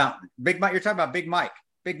is it Fountain? Big Mike, you're talking about Big Mike.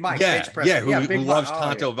 Big Mike, who loves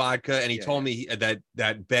Tonto vodka, and he told me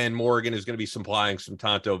that Ben Morgan is going to be supplying some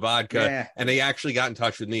Tonto vodka, and they actually got in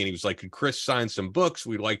touch with me, and he was like, "Could Chris sign some books?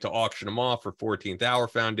 We'd like to auction them off for 14th Hour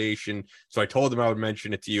Foundation." So I told him I would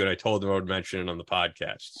mention it to you, and I told him I would mention it on the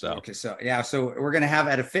podcast. So okay, so we're going to have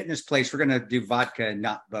at a fitness place, we're going to do vodka and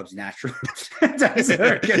not Bub's Natural.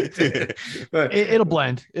 It'll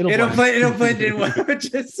blend. It'll blend in well.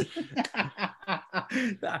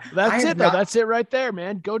 That's it, though. That's it right there,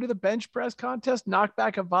 man. Go to the bench press contest, knock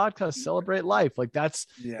back a vodka, celebrate life. Like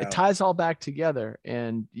it ties all back together.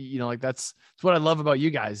 And that's what I love about you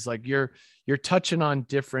guys. Like you're touching on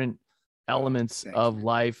different elements of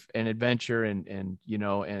life and adventure and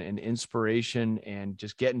inspiration, and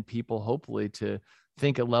just getting people hopefully to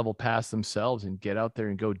think a level past themselves and get out there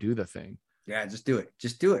and go do the thing. Yeah, just do it.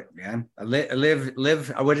 Just do it, man.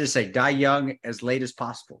 Live. I would just say die young as late as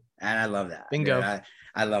possible. And I love that. Bingo. Dude,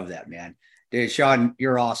 I love that, man. Dude, Sean,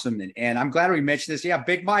 you're awesome. And I'm glad we mentioned this. Yeah,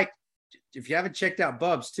 Big Mike, if you haven't checked out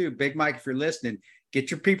Bubs too, Big Mike, if you're listening,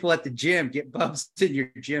 get your people at the gym, get Bubs in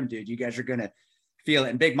your gym, dude. You guys are going to feel it.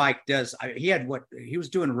 And Big Mike he was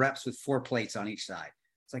doing reps with 4 plates on each side.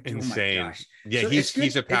 It's like, insane. Oh my gosh. Yeah, so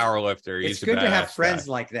he's a power lifter. It's good to have friends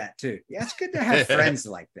like that too. Yeah, it's good to have friends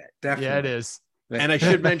like that. Definitely. Yeah, it is. And I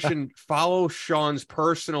should mention, follow Sean's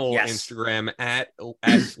personal Instagram at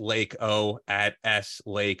 @SLakeO,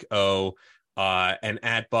 @SLakeO,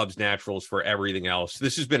 and @Bubs Naturals for everything else.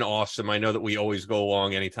 This has been awesome. I know that we always go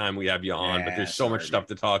long anytime we have you on, but there's so much stuff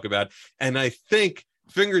to talk about. And I think,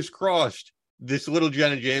 fingers crossed, this little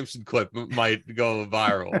Jenna Jameson clip might go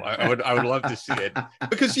viral. I would love to see it,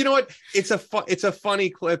 because you know what? It's a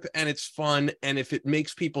funny clip, and it's fun. And if it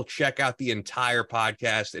makes people check out the entire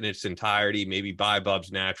podcast in its entirety, maybe buy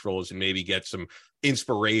Bubs Naturals and maybe get some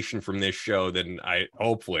inspiration from this show, then I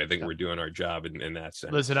think we're doing our job in that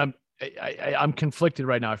sense. Listen, I'm conflicted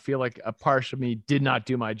right now. I feel like a part of me did not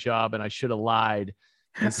do my job, and I should have lied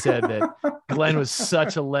and said that Glen was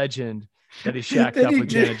such a legend that he shacked up with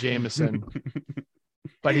Jenna Jameson,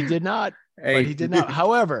 but he did not.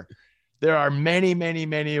 However, there are many, many,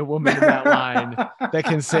 many a woman in that line that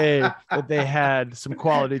can say that they had some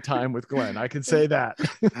quality time with Glen. I can say that.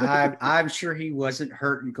 I'm sure he wasn't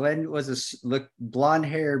hurting. Glen was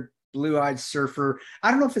blonde-haired, blue-eyed surfer.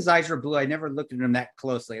 I don't know if his eyes were blue. I never looked at him that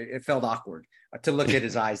closely. It felt awkward to look at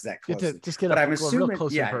his eyes that closely. Just get I'm assuming, real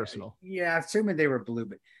close and personal. Yeah, assuming they were blue,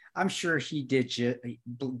 but I'm sure he did.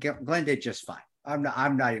 Glen did just fine. I'm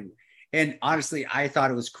not even. And honestly, I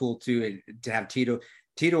thought it was cool too to have Tito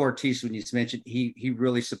Ortiz. When you mentioned, he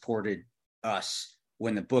really supported us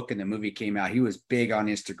when the book and the movie came out. He was big on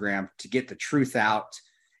Instagram to get the truth out,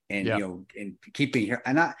 and and keeping here.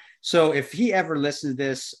 And so if he ever listened to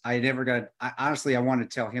this, I honestly want to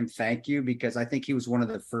tell him thank you, because I think he was one of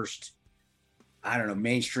the first,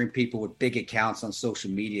 mainstream people with big accounts on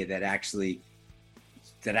social media that actually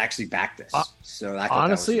backed us. So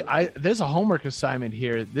honestly, there's a homework assignment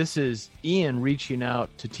here. This is Ian reaching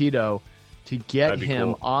out to Tito to get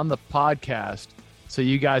him on the podcast, so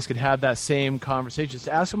you guys could have that same conversation. Just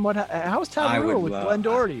ask him how was Tabarua with Glen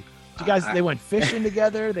Doherty? You guys, they went fishing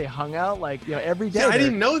together. They hung out every day. Yeah, I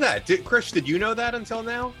didn't know that. Chris, did you know that until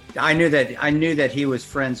now? I knew that he was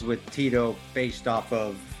friends with Tito based off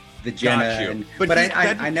of the Jenna, but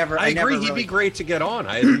I never. I agree. He'd be great to get on.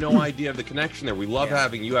 I had no idea of the connection there. We love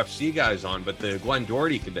having UFC guys on, but the Glen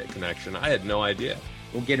Doherty connection, I had no idea.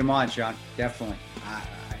 We'll get him on, Sean. Definitely.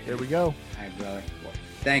 There we go. Brother.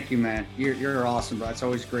 Thank you, man. You're awesome, bro. It's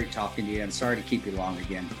always great talking to you. I'm sorry to keep you long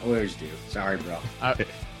again. I always do. Sorry, bro.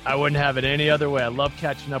 I wouldn't have it any other way. I love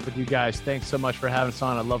catching up with you guys. Thanks so much for having us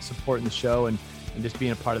on. I love supporting the show and just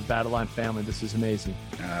being a part of the Battle Line family. This is amazing.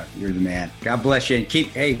 You're the man. God bless you. And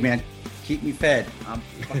keep me fed.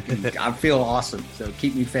 I feel awesome. So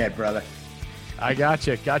keep me fed, brother. I got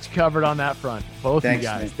you covered on that front. Both of you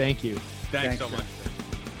guys. Man. Thank you. Thanks so much.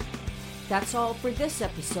 That's all for this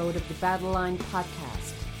episode of the Battle Line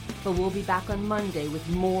Podcast. But we'll be back on Monday with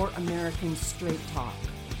more American Straight Talk.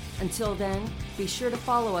 Until then, be sure to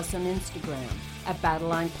follow us on Instagram at Battle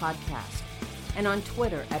Line Podcast and on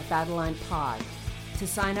Twitter at Battle Line Pod. To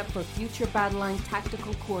sign up for future Battle Line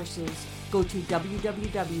tactical courses, go to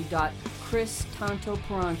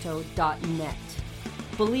www.christantoparanto.net.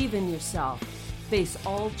 Believe in yourself, face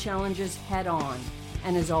all challenges head on,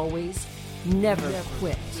 and as always, never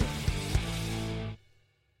quit.